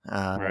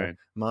 Right.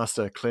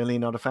 Master clearly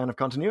not a fan of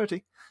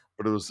continuity.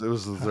 But it was the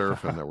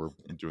Zerafin that were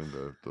doing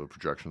the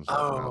projections.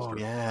 Oh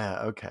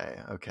yeah,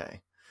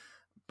 okay.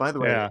 By the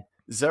way,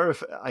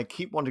 I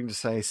keep wanting to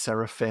say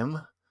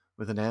Seraphim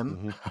with an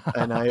M,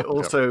 and I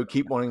also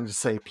keep wanting to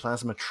say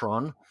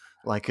Plasmatron,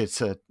 like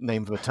it's a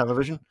name of a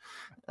television.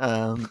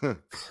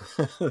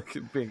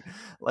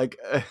 Like,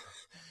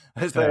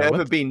 has there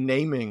ever been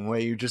naming where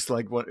you just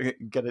like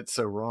get it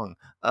so wrong?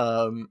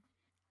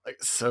 Like,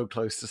 so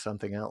close to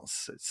something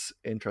else. It's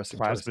interesting.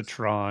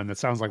 Plasmatron. That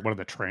sounds like one of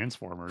the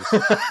Transformers.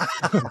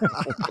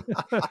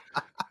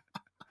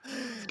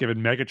 It's giving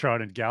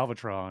Megatron and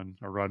Galvatron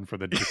a run for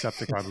the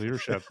Decepticon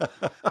leadership.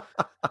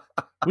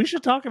 We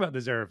should talk about the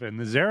Zerafin.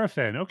 The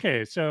Zerafin.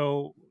 Okay,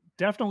 so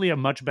definitely a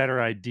much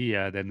better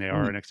idea than they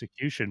are in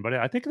execution, but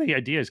I think the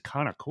idea is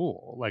kind of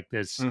cool. Like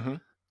this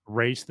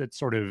race that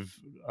sort of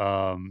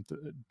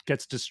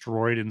gets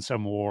destroyed in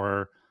some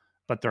war,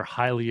 but they're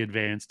highly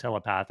advanced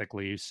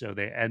telepathically, so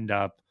they end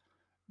up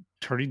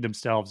turning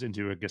themselves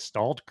into a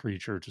Gestalt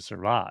creature to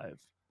survive.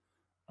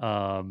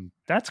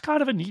 That's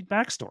kind of a neat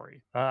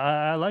backstory.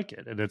 I like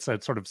it, and it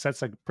sort of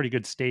sets a pretty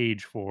good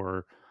stage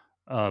for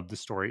the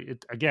story.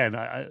 It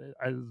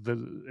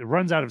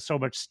runs out of so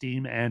much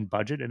steam and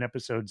budget in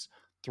episodes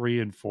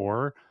 3 and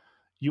 4.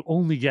 You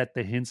only get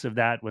the hints of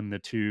that when the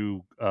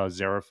two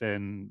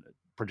Zerafin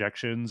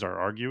projections are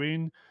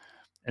arguing,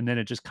 and then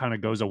it just kind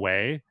of goes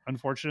away,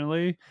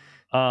 unfortunately.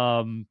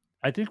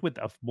 I think with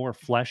a more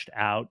fleshed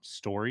out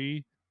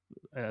story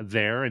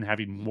there, and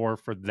having more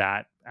for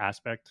that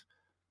aspect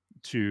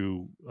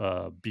to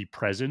be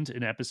present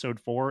in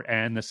episode 4,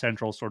 and the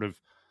central sort of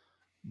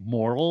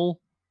moral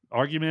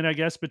argument, I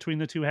guess, between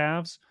the two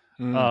halves,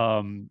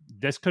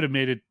 this could have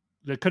made it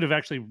that could have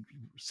actually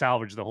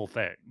salvaged the whole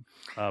thing,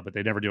 but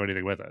they never do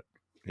anything with it.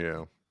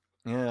 Yeah.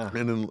 Yeah.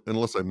 And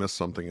unless I missed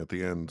something at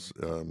the end,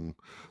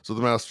 so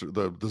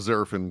the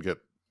Zerafin get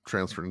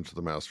transferred into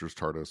the Master's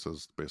TARDIS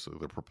as basically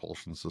the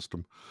propulsion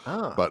system.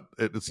 Ah. But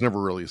it's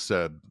never really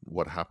said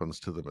what happens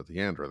to them at the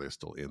end. Are they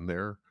still in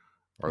there?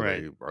 Are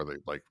they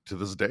like to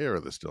this day? Are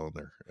they still in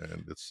there?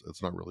 And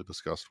it's not really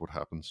discussed what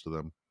happens to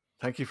them.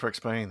 Thank you for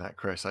explaining that,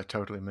 Chris. I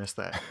totally missed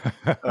that.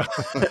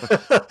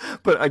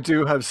 But I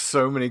do have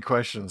so many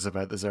questions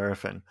about the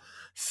Zerafin.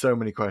 So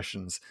many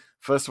questions.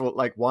 First of all,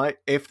 like, why,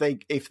 if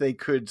they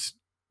could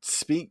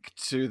speak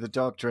to the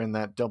Doctor in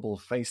that double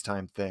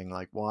FaceTime thing,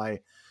 like,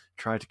 why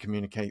try to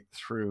communicate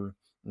through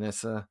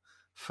Nyssa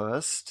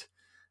first?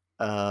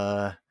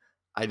 I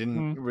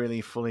didn't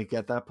really fully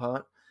get that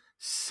part.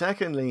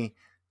 Secondly,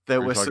 there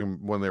was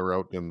when they were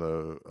out in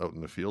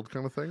the field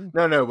kind of thing.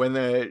 No,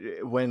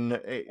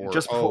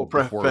 just before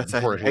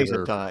Professor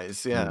Hater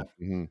dies. Yeah.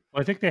 Mm-hmm.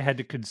 Well, I think they had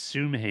to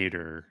consume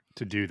Hater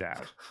to do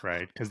that,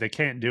 right? Because they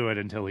can't do it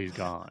until he's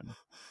gone.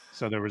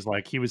 So there was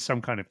he was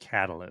some kind of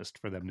catalyst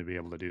for them to be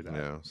able to do that.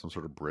 Yeah, some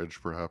sort of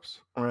bridge,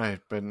 perhaps.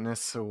 Right, but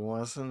Nyssa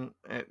wasn't.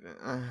 I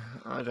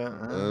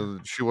don't know.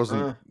 She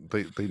wasn't.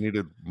 They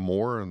needed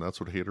more, and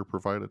that's what Hater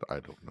provided. I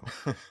don't know.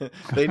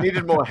 They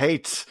needed more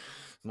hate.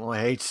 More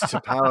hate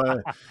to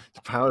power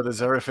the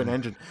Zerafin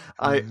engine.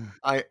 I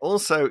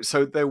also,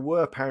 so there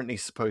were apparently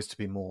supposed to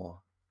be more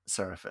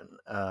Zerafin.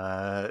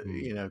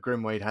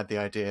 Grimwade had the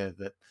idea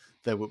that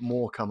there would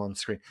more come on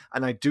screen,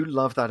 and I do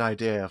love that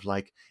idea of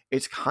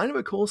it's kind of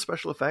a cool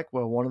special effect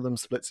where one of them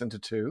splits into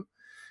two,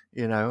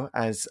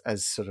 as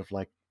sort of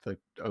like the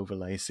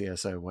overlay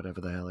CSO, whatever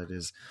the hell it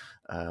is,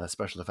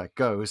 special effect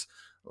goes.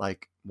 1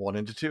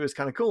 into 2 is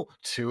kind of cool.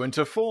 2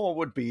 into 4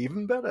 would be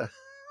even better.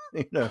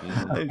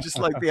 I just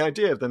like the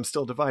idea of them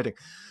still dividing.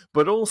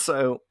 But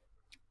also,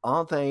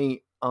 are their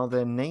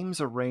names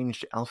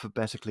arranged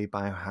alphabetically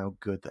by how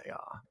good they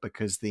are?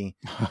 Because the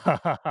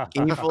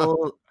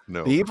evil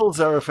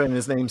Zerafin,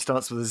 his name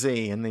starts with a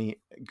Z, and the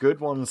good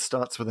one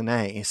starts with an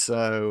A.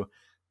 So,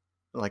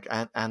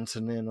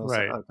 Antonin or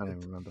something. I can't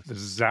even remember.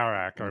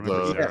 Zarak. I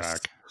remember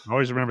Zarak. I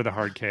always remember the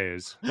hard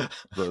Ks.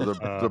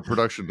 The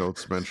production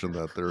notes mention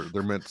that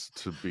they're meant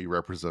to be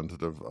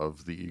representative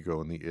of the ego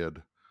and the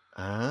id.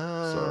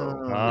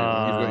 So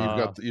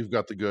you've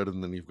got the good,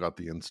 and then you've got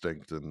the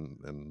instinct,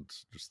 and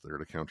just there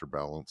to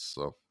counterbalance.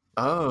 So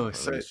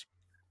it's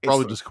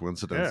probably just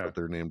coincidence that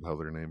they're named how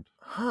they're named.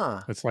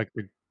 Huh? It's like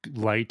the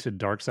light and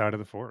dark side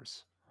of the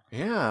Force.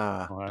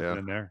 Yeah,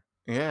 in there.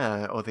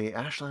 Yeah, or the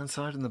Ashland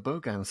side and the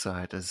Bogan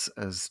side,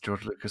 as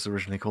George Lucas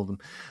originally called them.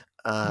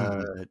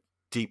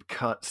 Deep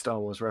cut Star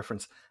Wars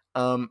reference.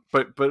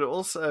 But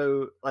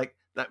also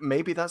that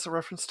maybe that's a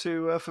reference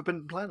to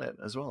Forbidden Planet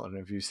as well. I don't know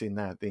if you've seen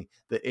that. The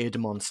id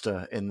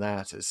monster in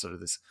that is sort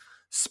of this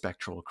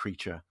spectral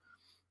creature.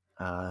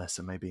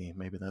 So maybe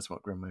that's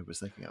what Grimwade was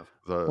thinking of.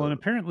 And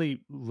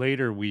apparently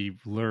later we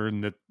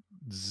learn that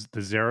the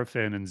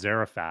Zerafin and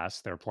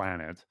Zarafas, their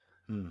planet,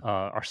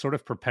 are sort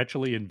of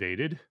perpetually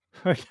invaded,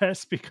 I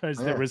guess, because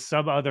there was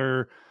some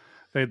other...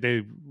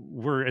 They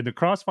were in the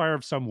crossfire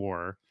of some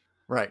war.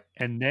 Right.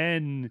 And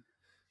then...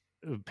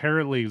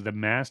 apparently the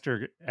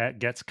Master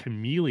gets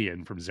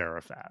chameleon from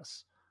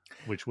Zarafas,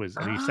 which was,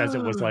 and he says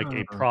it was a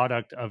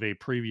product of a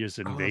previous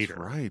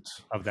invader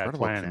of that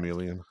planet.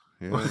 Chameleon.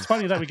 Yeah. Well, it's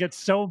funny that we get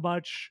so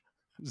much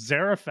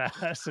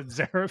Zarafas and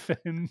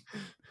Zerafin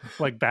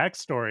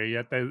backstory,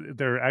 yet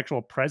their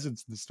actual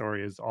presence in the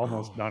story is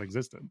almost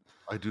non-existent.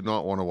 I do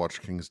not want to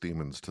watch King's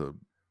Demons to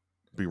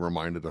be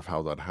reminded of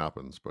how that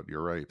happens, but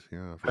you're right.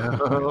 Yeah.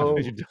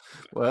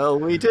 Well,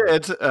 we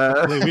did.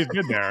 We've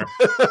been there.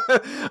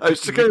 I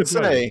was just going to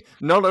say,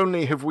 not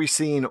only have we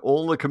seen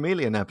all the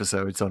Chameleon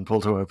episodes on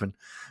Pull to Open,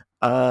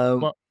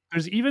 well,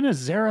 there's even a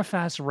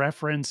Zarafas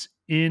reference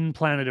in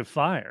Planet of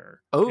Fire.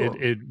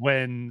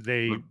 When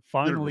they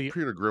finally...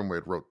 Peter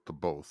Grimwade wrote the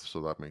both, so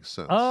that makes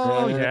sense.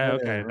 Oh, yeah,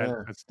 okay.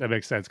 That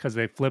makes sense, because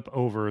they flip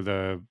over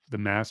the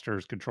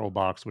Master's control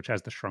box, which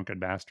has the Shrunken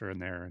Master in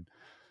there, and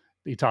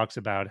he talks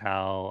about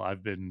how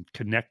I've been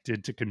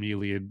connected to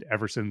Chameleon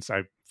ever since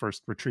I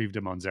first retrieved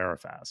him on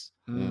Zarafas.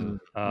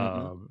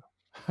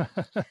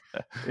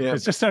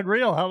 It's just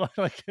unreal how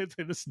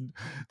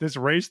this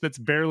race that's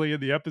barely in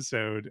the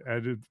episode,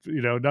 and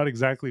not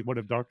exactly one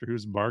of Doctor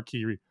Who's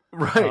marquee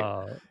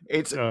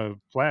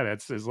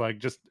planets, is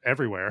just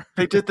everywhere.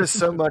 They did this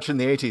so much in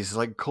the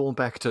 80s, call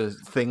back to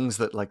things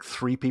that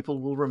 3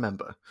 people will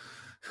remember.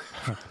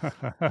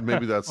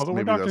 Maybe that's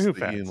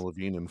the Ian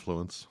Levine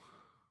influence.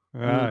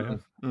 Yeah.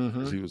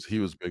 He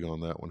was big on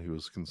that when he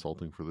was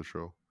consulting for the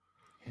show.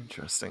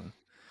 Interesting.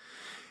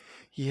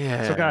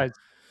 Yeah. So guys,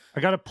 I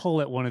got to pull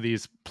at one of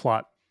these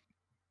plot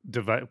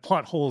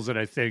holes that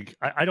I think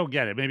I don't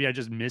get it. Maybe I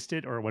just missed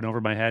it or it went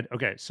over my head.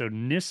 Okay, so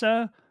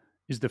Nyssa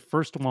is the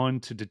first one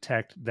to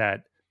detect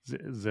that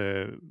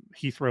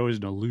he throws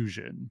an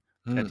illusion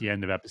at the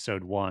end of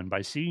episode 1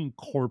 by seeing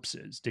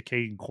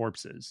decaying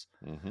corpses,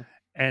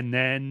 and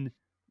then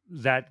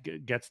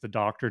that gets the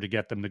Doctor to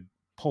get them to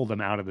pull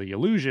them out of the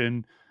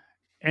illusion,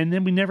 And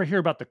then we never hear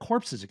about the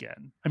corpses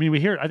again. I mean,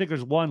 I think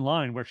there's one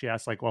line where she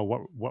asks, like,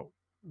 well,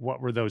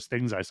 what were those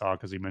things I saw?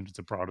 Because he mentions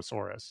a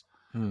Brontosaurus.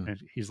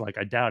 And he's like,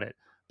 I doubt it.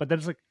 But then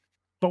it's like,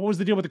 but what was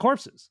the deal with the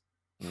corpses?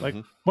 Like,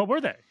 what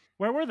were they?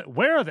 Where were they?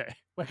 Where are they?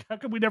 Like, how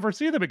come we never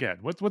see them again?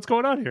 What's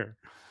going on here?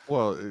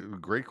 Well,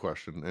 great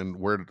question. And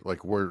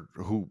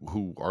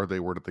who are they?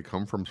 Where did they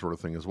come from? Sort of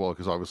thing as well.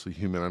 Because obviously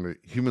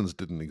humans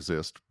didn't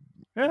exist.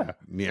 Yeah.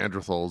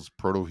 Neanderthals,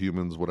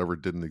 proto-humans, whatever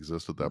didn't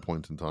exist at that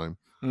point in time.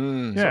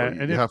 Yeah. So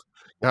And you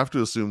have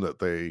to assume that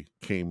they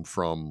came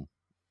from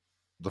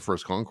the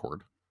first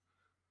Concorde.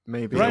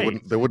 Maybe. Right.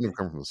 They wouldn't have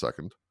come from the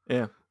second.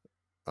 Yeah.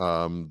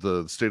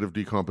 The state of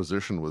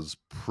decomposition was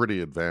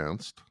pretty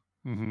advanced.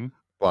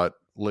 But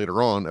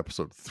later on,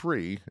 episode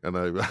 3, and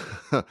I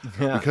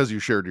because you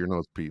shared your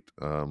notes, Pete,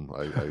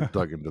 I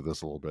dug into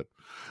this a little bit.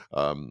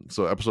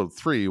 So episode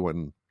 3,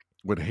 when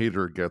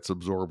Hader gets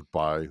absorbed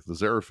by the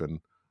Zerafin,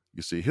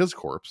 you see his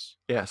corpse.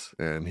 Yes,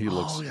 and he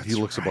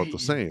looks about the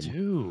same.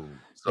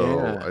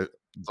 So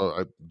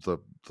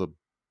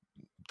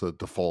the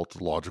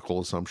default logical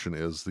assumption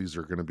is these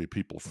are going to be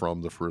people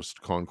from the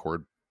first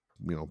Concorde,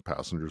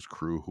 passengers,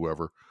 crew,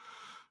 whoever,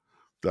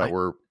 that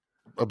were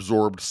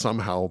absorbed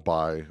somehow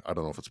by, I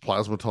don't know if it's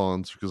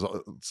plasmatons, because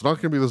it's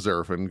not going to be the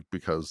Zerafin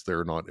because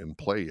they're not in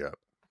play yet,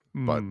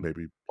 but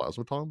maybe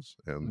plasmatons,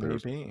 and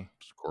there's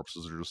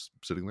corpses are just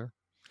sitting there.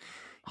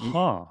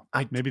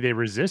 Maybe they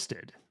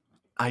resisted.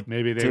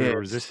 Maybe they were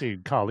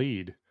resisting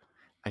Khalid.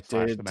 I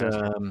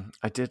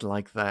did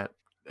like that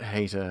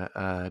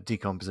Hater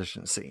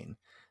decomposition scene.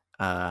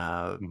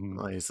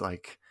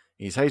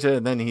 He's Hater,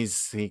 and then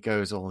he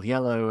goes all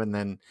yellow, and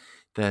then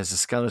there's a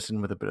skeleton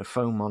with a bit of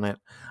foam on it.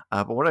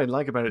 But what I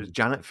like about it is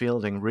Janet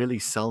Fielding really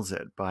sells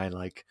it by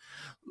like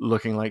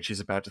looking like she's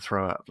about to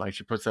throw up. Like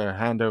she puts her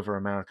hand over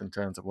her mouth and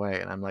turns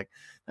away, and I'm like,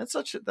 that's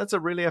a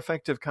really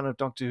effective kind of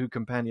Doctor Who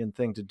companion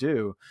thing to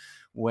do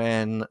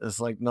when there's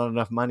like not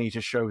enough money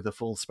to show the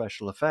full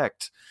special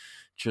effect.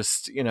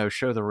 Just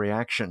show the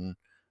reaction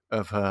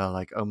of her,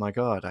 like, oh my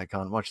god, I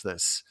can't watch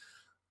this.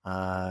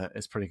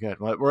 It's pretty good.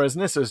 Whereas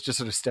Nissa's just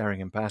sort of staring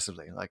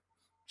impassively, like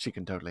she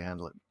can totally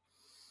handle it.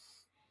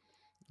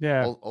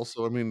 Yeah.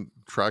 Also, I mean,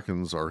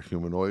 Trakens are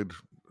humanoid.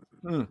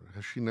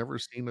 Has she never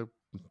seen a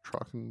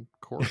Traken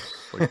corpse,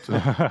 like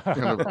to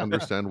kind of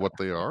understand what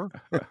they are?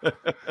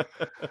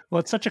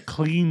 Well, it's such a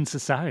clean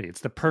society. It's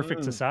the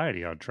perfect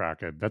society on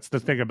Traken. That's the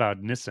thing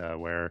about Nyssa,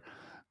 where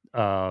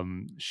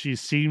she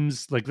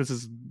seems like, this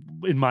is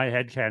in my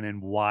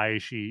headcanon why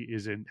she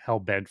isn't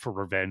hell-bent for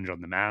revenge on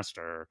the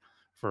Master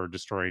for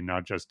destroying,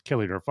 not just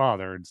killing her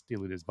father and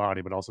stealing his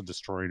body, but also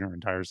destroying her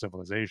entire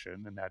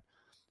civilization, and that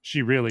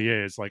she really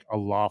is like a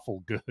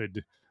lawful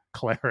good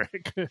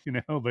cleric.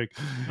 Like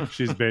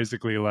she's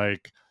basically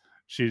like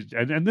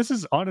and this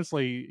is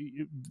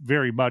honestly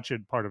very much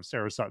in part of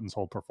Sarah Sutton's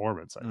whole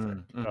performance, I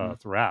think,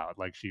 throughout.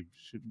 Like she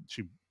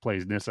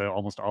plays Nyssa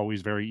almost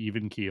always very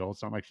even keel.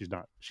 It's not like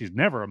she's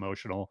never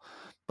emotional,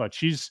 but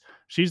she's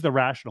the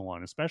rational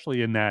one,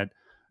 especially in that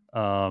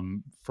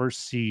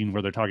first scene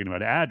where they're talking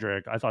about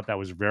Adric. I thought that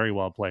was very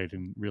well played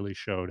and really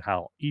showed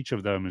how each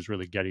of them is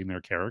really getting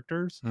their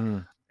characters.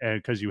 And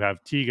because you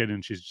have Tegan,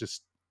 and she's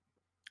just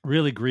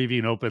really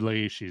grieving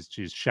openly. She's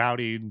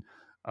shouting.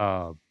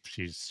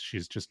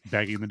 She's just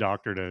begging the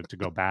Doctor to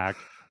go back.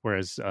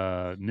 Whereas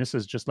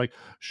Nissa's just like,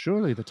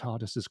 surely the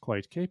TARDIS is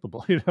quite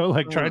capable,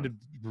 trying to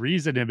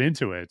reason him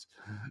into it.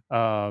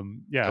 I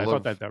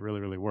thought that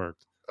really, really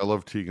worked. I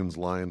love Tegan's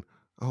line,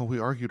 "Oh, we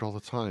argued all the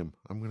time.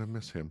 I'm going to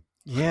miss him."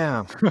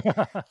 Yeah,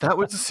 that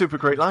was a super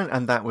great line,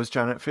 and that was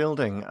Janet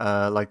Fielding.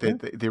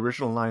 The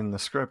original line in the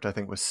script, I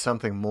think, was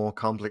something more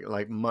complicated,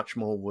 like much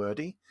more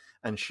wordy,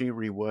 and she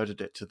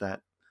reworded it to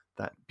that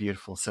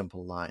beautiful,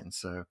 simple line.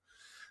 So,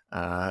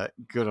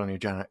 good on you,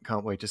 Janet.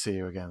 Can't wait to see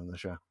you again on the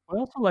show. I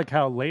also like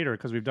how later,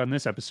 because we've done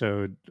this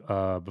episode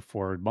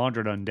before,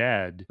 Mawdryn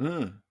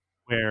Undead,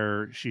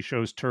 where she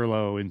shows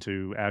Turlo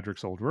into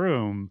Adric's old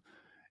room,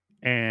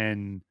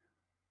 and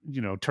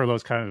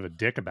Turlo's kind of a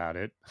dick about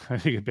it. I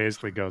think it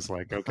basically goes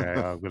like, okay,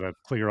 I'm going to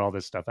clear all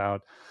this stuff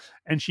out.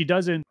 And she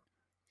doesn't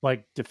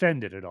like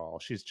defend it at all.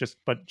 She's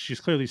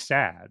clearly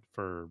sad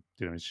for,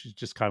 she's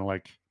just kind of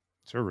like,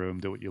 it's her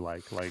room, do what you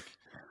like.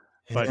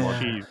 But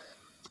she's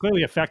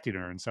clearly affecting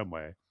her in some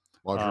way.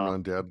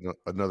 Mawdryn Undead,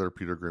 another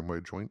Peter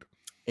Greenway joint.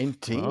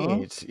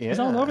 Indeed. He's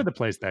all over the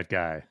place, that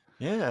guy.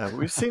 Yeah,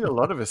 we've seen a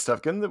lot of his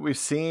stuff. Given that we've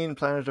seen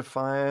Planet of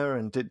Fire,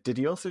 and did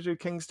he also do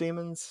King's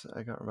Demons?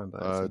 I can't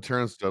remember.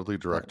 Terrence Dudley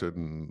directed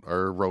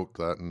or wrote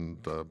that, and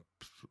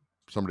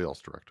somebody else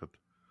directed.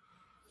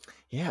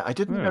 Yeah, I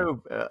didn't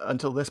know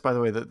until this, by the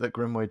way, that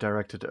Grimway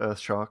directed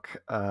Earthshock.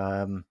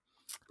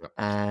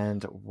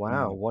 And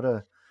wow, what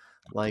a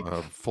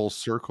Full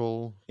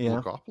Circle,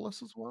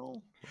 Logopolis as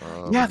well.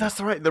 Yeah,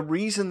 that's right. The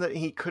reason that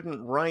he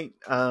couldn't write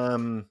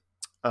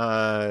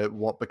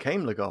what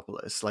became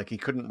Logopolis, like he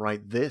couldn't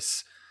write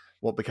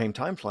what became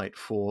Time Flight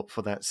for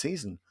that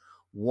season,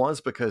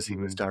 was because he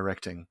was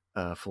directing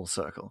Full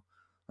Circle.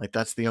 Like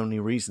that's the only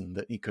reason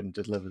that he couldn't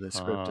deliver the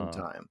script in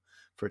time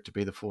for it to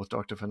be the fourth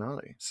Doctor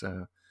finale.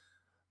 So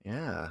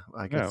Yeah,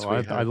 I Yeah, guess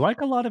well, I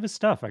like a lot of his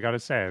stuff. I got to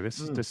say,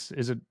 this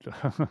isn't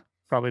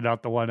probably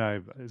not the one I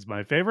is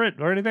my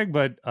favorite or anything,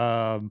 but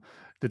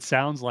that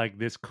sounds like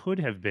this could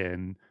have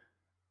been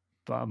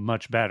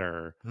much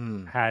better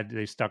had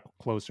they stuck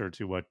closer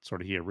to what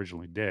sort of he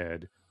originally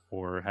did,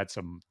 or had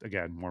some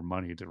again more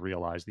money to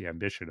realize the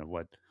ambition of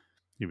what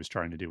he was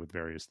trying to do with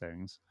various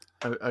things.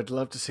 I'd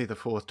love to see the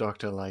Fourth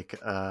Doctor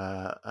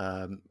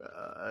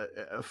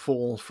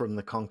fall from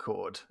the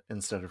Concorde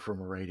instead of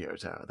from a radio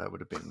tower. That would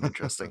have been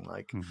interesting.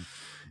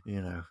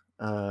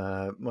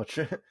 Much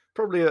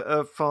probably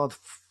a far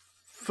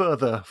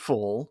further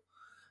fall.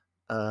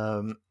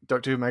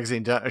 Doctor Who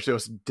magazine actually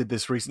also did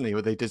this recently,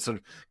 where they did sort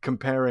of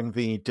comparing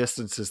the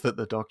distances that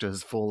the Doctor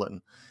has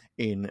fallen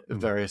in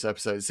various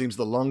episodes. It seems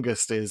the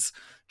longest is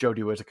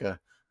Jodie Whittaker.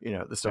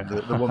 The stuff,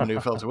 the woman who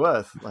fell to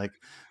Earth.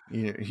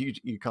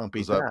 You can't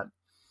beat that.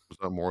 Was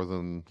that more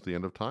than the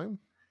end of time?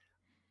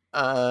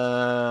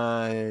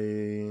 Oh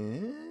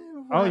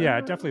yeah,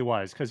 it definitely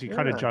was, because he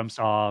kind of jumps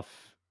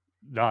off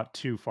not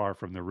too far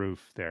from the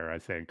roof there, I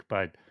think.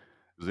 But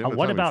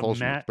what about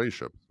Matt?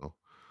 Spaceship. So.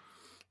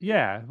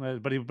 Yeah,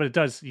 but it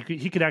does.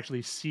 He could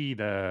actually see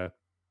the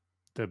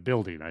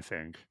building, I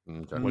think,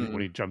 when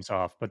he jumps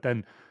off. But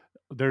then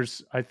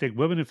there's, I think,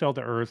 Women Who Fell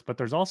to Earth, but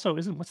there's also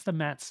what's the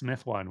Matt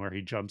Smith one where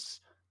he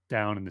jumps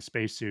down in the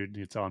spacesuit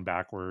and it's on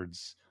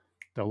backwards?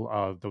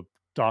 The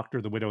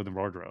Doctor, the Widow, and the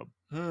Wardrobe.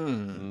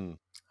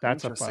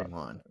 That's a fun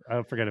one.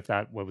 I forget if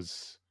that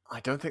was.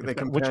 I don't think they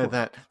compare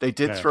that. They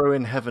did throw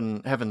in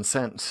Heaven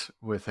Sent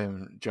with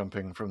him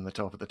jumping from the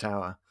top of the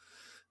tower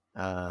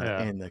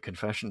in the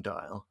confession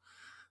dial.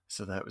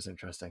 So that was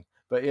interesting.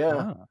 But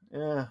yeah.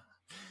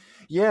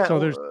 So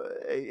there's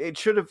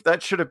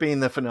that should have been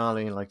the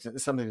finale, like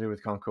something to do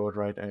with Concorde,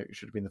 right? It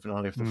should have been the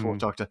finale of the Fourth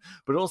Doctor.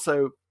 But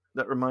also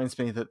that reminds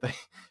me that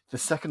the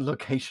second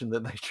location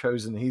that they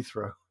chose in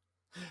Heathrow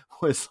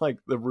was like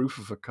the roof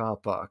of a car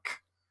park.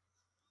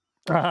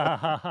 See,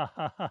 I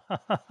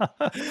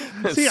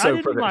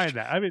didn't mind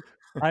that. I mean,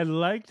 I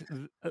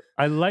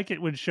like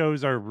it when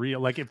shows are real.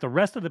 Like if the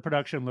rest of the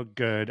production looked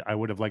good, I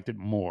would have liked it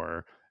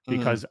more,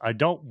 because I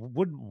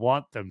wouldn't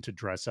want them to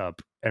dress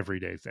up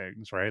everyday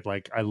things, right?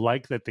 Like I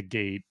like that the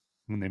gate,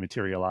 when they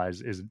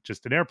materialize, isn't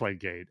just an airplane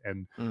gate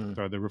and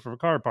they're the roof of a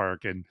car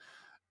park. And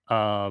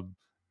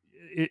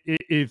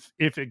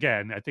if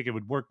again, I think it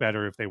would work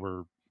better if they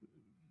were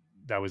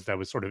that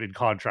was sort of in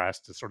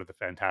contrast to sort of the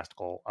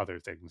fantastical other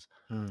things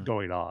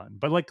going on.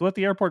 But like, let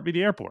the airport be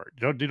the airport.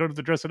 You don't have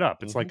to dress it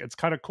up. It's like, it's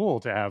kind of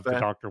cool to have the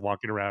Doctor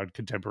walking around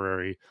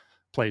contemporary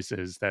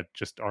places that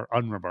just are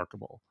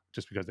unremarkable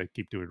just because they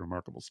keep doing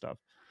remarkable stuff.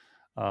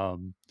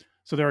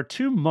 So there are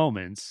two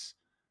moments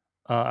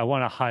I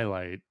want to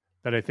highlight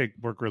that I think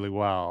work really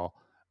well.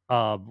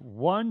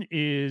 One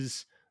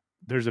is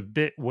there's a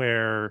bit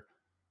where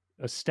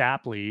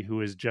Stapley, who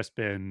has just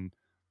been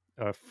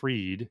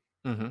freed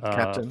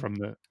Captain from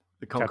the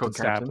Concorde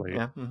Captain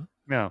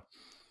Stapley,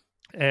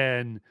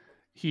 and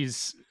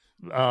he's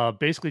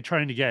basically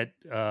trying to get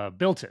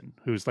Bilton,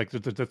 who's like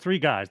the three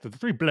guys, the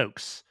three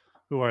blokes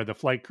who are the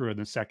flight crew in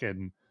the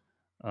second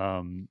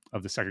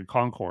of the second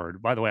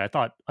Concorde. By the way, I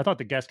thought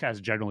the guest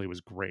cast generally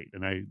was great,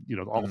 and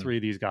all three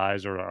of these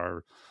guys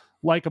are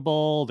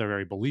likable. They're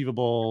very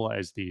believable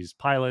as these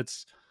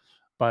pilots.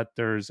 But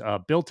there's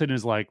Bilton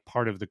is like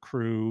part of the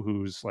crew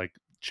who's like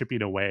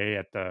chipping away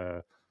at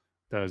the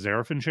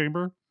Zarafin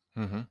chamber,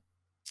 and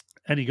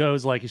he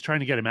goes like he's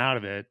trying to get him out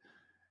of it,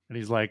 and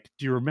he's like,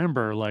 "Do you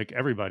remember, like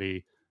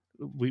everybody,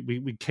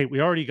 we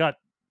already got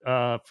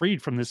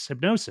freed from this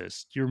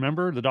hypnosis? Do you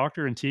remember the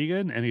Doctor and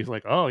Tegan?" And he's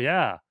like, "Oh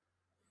yeah,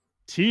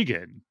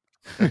 Tegan."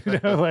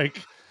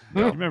 Like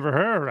you remember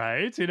her,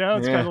 right? It's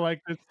kind of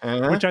like this,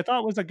 which I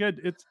thought was a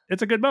good.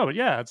 It's a good moment.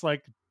 Yeah, it's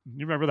like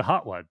you remember the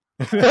hot one.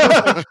 Like,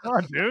 come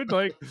on, dude.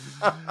 Like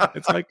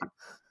it's like.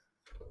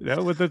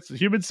 With its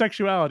human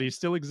sexuality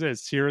still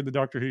exists here in the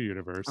Doctor Who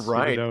universe,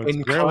 right? Even though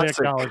it's rarely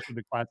acknowledged in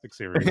the classic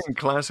series. In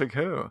classic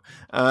Who,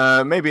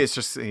 maybe it's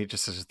just a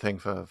thing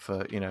for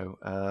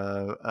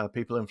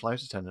people in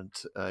flight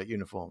attendant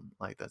uniform.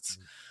 Like that's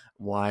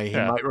why he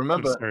might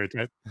remember.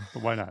 Stereotype,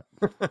 but why not?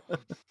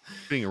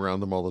 Being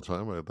around them all the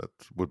time, that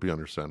would be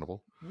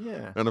understandable.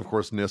 Yeah, and of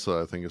course, Nyssa,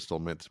 I think, is still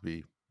meant to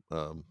be,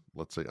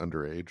 let's say,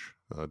 underage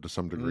to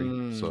some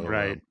degree. So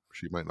right.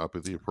 She might not be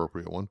the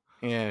appropriate one.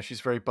 Yeah, she's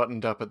very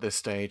buttoned up at this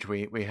stage.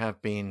 We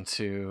have been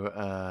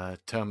to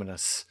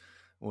Terminus,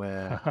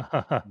 where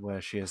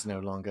she is no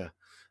longer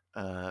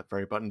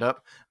very buttoned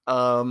up.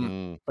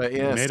 But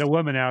yes, made a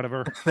woman out of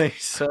her. They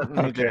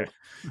certainly did.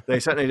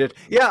 They certainly did.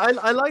 Yeah,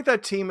 I like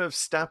that team of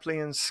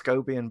Stapley and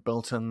Scobie and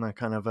Bilton. They're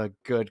kind of a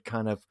good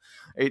kind of.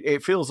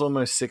 It feels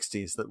almost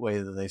 60s, that way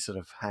that they sort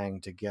of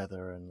hang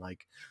together and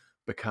like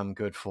become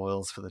good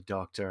foils for the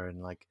Doctor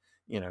and like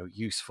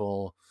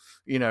useful,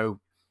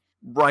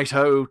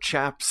 righto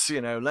chaps,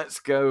 let's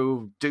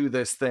go do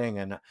this thing,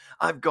 and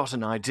I've got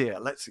an idea,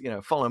 let's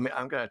follow me,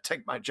 I'm going to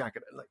take my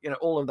jacket,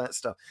 all of that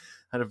stuff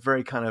had a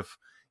very kind of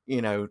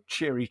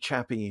cheery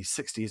chappy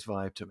 60s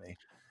vibe to me.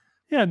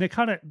 Yeah, and they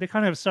kind of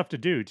have stuff to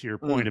do. To your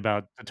point Mm.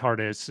 about the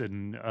TARDIS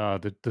and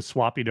the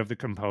swapping of the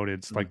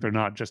components, like they're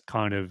not just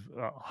kind of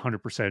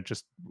 100%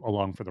 just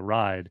along for the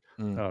ride,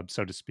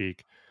 so to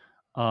speak.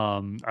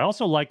 I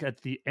also like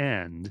at the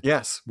end,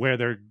 Yes. where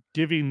they're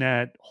giving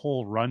that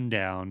whole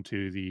rundown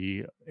to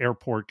the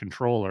airport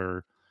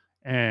controller,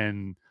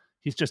 and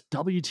he's just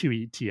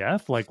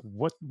W2ETF. Like,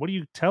 what are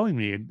you telling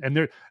me?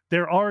 And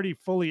they're already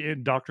fully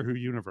in Doctor Who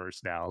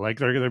universe now. Like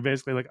they're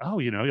basically like, oh,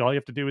 all you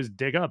have to do is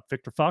dig up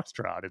Victor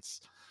Foxtrot. It's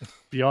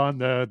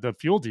beyond the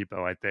fuel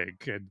depot, I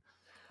think, and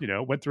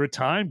went through a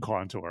time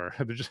contour.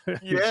 They're just,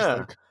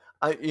 Yeah.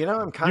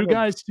 I'm kind you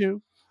guys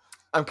too.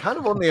 I'm kind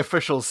of on the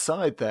official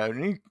side there.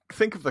 And you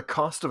think of the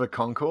cost of a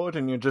Concorde,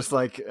 and you're just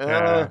like,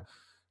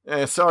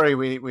 sorry,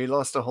 we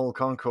lost a whole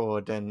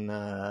Concorde in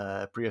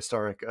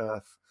prehistoric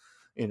Earth.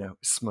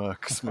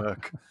 Smirk.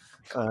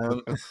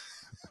 Are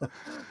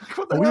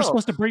we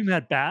supposed to bring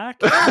that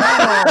back?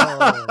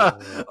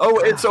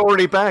 Oh, it's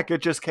already back.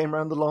 It just came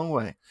around the long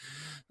way.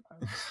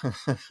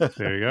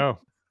 There you go.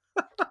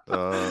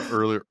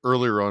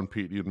 Earlier on,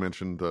 Pete, you'd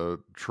mentioned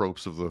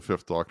tropes of the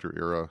Fifth Doctor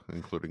era,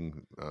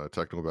 including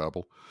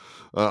technobabble.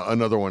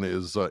 Another one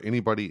is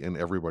anybody and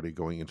everybody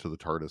going into the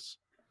TARDIS.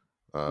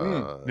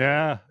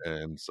 Yeah,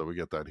 and so we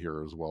get that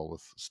here as well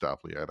with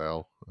Stapley et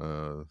al.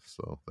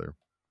 So there,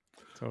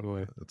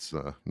 totally. It's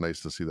nice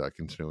to see that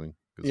continuing.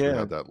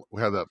 Yeah,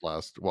 we had that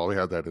last. Well, we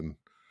had that in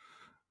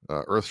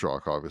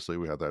Earthshock. Obviously,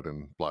 we had that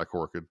in Black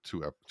Orchid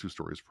two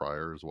stories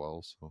prior as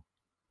well. So.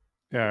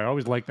 Yeah, I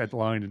always like that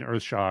line in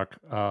Earthshock.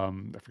 I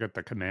forget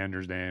the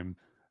commander's name,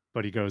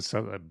 but he goes,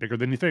 "So bigger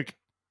than you think."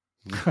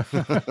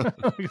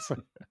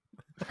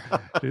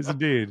 It is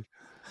indeed.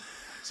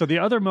 So the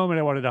other moment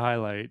I wanted to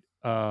highlight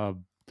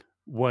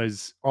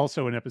was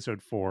also in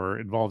episode 4.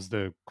 Involves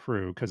the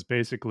crew, because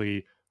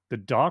basically the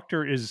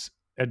Doctor is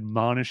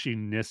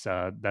admonishing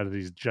Nyssa that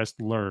he's just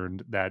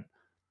learned that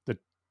the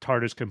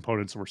TARDIS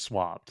components were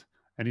swapped.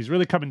 And he's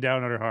really coming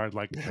down on her hard,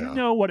 like, you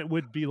know what it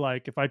would be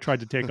like if I tried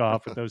to take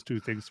off with those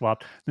two things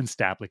swapped. Then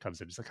Stapley comes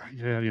in. He's like,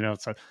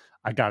 so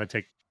I got to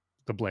take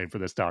the blame for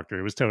this, Doctor.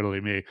 It was totally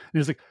me. And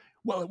he's like,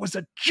 well, it was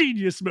a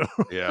genius move.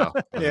 Yeah.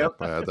 Yep.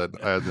 I had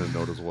that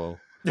note as well.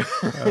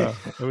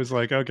 It was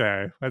like,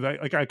 okay.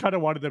 I kind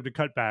of wanted them to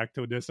cut back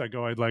to this. I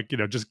going like,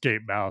 just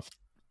gape mouth.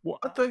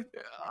 What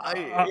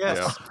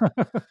yes.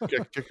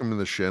 Kick him in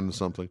the shin,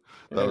 something.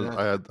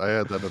 I had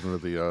that under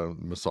the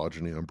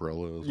misogyny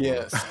umbrella as well.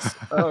 Yes.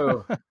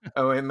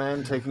 A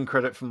man taking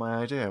credit for my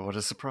idea. What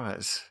a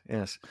surprise.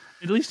 Yes.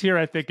 At least here,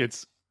 I think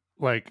it's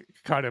like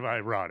kind of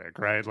ironic,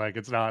 right? Like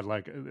it's not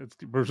like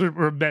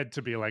we're meant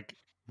to be like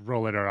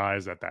rolling our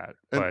eyes at that.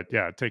 But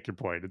yeah, take your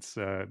point. It's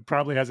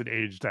probably hasn't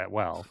aged that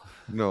well.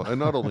 No, and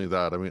not only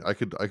that. I mean, I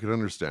could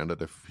understand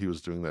it if he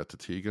was doing that to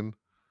Tegan.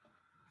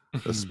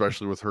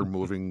 Especially with her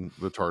moving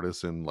the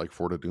TARDIS in like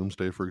Fort of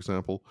Doomsday, for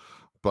example.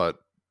 But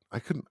I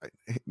couldn't.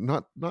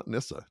 Not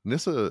Nyssa.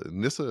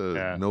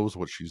 Nyssa knows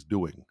what she's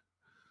doing,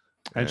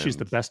 and she's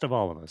the best of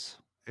all of us.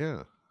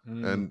 Yeah,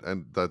 and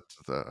that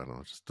I don't know,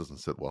 it just doesn't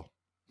sit well.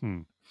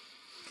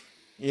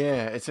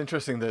 Yeah, it's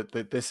interesting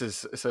that this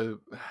is so.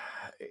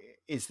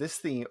 Is this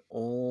the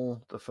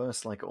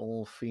first like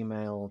all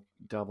female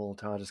double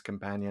TARDIS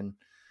companion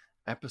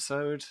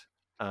episode?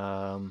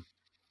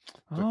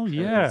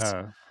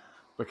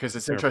 Because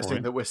it's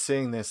interesting that we're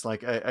seeing this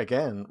like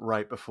again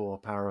right before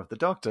Power of the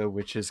Doctor,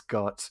 which has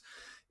got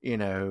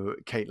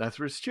Kate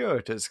Lethbridge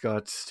Stewart, it's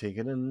got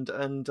Tegan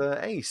and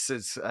Ace,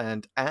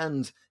 and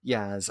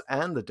Yaz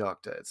and the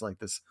Doctor. It's like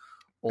this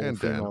all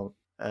female.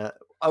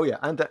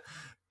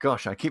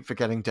 Gosh, I keep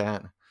forgetting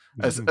Dan.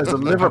 As a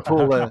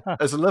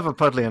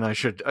Liverpudlian, I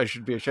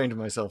should be ashamed of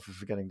myself for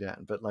forgetting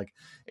Dan. But like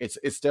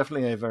it's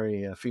definitely a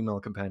very female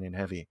companion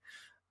heavy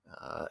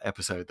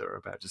episode that we're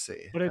about to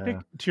see. But I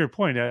think to your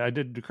point, it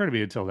didn't occur to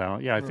me until now.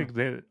 Yeah, I think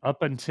that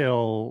up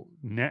until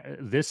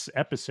this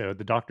episode,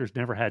 the Doctor's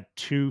never had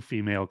two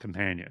female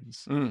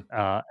companions, and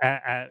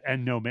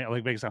no male.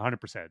 Like makes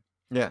 100%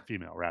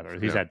 female. Rather,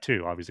 he's had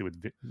two, obviously,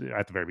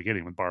 at the very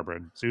beginning with Barbara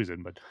and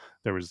Susan, but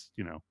there was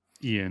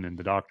Ian and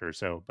the Doctor.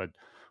 So, but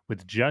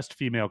with just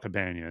female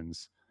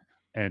companions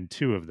and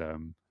two of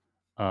them,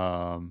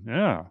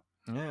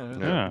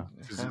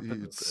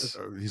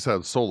 he's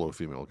had solo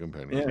female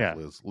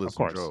companions, Liz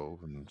and Joe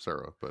and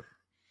Sarah, but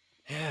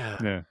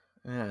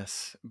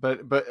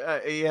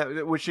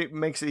which it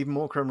makes it even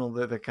more criminal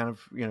that they're kind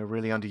of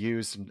really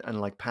underused and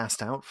like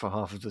passed out for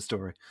half of the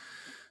story.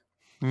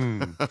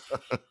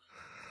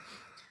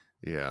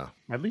 Yeah,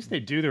 at least they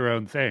do their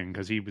own thing,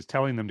 because he was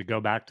telling them to go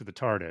back to the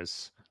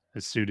TARDIS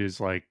as soon as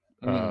like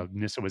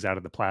Nyssa was out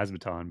of the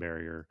plasmaton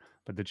barrier.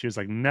 But then she was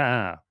like,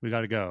 nah, we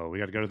got to go. We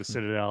got to go to the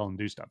Citadel and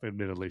do stuff.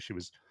 Admittedly, she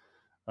was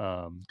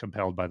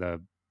compelled by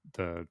the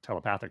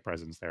telepathic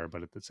presence there.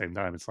 But at the same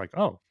time, it's like,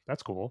 oh,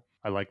 that's cool.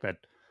 I like that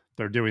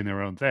they're doing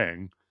their own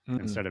thing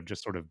instead of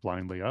just sort of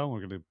blindly, oh, we're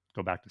going to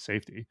go back to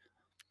safety.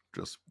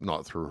 Just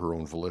not through her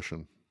own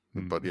volition.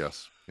 But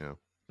yes, yeah.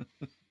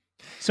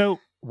 So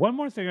one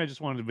more thing I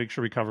just wanted to make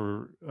sure we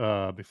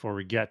cover before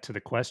we get to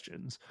the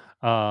questions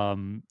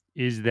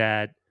is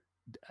that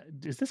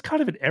is this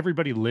kind of an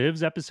everybody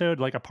lives episode?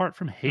 Like, apart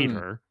from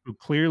Hater, who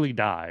clearly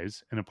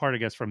dies, and apart, I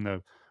guess,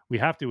 from we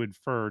have to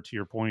infer, to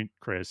your point,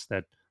 Chris,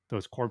 that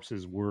those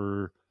corpses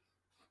were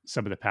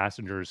some of the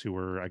passengers who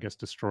were, I guess,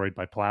 destroyed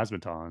by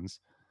plasmatons,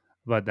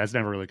 but that's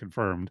never really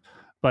confirmed.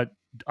 But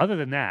other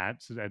than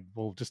that, so that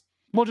we'll just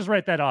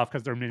write that off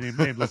because they're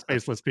nameless,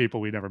 faceless people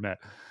we never met.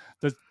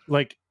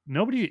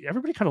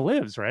 Everybody kind of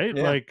lives, right?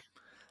 Yeah. Like,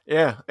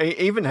 yeah,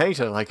 even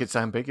Hater, like, it's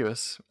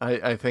ambiguous.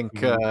 I think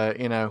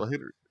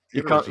Hater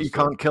you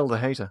can't kill the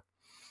Hater.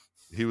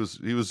 He was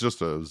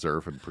just a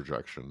Zerafin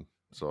projection,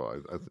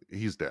 so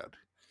he's dead.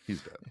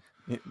 He's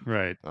dead.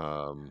 Right.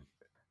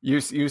 You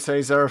say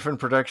Zerafin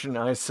projection,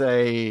 I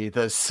say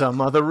there's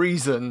some other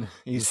reason.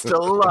 He's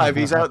still alive.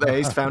 He's out there.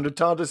 He's found a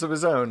TARDIS of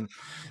his own.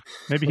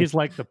 Maybe he's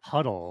like the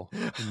puddle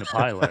in the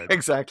pilot.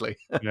 Exactly.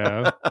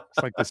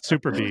 It's like the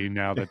super being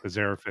now that the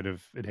Zerafin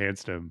have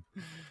enhanced him.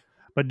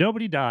 But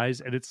nobody dies,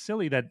 and it's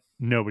silly that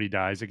nobody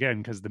dies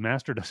again because the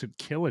Master doesn't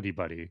kill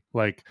anybody.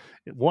 Like,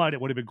 one,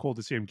 it would have been cool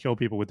to see him kill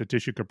people with the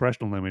tissue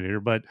compression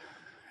eliminator, but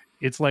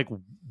it's like,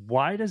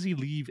 why does he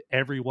leave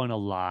everyone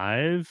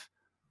alive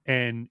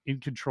and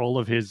in control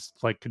of his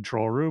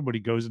control room when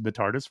he goes in the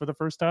TARDIS for the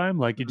first time?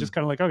 Like, you just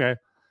kind of like, okay,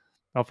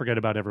 I'll forget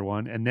about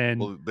everyone. And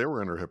then they were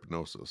under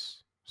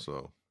hypnosis,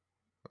 so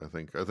I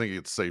think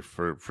it's safe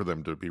for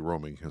them to be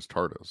roaming his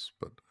TARDIS.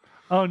 But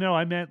oh no,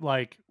 I meant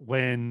like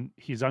when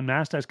he's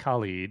unmasked as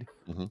Khalid,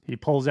 he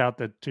pulls out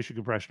the tissue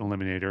compression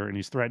eliminator and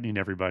he's threatening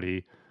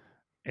everybody,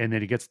 and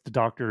then he gets the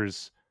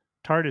Doctor's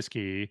TARDIS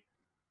key.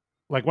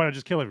 Like, why not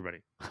just kill everybody?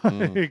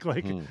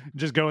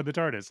 Just go in the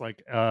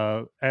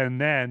TARDIS.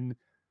 And then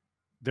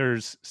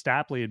there's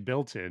Stapley and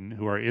Bilton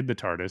who are in the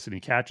TARDIS, and he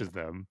catches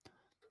them,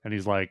 and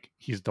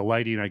he's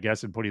delighting, I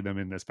guess, in putting them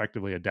in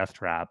effectively a death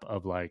trap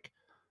of like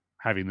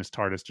having this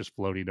TARDIS just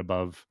floating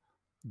above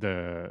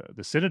the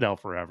Citadel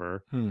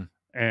forever.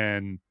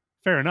 And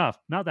fair enough,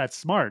 not that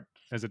smart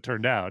as it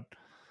turned out.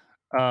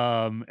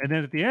 And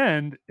then at the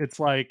end, it's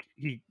like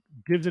he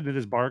gives into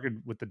this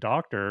bargain with the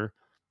Doctor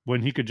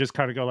when he could just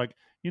kind of go like,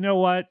 you know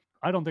what?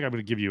 I don't think I'm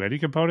going to give you any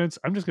components.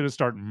 I'm just going to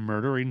start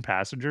murdering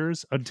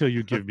passengers until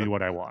you give me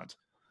what I want.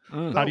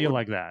 How do you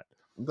like that?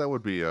 That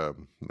would be a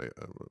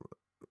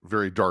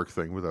very dark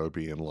thing, but that would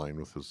be in line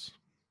with his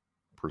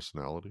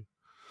personality.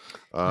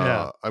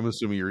 I'm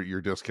assuming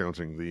you're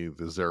discounting the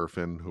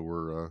Zerafin who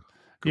were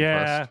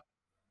compressed.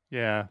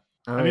 Yeah.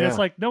 I mean, it's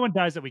like no one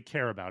dies that we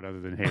care about other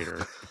than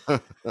Hater.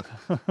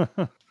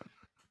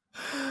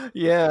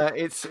 Yeah,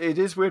 it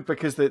is weird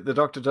because the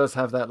Doctor does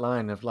have that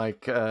line of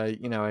like,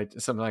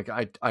 something like,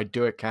 I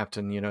do it,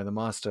 Captain. The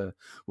Master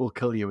will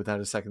kill you without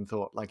a second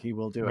thought. Like, he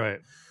will do it. Right.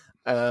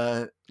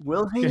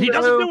 Will he? He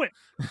doesn't do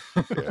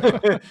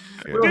it.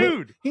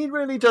 Dude, he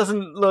really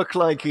doesn't look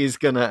like he's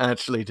gonna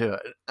actually do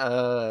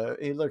it.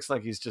 He looks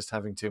like he's just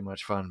having too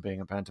much fun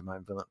being a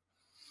pantomime villain.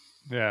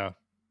 Yeah.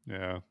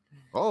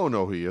 Oh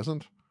no, he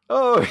isn't.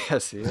 Oh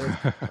yes, he is.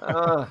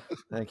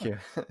 Thank you.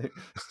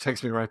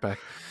 Takes me right back.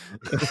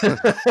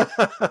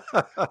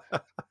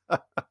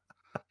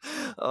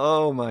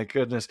 Oh my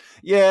goodness.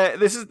 Yeah,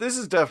 this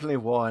is definitely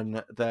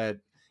one that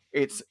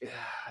it's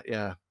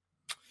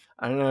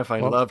I don't know if I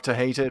love to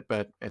hate it,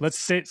 but let's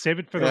save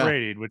it for the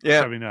rating, which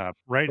is coming up.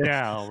 Right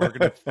now, we're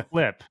going to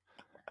flip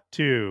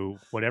to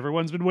what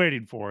everyone's been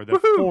waiting for, the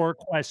 4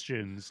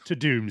 questions to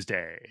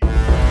Doomsday.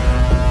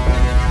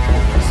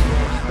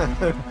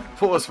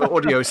 Pause for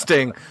audio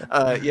sting.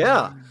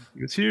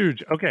 It's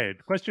huge. Okay,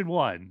 question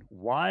 1.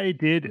 Why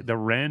did the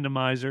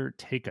randomizer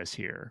take us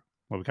here?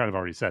 Well, we kind of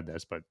already said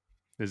this, but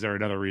is there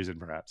another reason,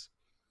 perhaps?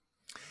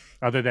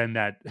 Other than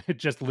that, it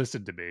just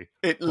listened to me.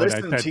 It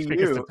listened to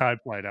you. The time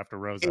flight after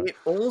Rosa. It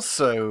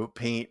also,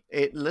 Pete,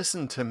 it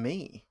listened to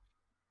me.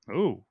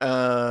 Ooh.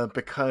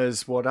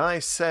 Because what I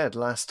said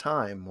last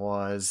time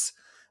was,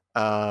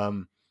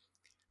 don't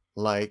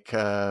take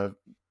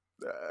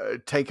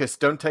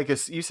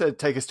us. You said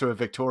take us to a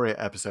Victoria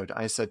episode.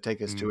 I said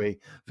take us to a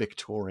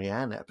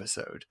Victorian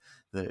episode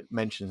that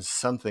mentions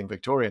something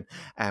Victorian.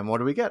 And what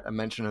do we get? A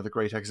mention of the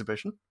Great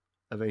Exhibition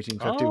of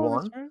 1851.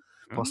 Oh, that's right.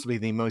 Possibly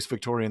the most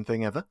Victorian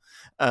thing ever.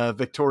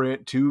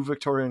 Two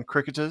Victorian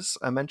cricketers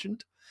are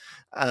mentioned.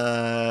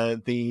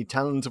 The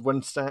Talons of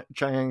Wen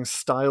Chiang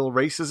style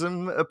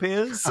racism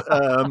appears.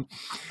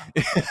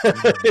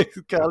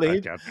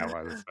 Khalid.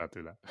 Let's not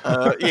do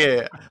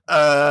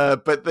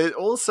that. But there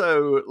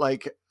also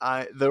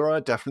there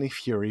are definitely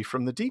Fury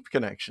from the Deep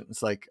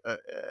connections.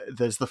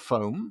 There's the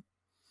foam.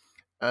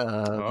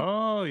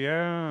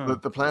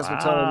 The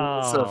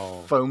plasmatons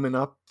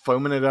are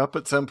foaming it up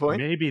at some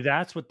point. Maybe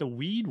that's what the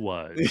weed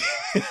was.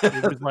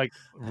 It was like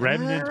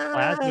remnant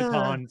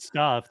plasmaton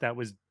stuff that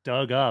was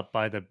dug up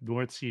by the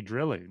North Sea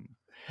drilling.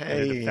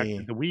 Hey, it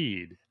affected the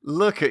weed.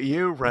 Look at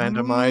you,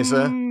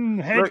 randomizer.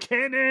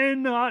 Headcanon,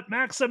 not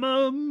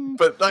maximum.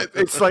 But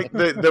it's like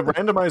the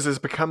randomizer is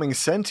becoming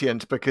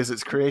sentient because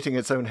it's creating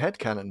its own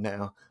headcanon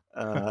now.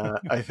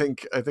 I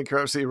think you're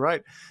absolutely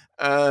right.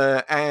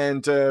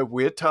 And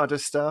weird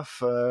TARDIS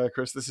stuff.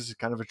 Chris, this is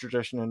kind of a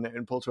tradition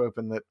in Pull to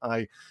Open that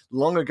I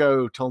long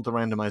ago told the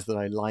randomizer that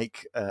I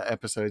like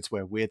episodes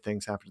where weird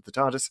things happen to the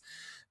TARDIS.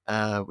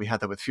 We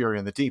had that with Fury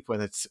in the Deep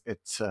when it's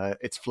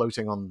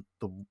floating on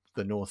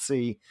the North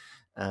Sea.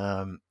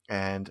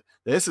 And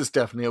this is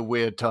definitely a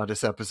weird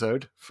TARDIS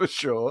episode, for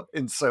sure,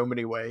 in so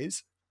many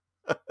ways.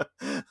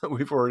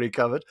 We've already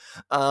covered.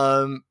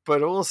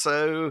 But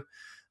also,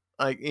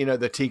 like,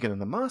 the Tegan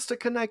and the Master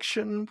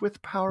connection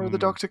with Power of the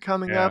Doctor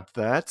coming up.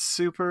 That's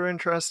super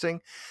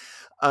interesting.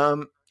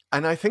 And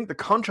I think the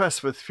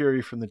contrast with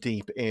Fury from the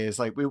Deep is,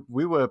 like,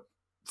 we were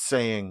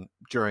saying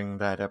during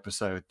that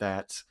episode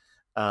that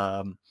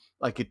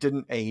like, it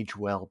didn't age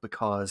well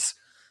because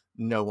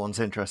no one's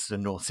interested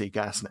in North Sea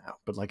gas now.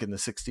 But like in the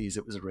 60s,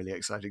 it was a really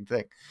exciting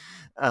thing.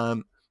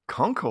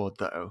 Concorde,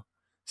 though,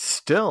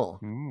 still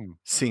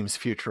seems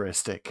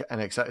futuristic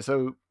and exciting.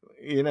 So,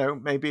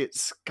 maybe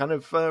it's kind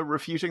of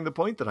refuting the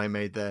point that I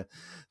made there,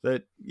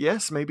 that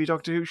yes, maybe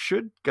Doctor Who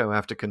should go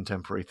after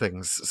contemporary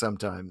things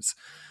sometimes,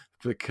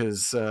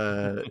 because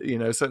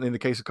certainly in the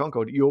case of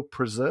Concorde, you're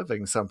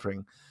preserving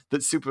something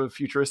that's super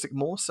futuristic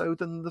more so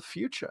than the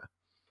future.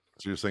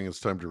 So you're saying it's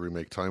time to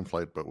remake Time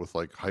Flight, but with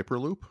like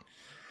Hyperloop?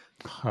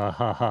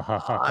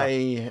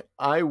 I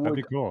would. That'd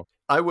be cool.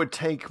 I would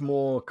take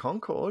more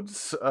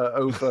Concords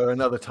over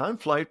another Time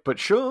Flight, but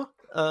sure.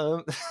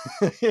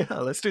 Yeah,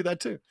 let's do that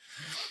too.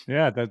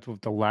 Yeah,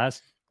 the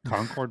last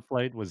Concorde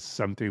flight was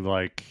something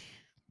like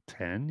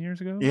 10 years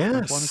ago?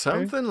 Yeah,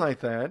 something like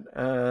that.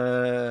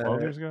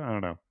 12 years ago? I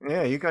don't know.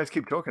 Yeah, you guys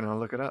keep talking. I'll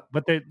look it up.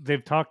 But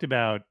they've talked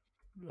about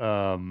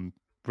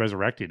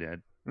resurrecting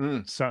it.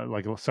 So,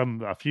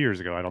 a few years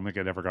ago. I don't think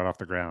it ever got off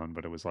the ground,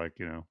 but it was like,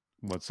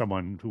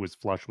 someone who was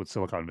flush with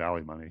Silicon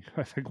Valley money,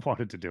 I think,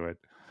 wanted to do it.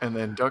 And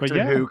then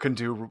Doctor Who can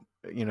do,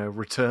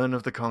 Return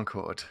of the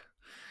Concorde.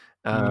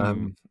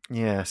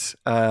 Yes.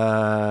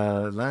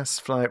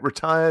 Last flight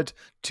retired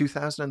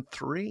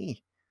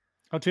 2003.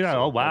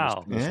 Oh,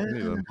 wow. Yeah.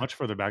 Much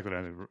further back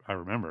than I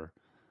remember.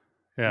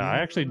 Yeah, I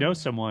actually know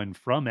someone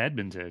from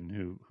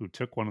Edmonton who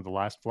took one of the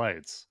last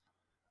flights.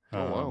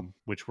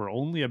 Which were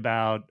only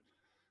about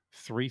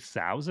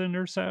 3,000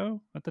 or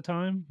so at the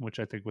time, which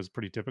I think was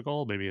pretty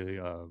typical. Maybe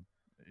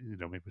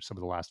maybe some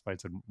of the last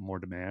flights had more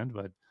demand,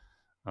 but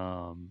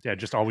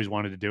just always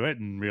wanted to do it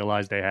and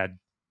realized they had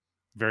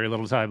very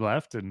little time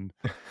left, and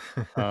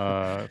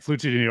flew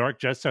to New York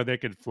just so they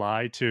could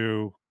fly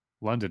to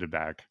London and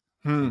back.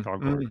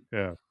 Concorde.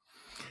 Yeah.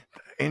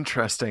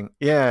 Interesting.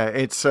 Yeah,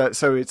 it's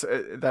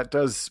that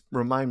does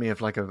remind me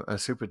of like a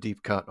super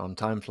deep cut on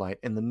Time Flight.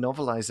 In the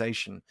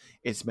novelization,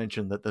 it's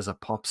mentioned that there's a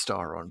pop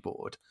star on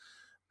board.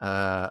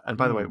 And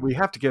by the way, we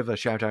have to give a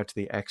shout out to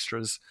the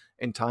extras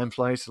in Time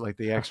Flight, like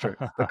the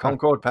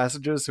Concorde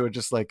passengers who are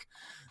just like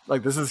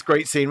this is this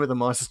great scene where the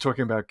master's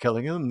talking about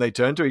killing him, and they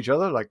turn to each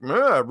other like,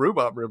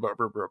 rhubarb. I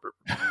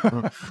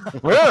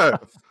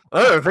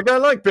don't think I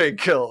like being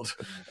killed.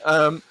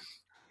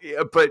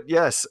 But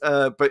yes,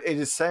 but it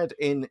is said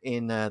in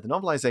the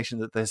novelization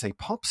that there's a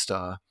pop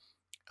star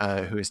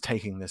who is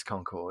taking this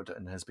Concorde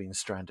and has been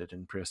stranded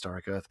in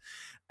prehistoric Earth.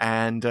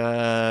 And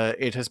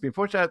it has been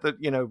pointed out that,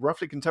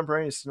 roughly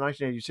contemporaneous to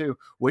 1982,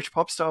 which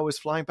pop star was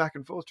flying back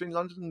and forth between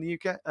London and the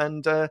UK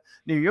and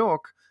New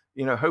York,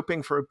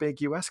 hoping for a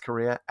big US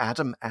career,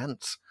 Adam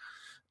Ant.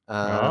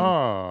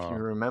 If you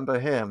remember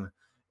him.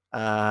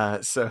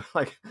 So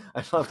like,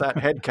 I love that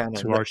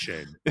headcanon. To our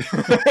shame.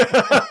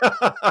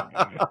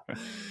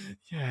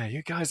 Yeah,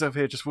 you guys over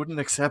here just wouldn't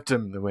accept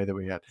him the way that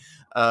we had.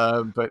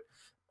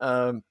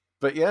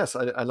 But yes,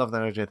 I love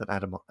that idea that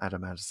Adam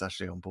Ant is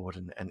actually on board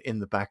and in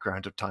the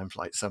background of Time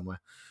Flight somewhere.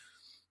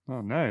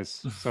 Oh,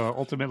 nice. So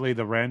ultimately,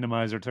 the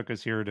randomizer took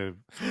us here to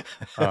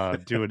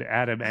do an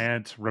Adam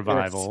Ant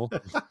revival,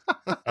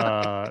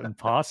 and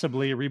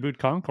possibly reboot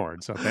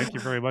Concorde. So thank you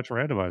very much,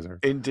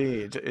 randomizer.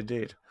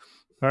 Indeed.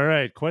 All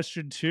right,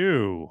 question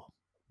 2.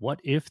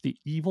 What if the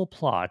evil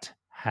plot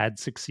had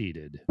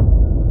succeeded?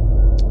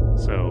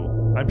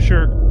 So I'm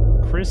sure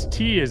Chris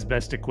T is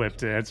best equipped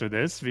to answer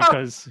this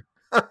because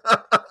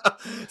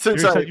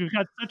you've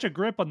got such a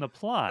grip on the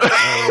plot.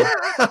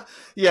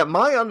 Yeah,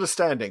 my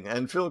understanding,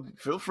 and feel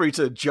free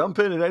to jump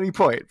in at any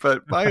point,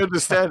 but my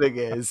understanding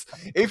is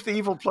if the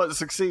evil plot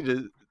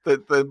succeeded,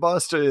 that the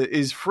Master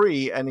is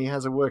free and he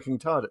has a working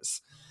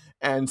TARDIS.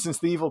 And since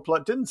the evil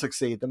plot didn't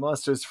succeed, the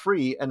Master is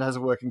free and has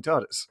a working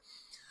TARDIS.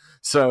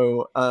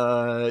 So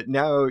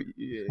now,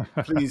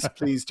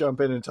 please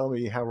jump in and tell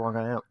me how wrong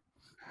I am.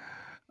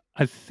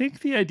 I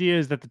think the idea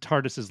is that the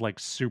TARDIS is like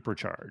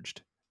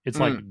supercharged. It's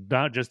like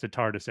not just a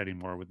TARDIS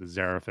anymore with the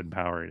Zarafin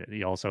power in it.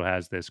 He also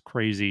has this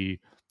crazy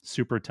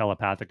super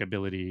telepathic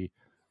ability.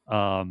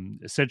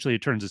 Essentially,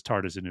 it turns his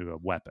TARDIS into a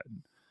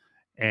weapon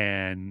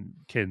and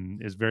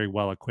is very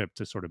well equipped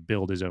to sort of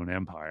build his own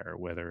empire,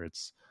 whether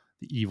it's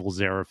the evil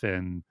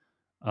Zarafin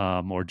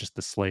or just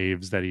the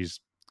slaves that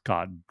he's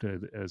got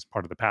as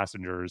part of the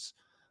passengers.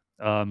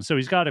 So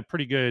he's got a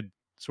pretty good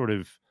sort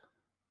of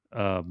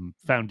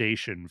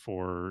foundation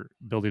for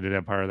building an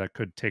empire that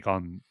could take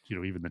on,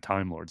 even the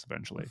Time Lords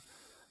eventually.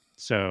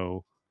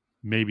 So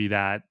maybe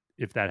that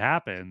if that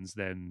happens,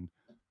 then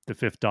the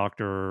Fifth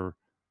Doctor,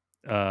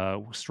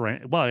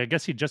 well, I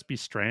guess he'd just be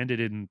stranded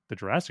in the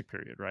Jurassic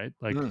period, right?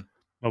 Like,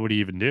 what would he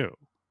even do?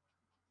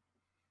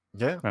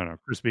 Yeah. I don't know.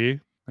 Chris B,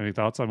 any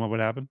thoughts on what would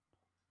happen?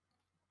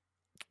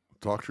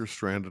 Doctor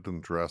stranded in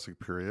the Jurassic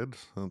period.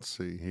 Let's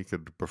see. He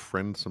could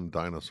befriend some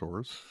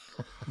dinosaurs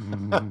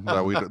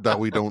that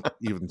we don't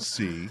even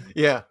see.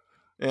 Yeah.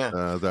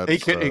 Yeah. That's, he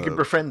could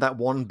befriend that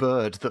one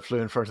bird that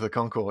flew in front of the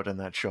Concorde in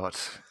that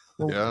shot.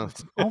 Well, yeah.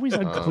 it's always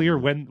unclear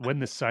when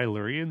the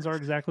Silurians are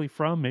exactly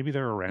from. Maybe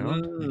they're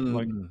around.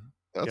 Like,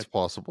 that's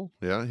possible.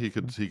 Yeah, he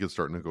could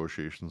start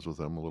negotiations with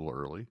them a little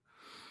early.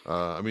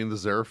 I mean, the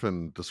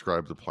Zerafin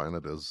described the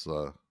planet as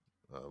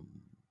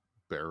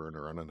barren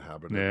or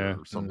uninhabited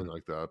or something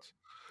like that.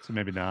 So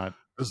maybe not.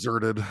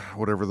 Deserted,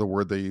 whatever the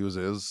word they use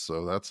is.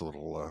 So that's a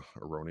little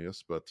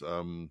erroneous. But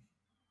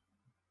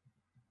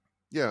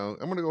yeah, I'm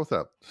going to go with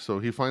that. So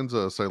he finds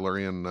a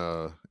Silurian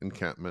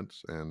encampment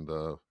and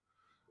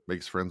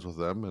makes friends with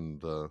them.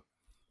 And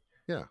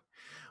yeah.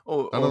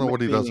 I don't know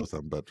what he does with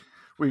them, but...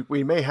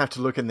 We may have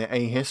to look in the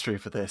A history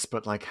for this,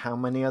 but like how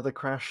many other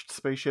crashed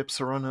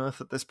spaceships are on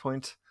Earth at this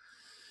point?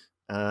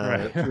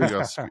 Right. you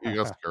got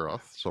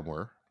Scaroth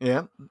somewhere.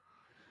 Yeah.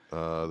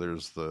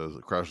 There's the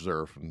crashed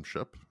Zerafin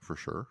ship for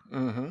sure.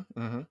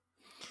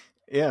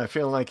 Yeah, I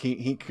feel like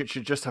he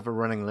should just have a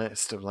running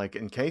list of like,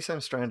 in case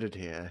I'm stranded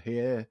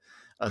here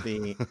are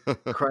the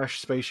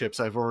crashed spaceships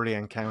I've already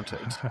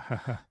encountered.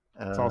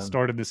 It's all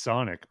stored in the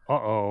Sonic.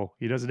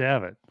 He doesn't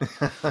have it.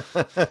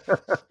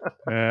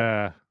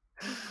 Yeah.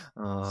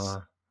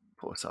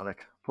 Poor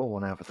Sonic. Poor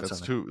one out for the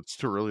Sonic. It's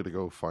too early to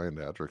go find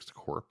Adric's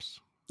corpse.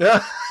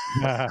 Yeah.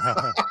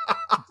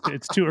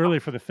 It's too early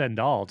for the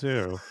Fendal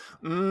too.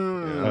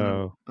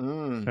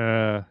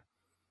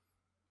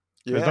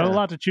 There's not a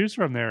lot to choose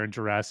from there in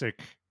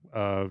Jurassic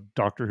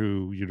Doctor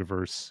Who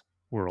universe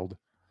world.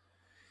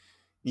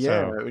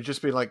 Yeah, So, it would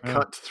just be like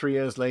cut 3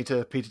 years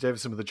later, Peter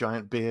Davison with a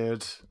giant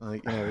beard.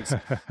 Like, his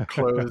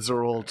clothes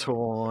are all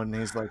torn.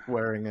 He's like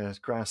wearing a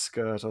grass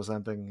skirt or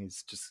something.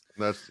 He's just...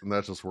 That's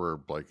just where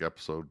like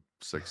episode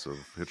 6 of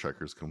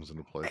Hitchhikers comes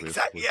into play.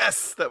 Exactly.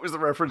 Yes, that was the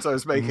reference I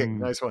was making.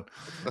 Nice one.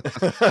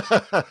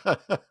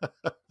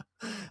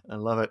 I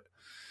love it.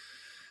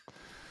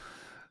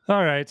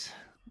 All right.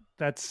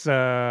 That's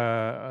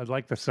I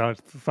like the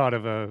thought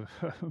of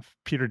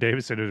Peter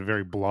Davison in a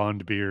very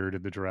blonde beard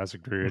in the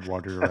Jurassic period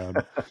wandering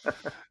around,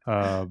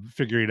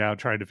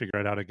 trying to figure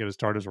out how to get his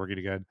TARDIS working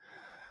again.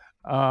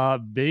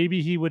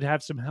 Maybe he would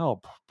have some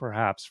help,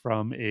 perhaps,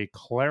 from a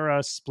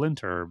Clara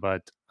Splinter,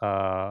 but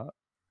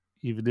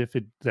even if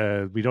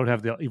we don't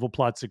have the evil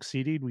plot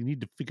succeeding, we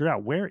need to figure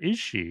out where is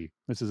she.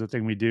 This is a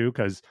thing we do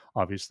because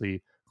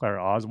obviously Clara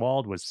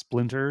Oswald was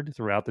splintered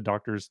throughout the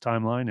Doctor's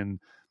timeline and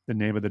the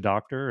name of the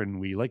Doctor,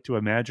 and we like to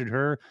imagine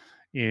her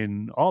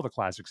in all the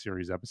classic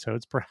series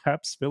episodes,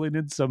 perhaps filling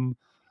in some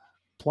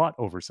plot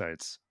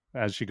oversights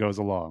as she goes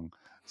along.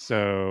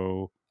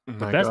 So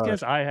the best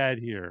guess I had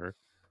here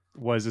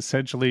was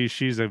essentially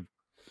she's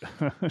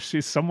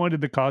someone in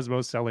the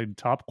cosmos selling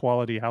top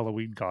quality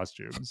Halloween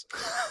costumes.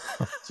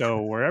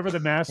 So wherever the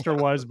master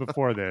was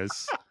before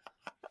this,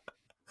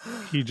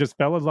 he just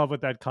fell in love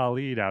with that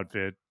Khalid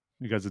outfit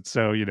because it's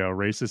so,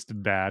 racist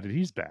and bad, and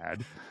he's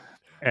bad.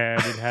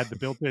 And it had the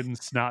built-in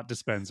snot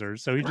dispenser,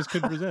 so he just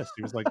couldn't resist.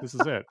 He was like, "This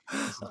is it.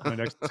 This is my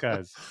next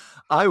disguise."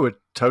 I would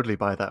totally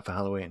buy that for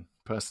Halloween,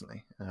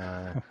 personally.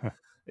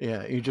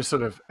 Yeah, you just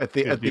sort of at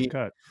the end,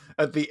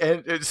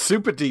 it's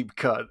super deep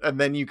cut, and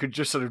then you could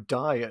just sort of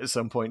die at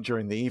some point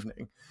during the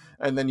evening,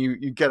 and then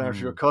you get out of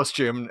your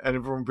costume, and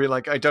everyone would be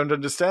like, "I don't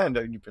understand,"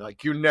 and you'd be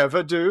like, "You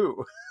never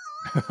do."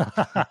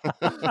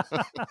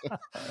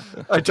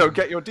 I don't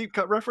get your deep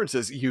cut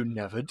references. You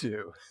never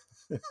do.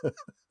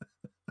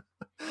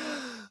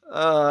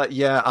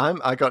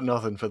 I got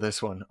nothing for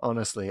this one,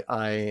 honestly.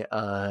 There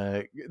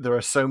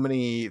are so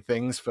many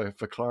things for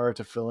Clara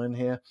to fill in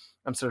here.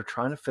 I'm sort of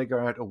trying to figure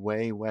out a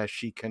way where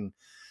she can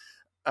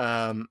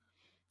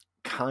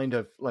kind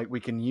of like we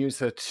can use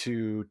her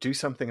to do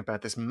something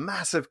about this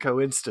massive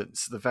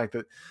coincidence, the fact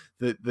that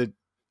the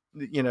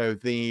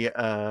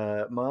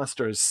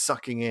master is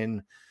sucking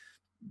in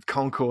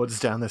Concords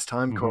down this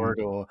time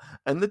corridor,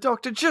 and the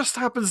Doctor just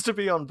happens to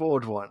be on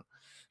board one.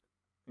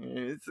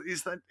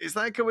 Is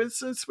that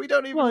coincidence? We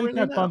don't even. Well, really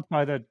know.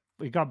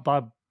 He got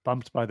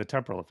bumped by the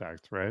temporal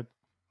effect, right?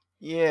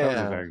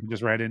 Yeah, he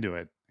just ran into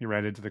it. He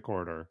ran into the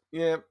corridor.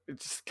 Yeah, it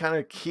just kind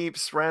of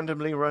keeps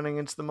randomly running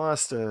into the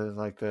master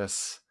like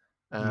this.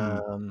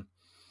 Yeah,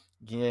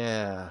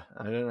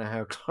 I don't know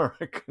how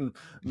Clara can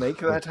make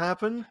that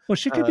happen. Well,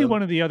 she could be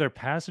one of the other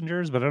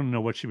passengers, but I don't know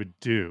what she would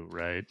do.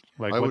 Right?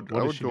 Like, what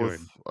is she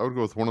doing? I would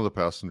go with one of the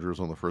passengers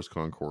on the first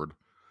Concorde.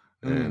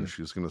 And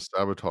she's going to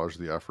sabotage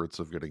the efforts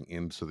of getting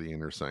into the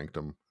inner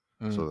sanctum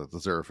so that the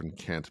Zerafin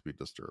can't be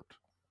disturbed.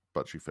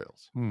 But she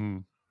fails.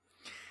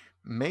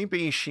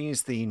 Maybe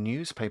she's the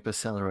newspaper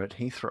seller at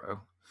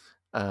Heathrow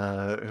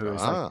who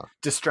is like,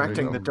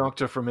 distracting the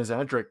Doctor from his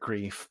Adric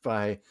grief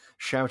by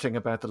shouting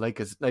about the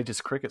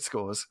latest cricket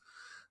scores.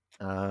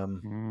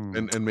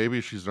 And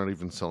maybe she's not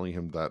even selling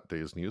him that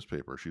day's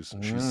newspaper. She's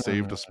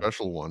saved a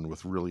special one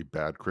with really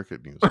bad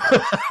cricket news.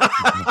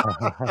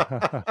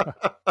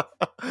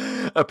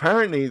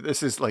 Apparently,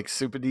 this is like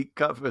super deep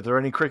cut. If there are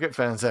any cricket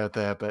fans out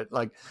there, but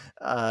like,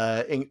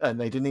 and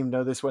they didn't even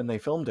know this when they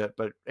filmed it,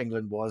 but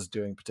England was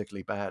doing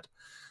particularly bad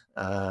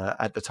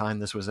at the time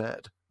this was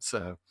aired.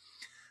 So,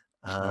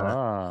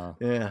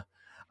 yeah,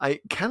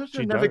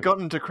 Canada never got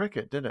into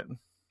cricket, did it?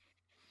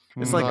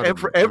 It's like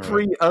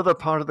every other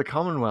part of the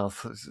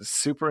Commonwealth is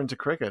super into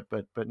cricket,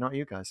 but not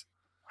you guys.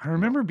 I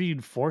remember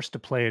being forced to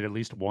play it at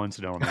least once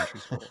in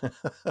elementary school.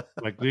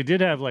 Like we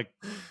did have like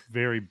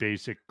very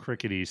basic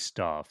crickety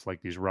stuff,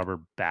 like these rubber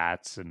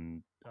bats,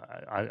 and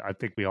I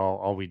think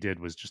all we did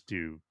was just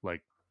do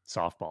like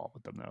softball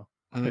with them though.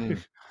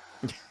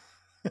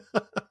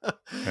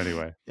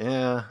 Anyway,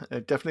 yeah,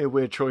 definitely a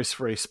weird choice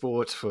for a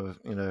sport for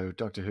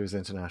Doctor Who's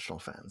international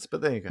fans,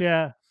 but there you go.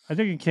 Yeah, I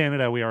think in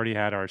Canada we already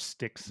had our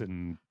sticks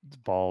and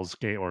balls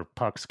game or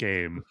pucks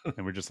game,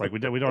 and we're just like we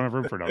don't have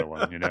room for another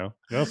one.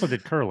 We also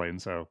did curling,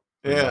 so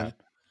yeah.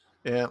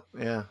 A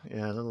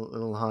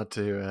little hard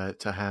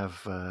to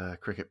have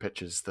cricket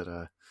pitches that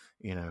are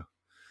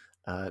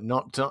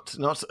not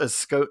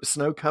as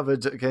snow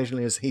covered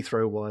occasionally as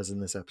Heathrow was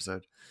in this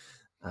episode.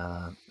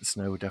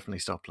 Snow would definitely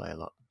stop play a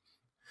lot.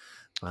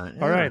 But,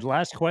 yeah. All right,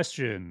 last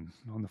question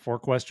on the 4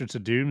 questions to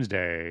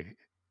Doomsday.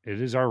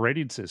 It is our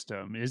rating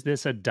system. Is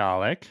this a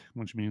Dalek,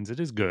 which means it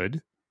is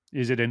good?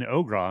 Is it an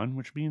Ogron,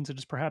 which means it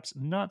is perhaps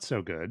not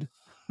so good?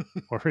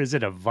 Or is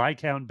it a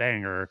Viscount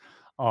banger,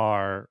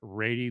 our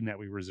rating that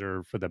we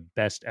reserve for the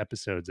best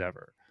episodes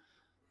ever?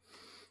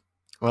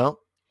 Well,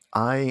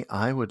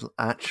 I would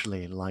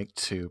actually like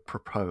to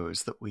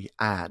propose that we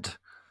add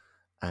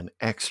an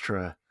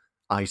extra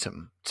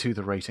item to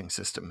the rating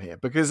system here,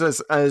 because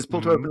as Pull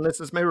to Open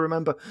listeners may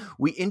remember,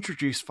 we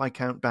introduced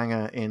Viscount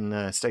Banger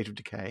in State of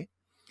Decay.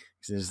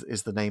 This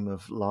is the name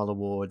of Lala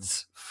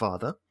Ward's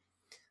father.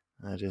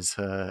 That is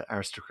her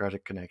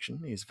aristocratic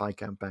connection. He's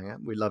Viscount Banger.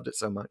 We loved it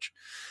so much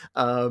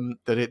that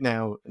it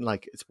now,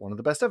 it's one of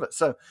the best ever.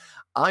 So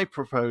I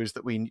propose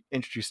that we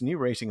introduce a new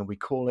rating and we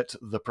call it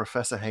the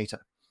Professor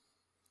Hater.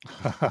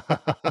 Okay.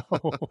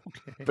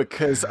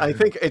 Because I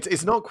think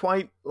it's not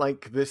quite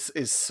like this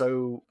is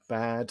so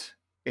bad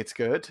it's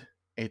good.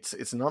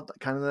 It's not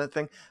kind of that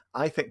thing.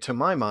 I think, to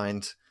my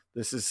mind,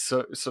 this is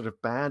sort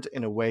of bad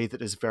in a way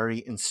that is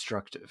very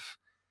instructive.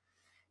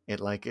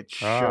 It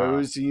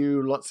shows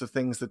you lots of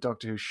things that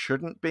Doctor Who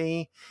shouldn't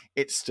be.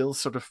 It's still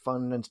sort of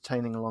fun and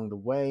entertaining along the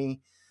way.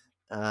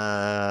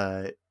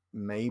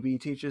 Maybe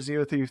teaches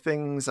you a few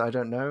things. I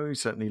don't know. You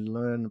certainly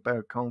learn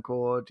about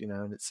Concord,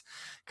 and it's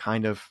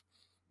kind of,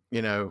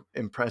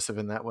 impressive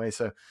in that way.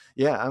 So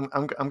yeah,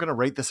 I'm going to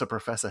rate this a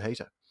Professor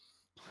Hater.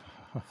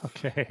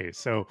 Okay,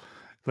 so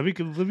let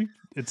me.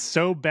 It's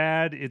so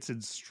bad, it's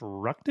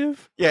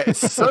instructive. Yeah,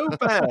 it's so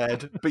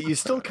bad, but you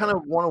still kind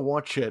of want to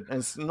watch it. And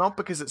it's not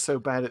because it's so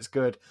bad it's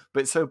good,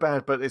 but it's so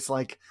bad, but it's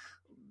like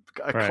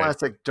a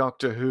classic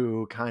Doctor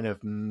Who kind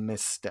of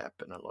misstep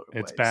in a lot of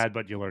ways. It's bad,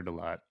 but you learned a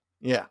lot.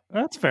 Yeah,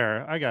 that's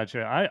fair. I got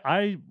you.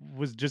 I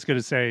was just going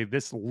to say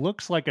this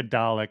looks like a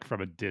Dalek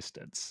from a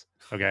distance.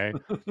 Okay,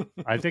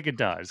 I think it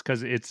does,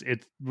 because it's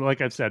like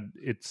I've said,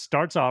 it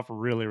starts off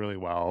really, really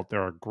well.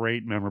 There are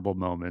great, memorable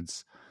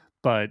moments,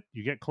 but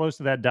you get close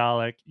to that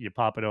Dalek, you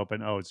pop it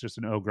open. Oh, it's just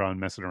an Ogron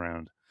messing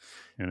around.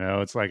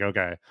 It's like,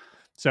 okay.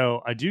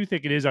 So I do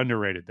think it is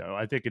underrated, though.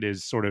 I think it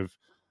is sort of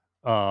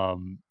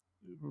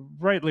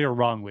rightly or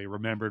wrongly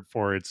remembered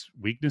for its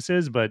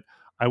weaknesses, but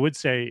I would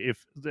say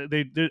if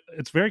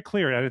it's very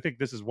clear, and I think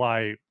this is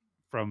why,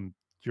 from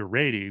your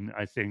rating,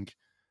 I think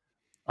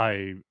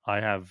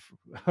I've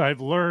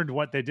learned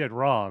what they did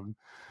wrong.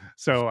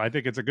 So I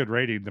think it's a good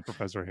rating, the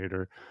Professor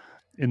Hater,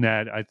 in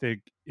that I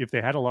think if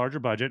they had a larger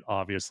budget,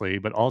 obviously,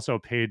 but also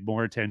paid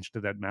more attention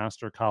to that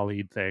Master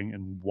Khalid thing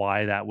and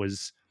why that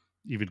was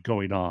even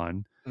going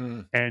on,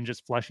 and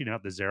just fleshing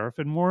out the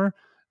Zerafin more,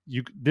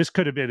 this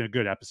could have been a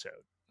good episode.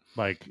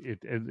 Like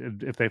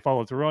if they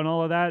followed through on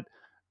all of that.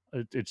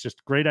 It's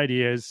just great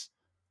ideas.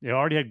 They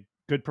already had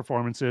good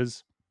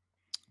performances,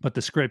 but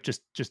the script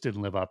just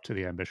didn't live up to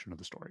the ambition of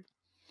the story.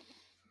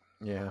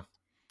 Yeah.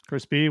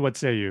 Chris B., what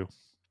say you?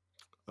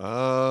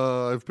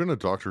 I've been a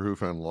Doctor Who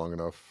fan long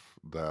enough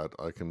that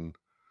I can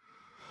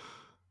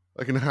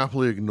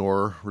happily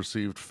ignore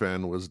received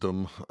fan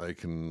wisdom. I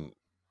can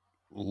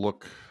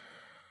look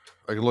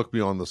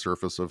beyond the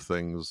surface of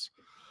things.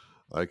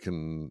 I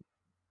can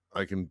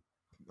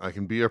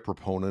be a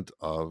proponent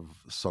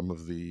of some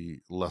of the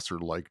lesser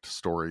liked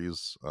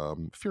stories.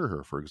 Fear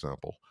Her, for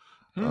example.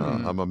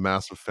 I'm a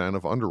massive fan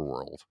of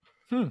Underworld.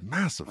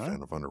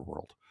 Fan of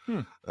Underworld.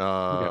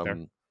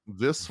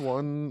 This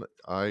one,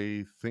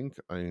 I think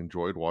I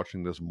enjoyed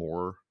watching this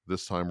more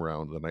this time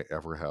around than I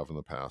ever have in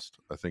the past.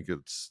 I think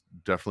it's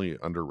definitely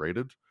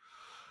underrated.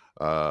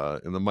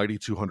 In the Mighty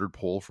 200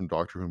 poll from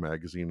Doctor Who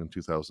magazine in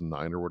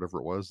 2009 or whatever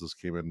it was, this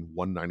came in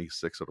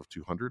 196 out of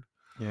 200.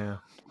 Yeah.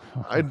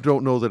 I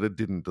don't know that it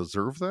didn't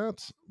deserve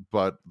that,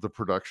 but the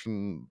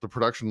production,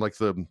 like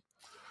the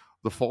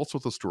the faults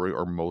with the story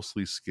are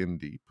mostly skin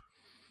deep,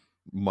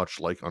 much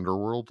like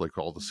Underworld, like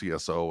all the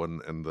CSO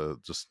and the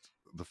just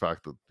the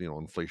fact that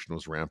inflation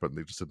was rampant.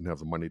 They just didn't have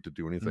the money to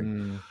do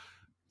anything.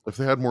 If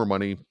they had more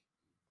money,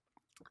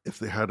 if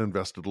they had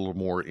invested a little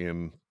more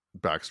in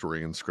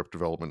backstory and script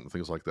development and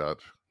things like that,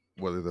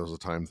 whether there was a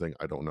time thing,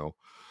 I don't know.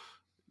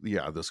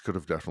 Yeah, this could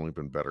have definitely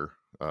been better.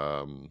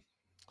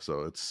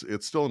 So it's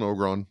still an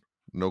Ogron,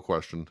 no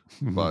question,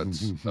 but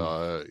it's an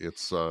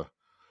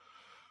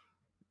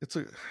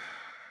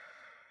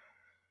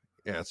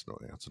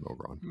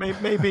Ogron.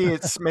 Maybe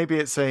it's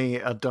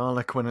a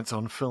Dalek when it's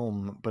on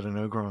film, but an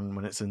Ogron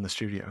when it's in the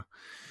studio.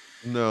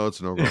 No, it's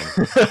an Ogron.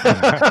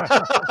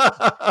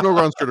 An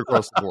Ogron straight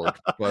across the board,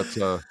 but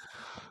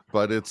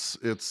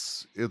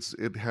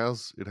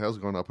it has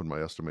gone up in my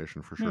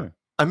estimation for sure. Yeah.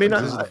 I mean,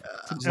 this is the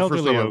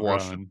first time I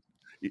watched it.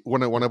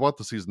 When I bought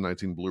the season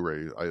 19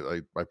 Blu-ray,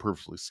 I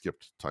purposely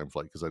skipped Time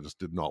Flight because I just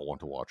did not want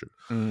to watch it.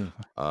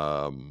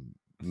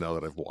 Now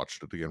that I've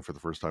watched it again for the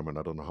first time in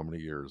I don't know how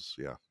many years,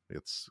 yeah,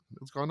 it's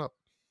gone up.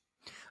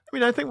 I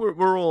mean, I think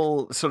we're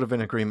all sort of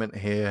in agreement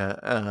here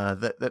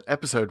that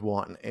episode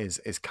 1 is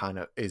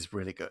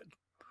really good,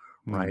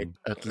 right?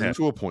 At least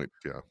to a point,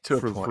 yeah. To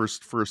for a the point.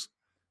 first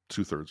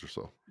 2/3 or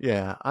so.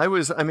 Yeah,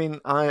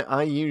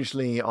 I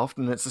usually,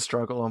 often it's a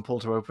struggle on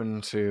Pull to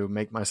Open to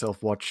make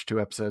myself watch 2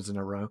 episodes in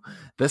a row.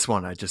 This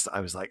one, I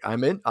was like,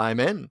 I'm in.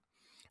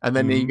 And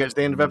then you get to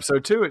the end of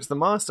episode 2, it's the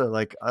Master.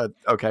 Like,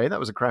 okay, that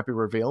was a crappy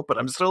reveal, but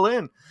I'm still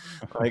in.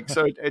 Like,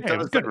 so it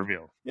was a good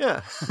reveal.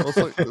 Yeah. Well,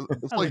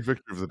 it's like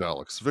Victory of the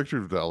Daleks. Victory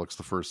of the Daleks,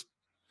 the first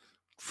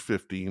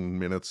 15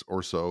 minutes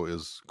or so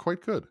is quite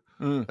good.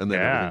 And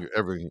then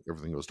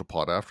everything goes to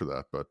pot after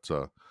that. But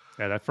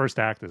that first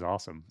act is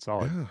awesome.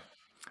 Solid. Yeah.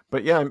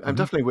 But yeah, I'm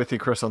definitely with you,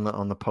 Chris, on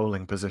the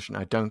polling position.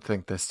 I don't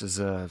think this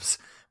deserves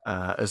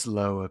as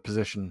low a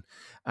position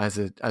as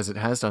it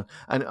has done.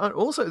 And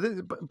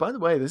also, by the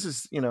way, this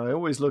is I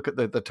always look at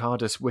the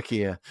TARDIS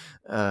Wikia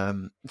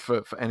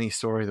for any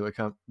story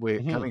that we're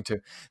coming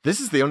to. This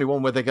is the only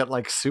one where they get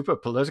like super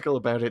political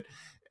about it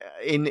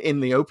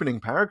in the opening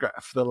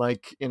paragraph. They're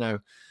like,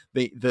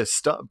 the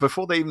stuff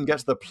before they even get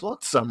to the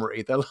plot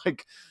summary, they're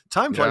like,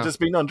 Time Flight has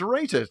been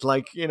underrated,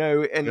 like,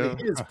 and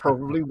here's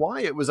probably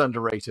why it was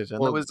underrated.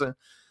 And there was a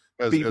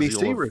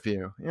BBC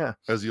review,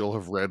 as you'll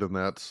have read in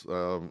that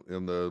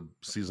in the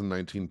season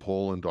 19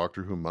 poll in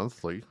Doctor Who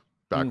Monthly,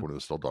 back when it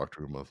was still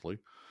Doctor Who Monthly.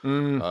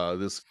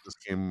 This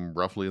came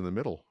roughly in the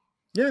middle,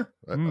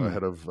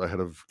 ahead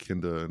of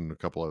Kinda and a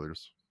couple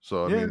others.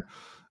 So I mean,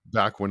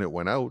 back when it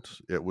went out,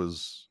 it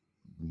was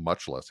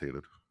much less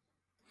hated.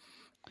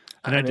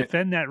 And I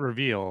defend that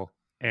reveal,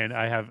 and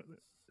I have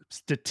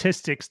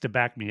statistics to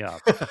back me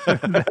up.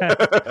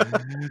 The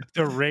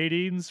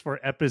ratings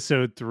for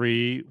episode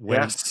 3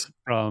 went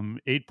from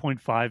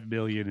 8.5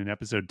 million in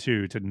episode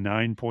 2 to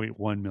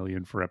 9.1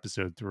 million for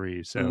episode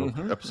 3. So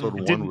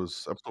episode 1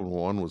 was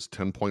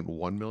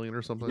 10.1 million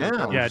or something.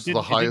 Yeah,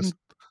 the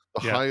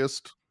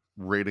highest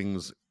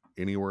ratings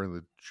anywhere in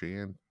the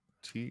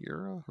JNT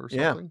era or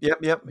something.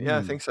 Yeah,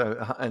 I think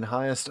so, and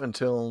highest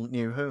until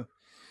New Who.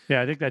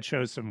 Yeah, I think that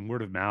shows some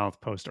word of mouth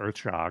post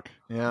Earthshock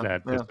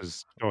that this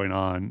was going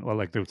on. Well,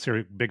 like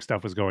the big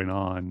stuff was going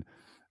on.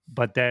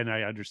 But then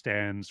I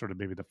understand sort of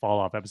maybe the fall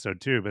off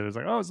episode 2, but it was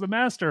like, oh, it's the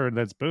Master, and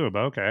that's boom.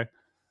 Okay.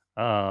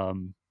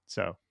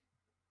 So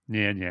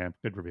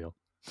good reveal.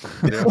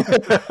 Yeah.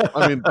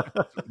 I mean,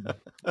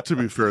 to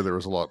be fair, there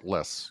was a lot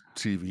less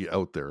TV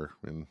out there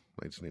in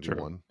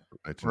 1981,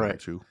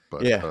 1992. Right.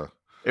 But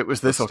it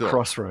was this or still.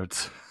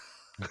 Crossroads.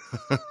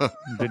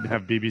 Didn't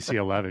have BBC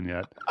 11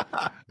 yet.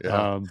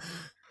 Yeah.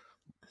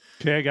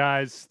 Okay,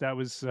 guys, that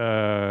was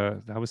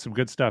some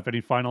good stuff.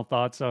 Any final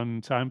thoughts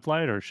on Time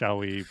Flight, or shall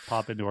we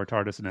pop into our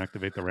TARDIS and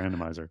activate the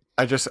randomizer?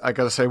 I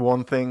got to say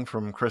one thing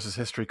from Chris's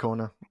History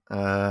Corner,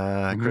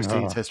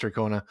 Christine's History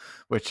Corner,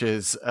 which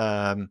is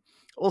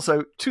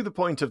also to the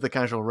point of the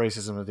casual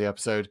racism of the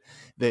episode,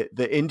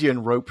 the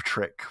Indian rope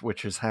trick,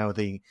 which is how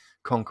the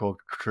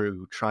Concorde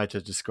crew tried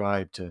to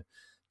describe to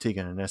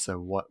Tegan and Nessa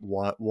what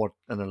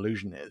an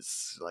illusion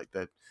is. Like,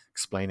 they're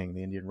explaining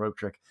the Indian rope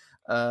trick.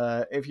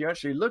 If you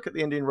actually look at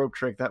the Indian rope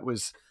trick, that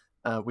was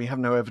we have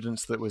no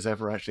evidence that was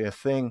ever actually a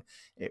thing.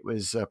 It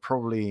was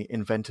probably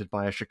invented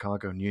by a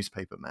Chicago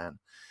newspaper man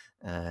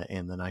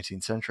in the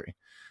 19th century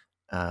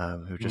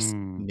who just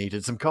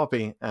needed some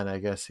copy, and I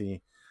guess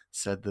he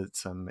said that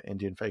some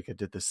Indian faker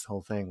did this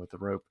whole thing with the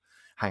rope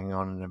hanging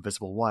on an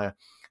invisible wire.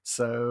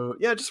 So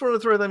yeah, just want to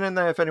throw that in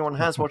there. If anyone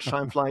has watched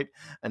Time Flight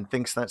and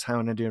thinks that's how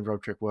an Indian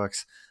rope trick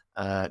works,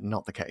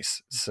 not the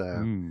case.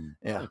 So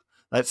yeah,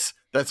 that's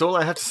all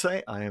I have to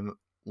say. I am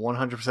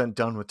 100%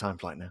 done with Time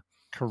Flight now.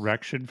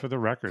 Correction for the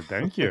record.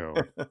 Thank you.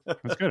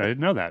 That's good. I didn't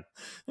know that.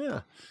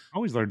 Yeah,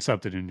 always learn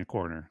something in your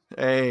corner.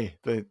 Hey,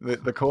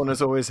 the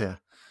corner's always here.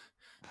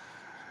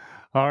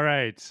 All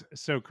right.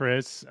 So,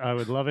 Chris, I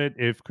would love it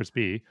if, Chris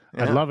B,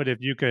 I'd love it if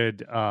you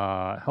could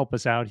help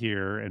us out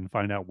here and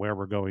find out where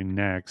we're going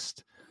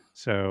next.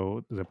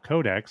 So the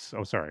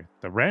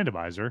the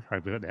randomizer, I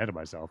got ahead of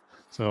myself.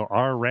 So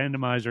our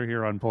randomizer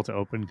here on Pull to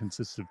Open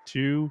consists of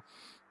 2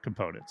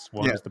 components.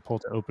 One is the Pull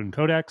to Open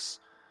Codex,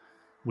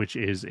 which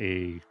is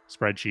a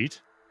spreadsheet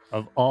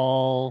of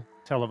all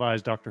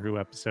televised Doctor Who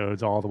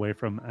episodes, all the way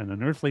from An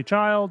Unearthly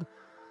Child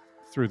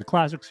through the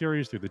classic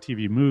series, through the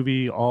TV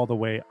movie, all the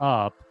way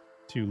up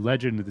to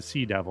Legend of the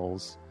Sea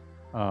Devils.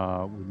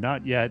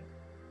 Not yet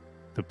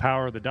the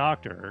Power of the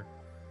Doctor,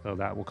 so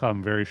that will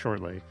come very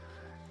shortly.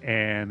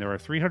 And there are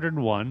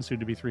 301, soon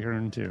to be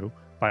 302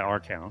 by our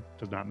count.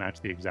 Does not match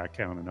the exact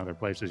count in other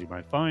places you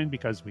might find,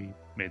 because we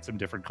made some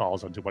different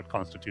calls onto what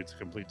constitutes a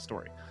complete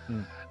story.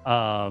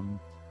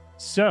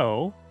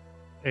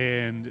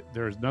 And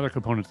there's another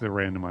component to the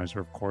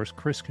randomizer, of course.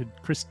 Chris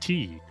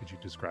T, could you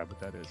describe what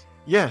that is?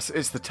 Yes,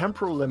 it's the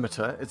temporal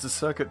limiter. It's a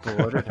circuit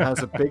board. It has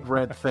a big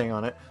red thing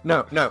on it.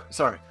 No,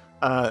 sorry.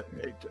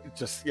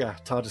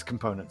 TARDIS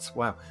components.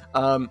 Wow.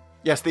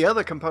 Yes, the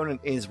other component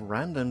is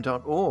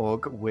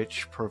random.org,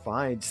 which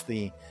provides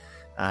the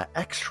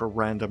extra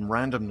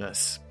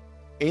randomness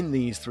in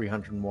these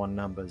 301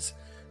 numbers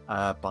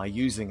by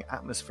using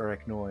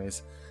atmospheric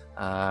noise,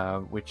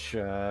 which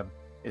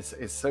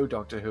is so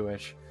Doctor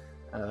Who-ish.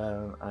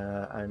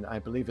 And I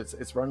believe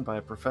it's run by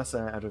a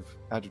professor out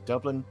of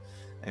Dublin,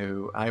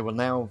 who I will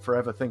now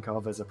forever think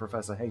of as a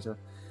Professor Hater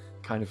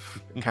kind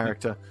of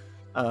character.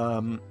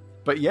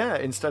 But yeah,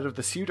 instead of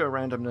the pseudo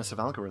randomness of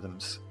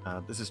algorithms,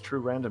 this is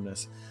true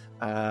randomness.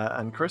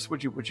 And Chris,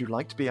 would you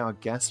like to be our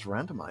guest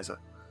randomizer?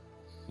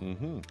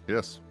 Mm-hmm.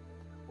 Yes.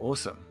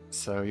 Awesome.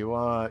 So you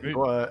are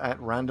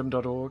at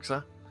random.org,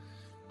 sir?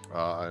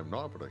 I'm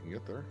not, but I can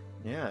get there.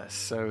 Yeah,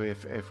 so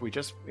if you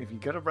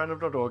go to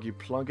random.org, you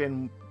plug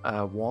in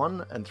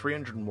 1 and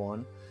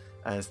 301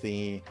 as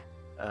the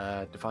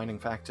defining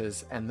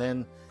factors, and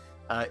then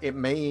it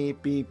may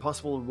be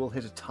possible we'll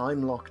hit a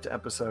time-locked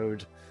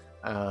episode,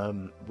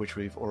 which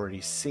we've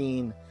already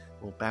seen.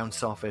 We'll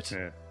bounce off it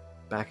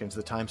back into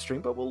the time stream,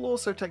 but we'll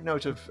also take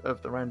note of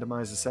the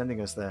randomizer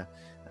sending us there,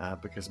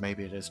 because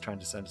maybe it is trying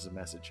to send us a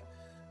message.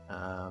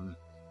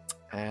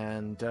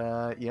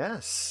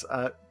 Yes,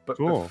 but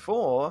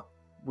cool.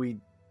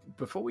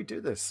 Before we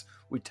do this,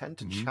 we tend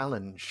to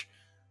challenge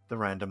the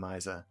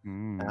randomizer,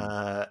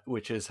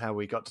 which is how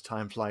we got to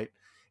Time Flight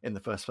in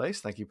the first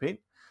place. Thank you, Pete.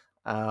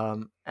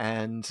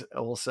 And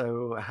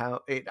also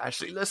how it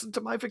actually listened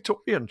to my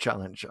Victorian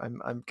challenge.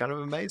 I'm kind of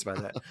amazed by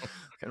that.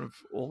 Kind of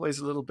always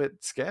a little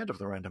bit scared of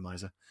the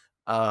randomizer.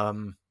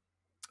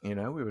 We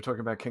were talking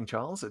about King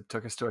Charles. It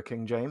took us to a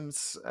King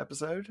James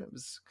episode.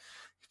 It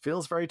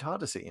feels very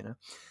TARDIS-y,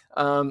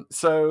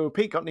 So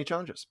Pete, got any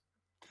challenges?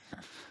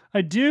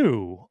 I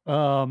do.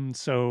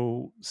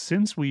 So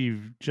since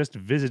we've just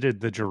visited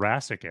the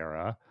Jurassic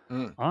era,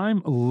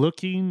 I'm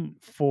looking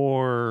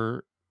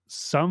for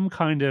some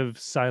kind of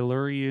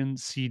Silurian,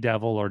 Sea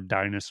Devil, or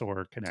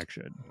dinosaur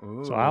connection.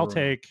 Ooh. So I'll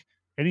take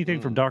anything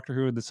from Doctor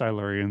Who and the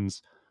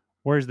Silurians.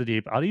 Where's the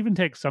Deep? I'll even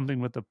take something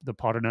with the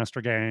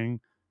Paternoster gang,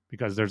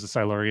 because there's a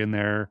Silurian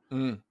there.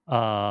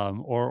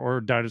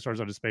 Or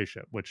dinosaurs on a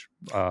spaceship, which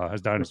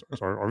has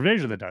dinosaurs, or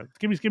Invasion of the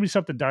Dinosaurs. Give me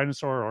something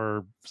dinosaur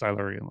or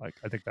Silurian like.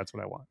 I think that's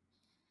what I want.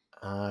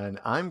 And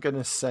I'm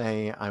gonna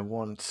say I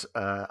want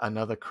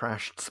another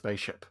crashed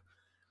spaceship,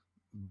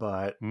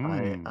 but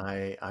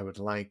I would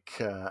like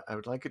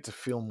it to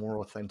feel more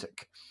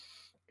authentic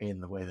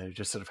in the way that it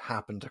just sort of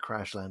happened to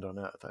crash land on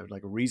Earth. I would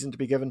like a reason to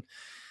be given,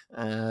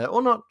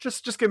 or not.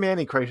 Just give me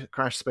any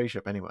crashed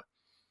spaceship anyway.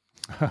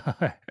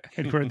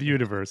 Anywhere in the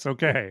universe.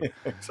 Okay.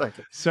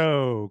 Exactly.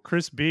 So,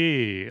 Chris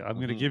B, I'm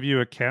going to give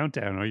you a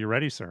countdown. Are you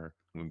ready, sir?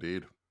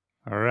 Indeed.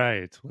 All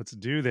right. Let's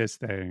do this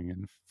thing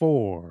in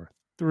 4,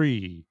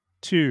 3,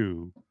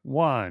 2,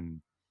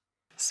 1.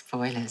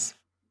 Spoilers.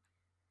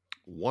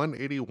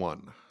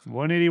 181.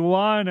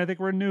 181. I think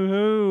we're New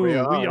Who. We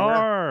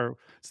are.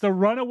 It's the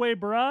Runaway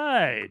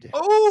Bride.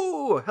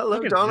 Oh, hello,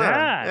 look at Donna.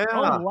 that. Yeah.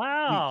 Oh,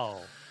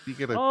 wow. You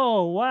get a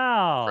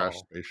crash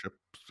spaceship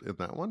in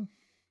that one?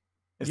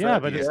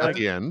 But it's at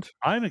the end.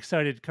 I'm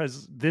excited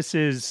because this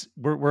is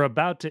we're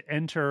about to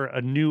enter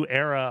a new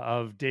era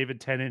of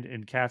David Tennant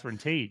and Catherine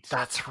Tate.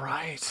 That's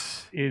right.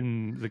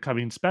 In the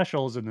coming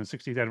specials, in the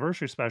 60th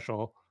anniversary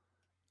special,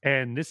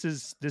 and this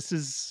is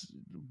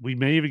we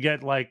may even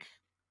get like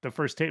the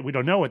first Tate. We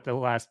don't know what the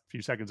last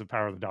few seconds of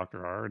Power of the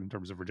Doctor are in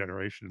terms of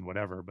regeneration and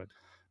whatever, but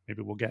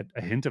maybe we'll get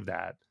a hint of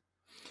that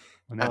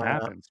when that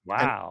happens.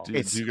 Wow. Do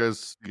you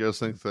guys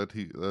think that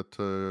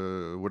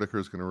Whittaker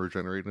is going to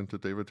regenerate into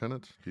David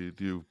Tennant? Do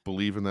you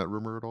believe in that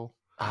rumor at all?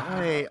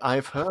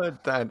 I've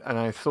heard that, and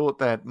I thought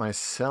that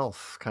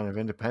myself, kind of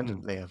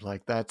independently, of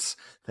like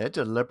they're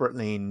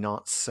deliberately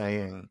not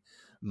saying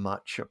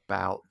much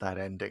about that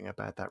ending,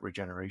 about that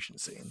regeneration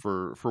scene.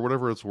 For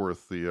whatever it's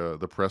worth,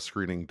 the press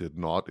screening did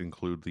not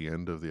include the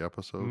end of the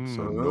episode,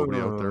 so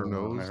nobody out there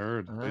knows. I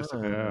heard.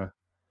 Basically. Yeah.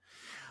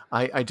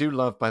 I do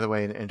love, by the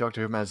way, in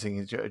Doctor Who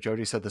magazine,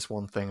 Jodie said this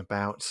one thing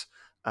about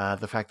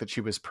the fact that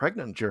she was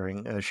pregnant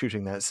during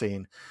shooting that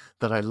scene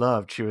that I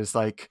loved. She was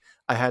like,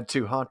 I had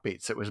 2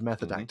 heartbeats. It was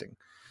method acting.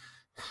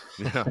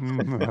 Yeah.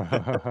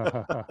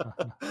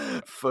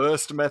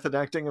 First method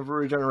acting of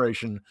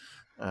regeneration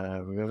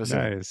we've ever seen.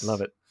 Nice.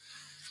 Love it.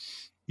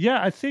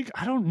 Yeah,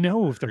 I don't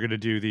know if they're going to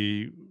do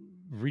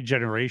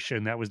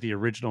regeneration, that was the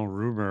original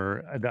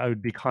rumor, that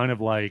would be kind of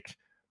like,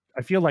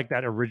 I feel like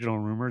that original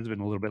rumor has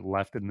been a little bit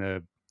left in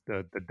the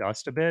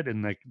dust a bit,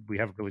 and like we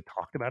haven't really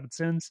talked about it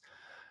since.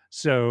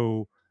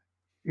 So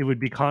it would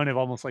be kind of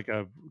almost like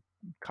a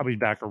coming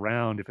back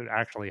around if it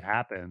actually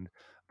happened.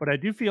 But I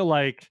do feel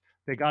like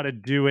they got to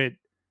do it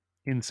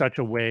in such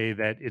a way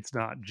that it's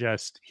not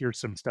just here's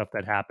some stuff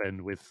that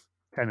happened with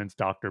Tennant's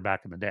doctor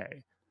back in the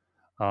day.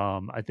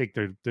 I think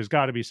there's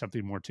got to be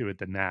something more to it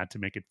than that to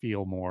make it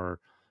feel more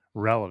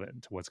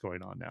relevant to what's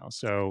going on now.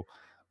 So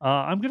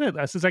I'm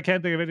gonna, since I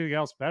can't think of anything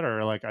else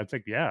better, like I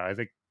think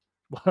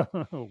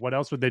what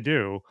else would they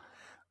do?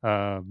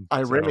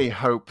 I really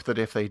hope that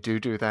if they do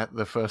that,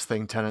 the first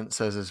thing Tennant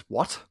says is,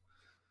 what?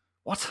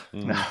 What?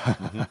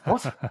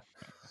 What?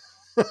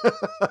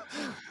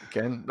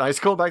 Again, nice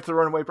callback to the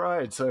Runaway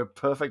Bride, so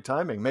perfect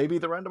timing. Maybe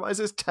the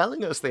randomizer is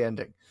telling us the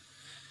ending.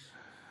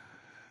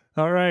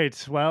 All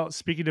right. Well,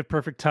 speaking of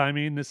perfect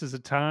timing, this is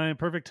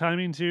perfect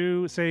timing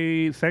to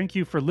say thank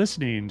you for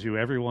listening to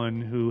everyone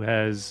who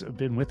has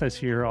been with us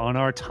here on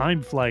our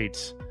time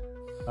flight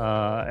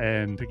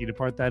and picking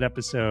apart that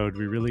episode.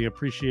 We really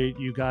appreciate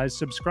you guys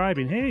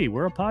subscribing. Hey,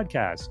 we're a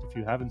podcast. If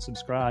you haven't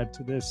subscribed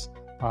to this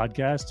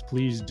podcast,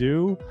 please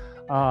do.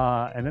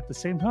 And at the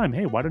same time,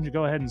 hey, why don't you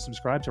go ahead and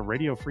subscribe to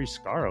Radio Free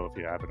Scarro if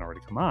you haven't already?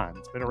 Come on.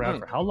 It's been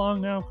around for how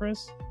long now,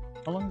 Chris?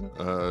 How long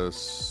is it?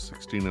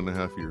 16 and a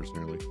half years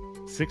nearly.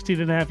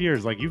 16 and a half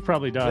years. Like you've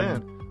probably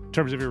done, in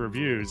terms of your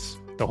reviews,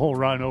 the whole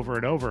run over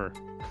and over.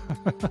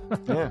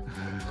 Yeah.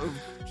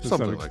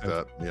 Something like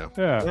that.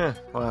 Yeah.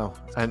 Wow.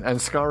 And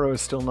Scarro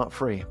is still not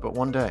free, but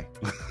one day.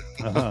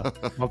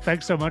 Well,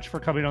 thanks so much for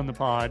coming on the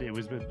pod.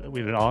 We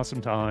had an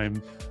awesome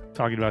time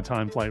talking about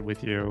Time Flight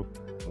with you.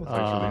 Well,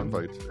 thanks for the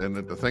invite.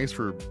 And thanks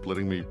for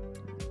letting me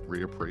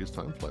reappraise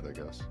Time Flight, I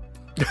guess.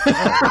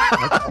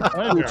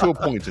 To a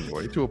point,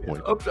 anyway. To a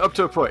point. Up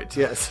to a point,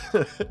 yes.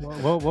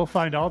 We'll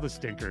find all the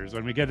stinkers.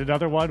 When we get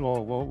another one,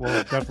 we'll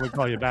definitely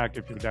call you back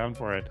if you're down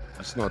for it.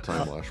 It's not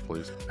Time Lash,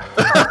 please.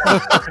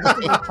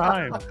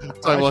 Time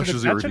Lash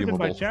is irredeemable.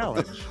 My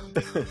challenge.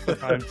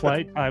 Time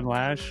Flight, Time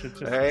Lash. It's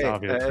just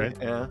obvious, right?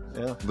 Yeah.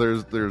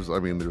 There's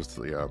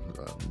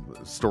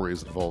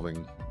stories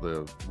involving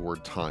the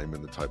word time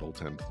in the title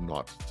tend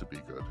not to be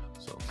good.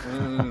 So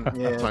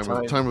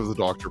time of the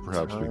Doctor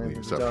perhaps being the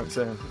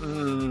exception.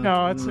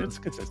 No, it's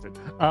consistent.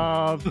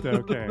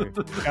 Okay,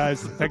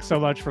 guys, thanks so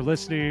much for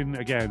listening.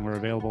 Again, we're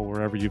available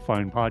wherever you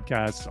find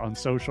podcasts. On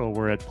social,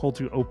 we're at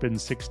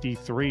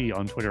Pull2Open63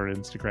 on Twitter and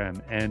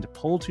Instagram, and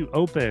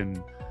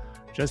Pull2Open,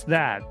 just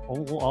that,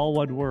 all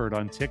one word,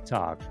 on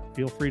TikTok.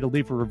 Feel free to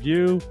leave a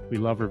review. We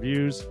love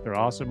reviews. They're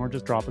awesome. Or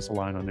just drop us a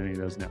line on any of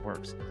those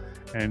networks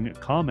and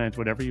comment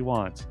whatever you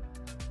want.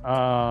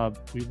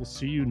 We will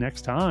see you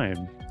next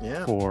time.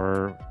 Yeah.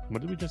 For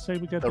what did we just say?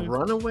 We got the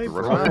Runaway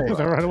Bride.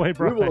 The Runaway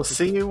Bride. We will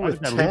see you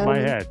with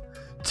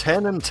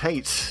Ten and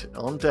Tate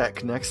on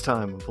deck next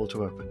time on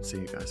Pull2Open. See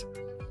you guys.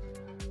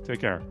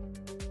 Take care.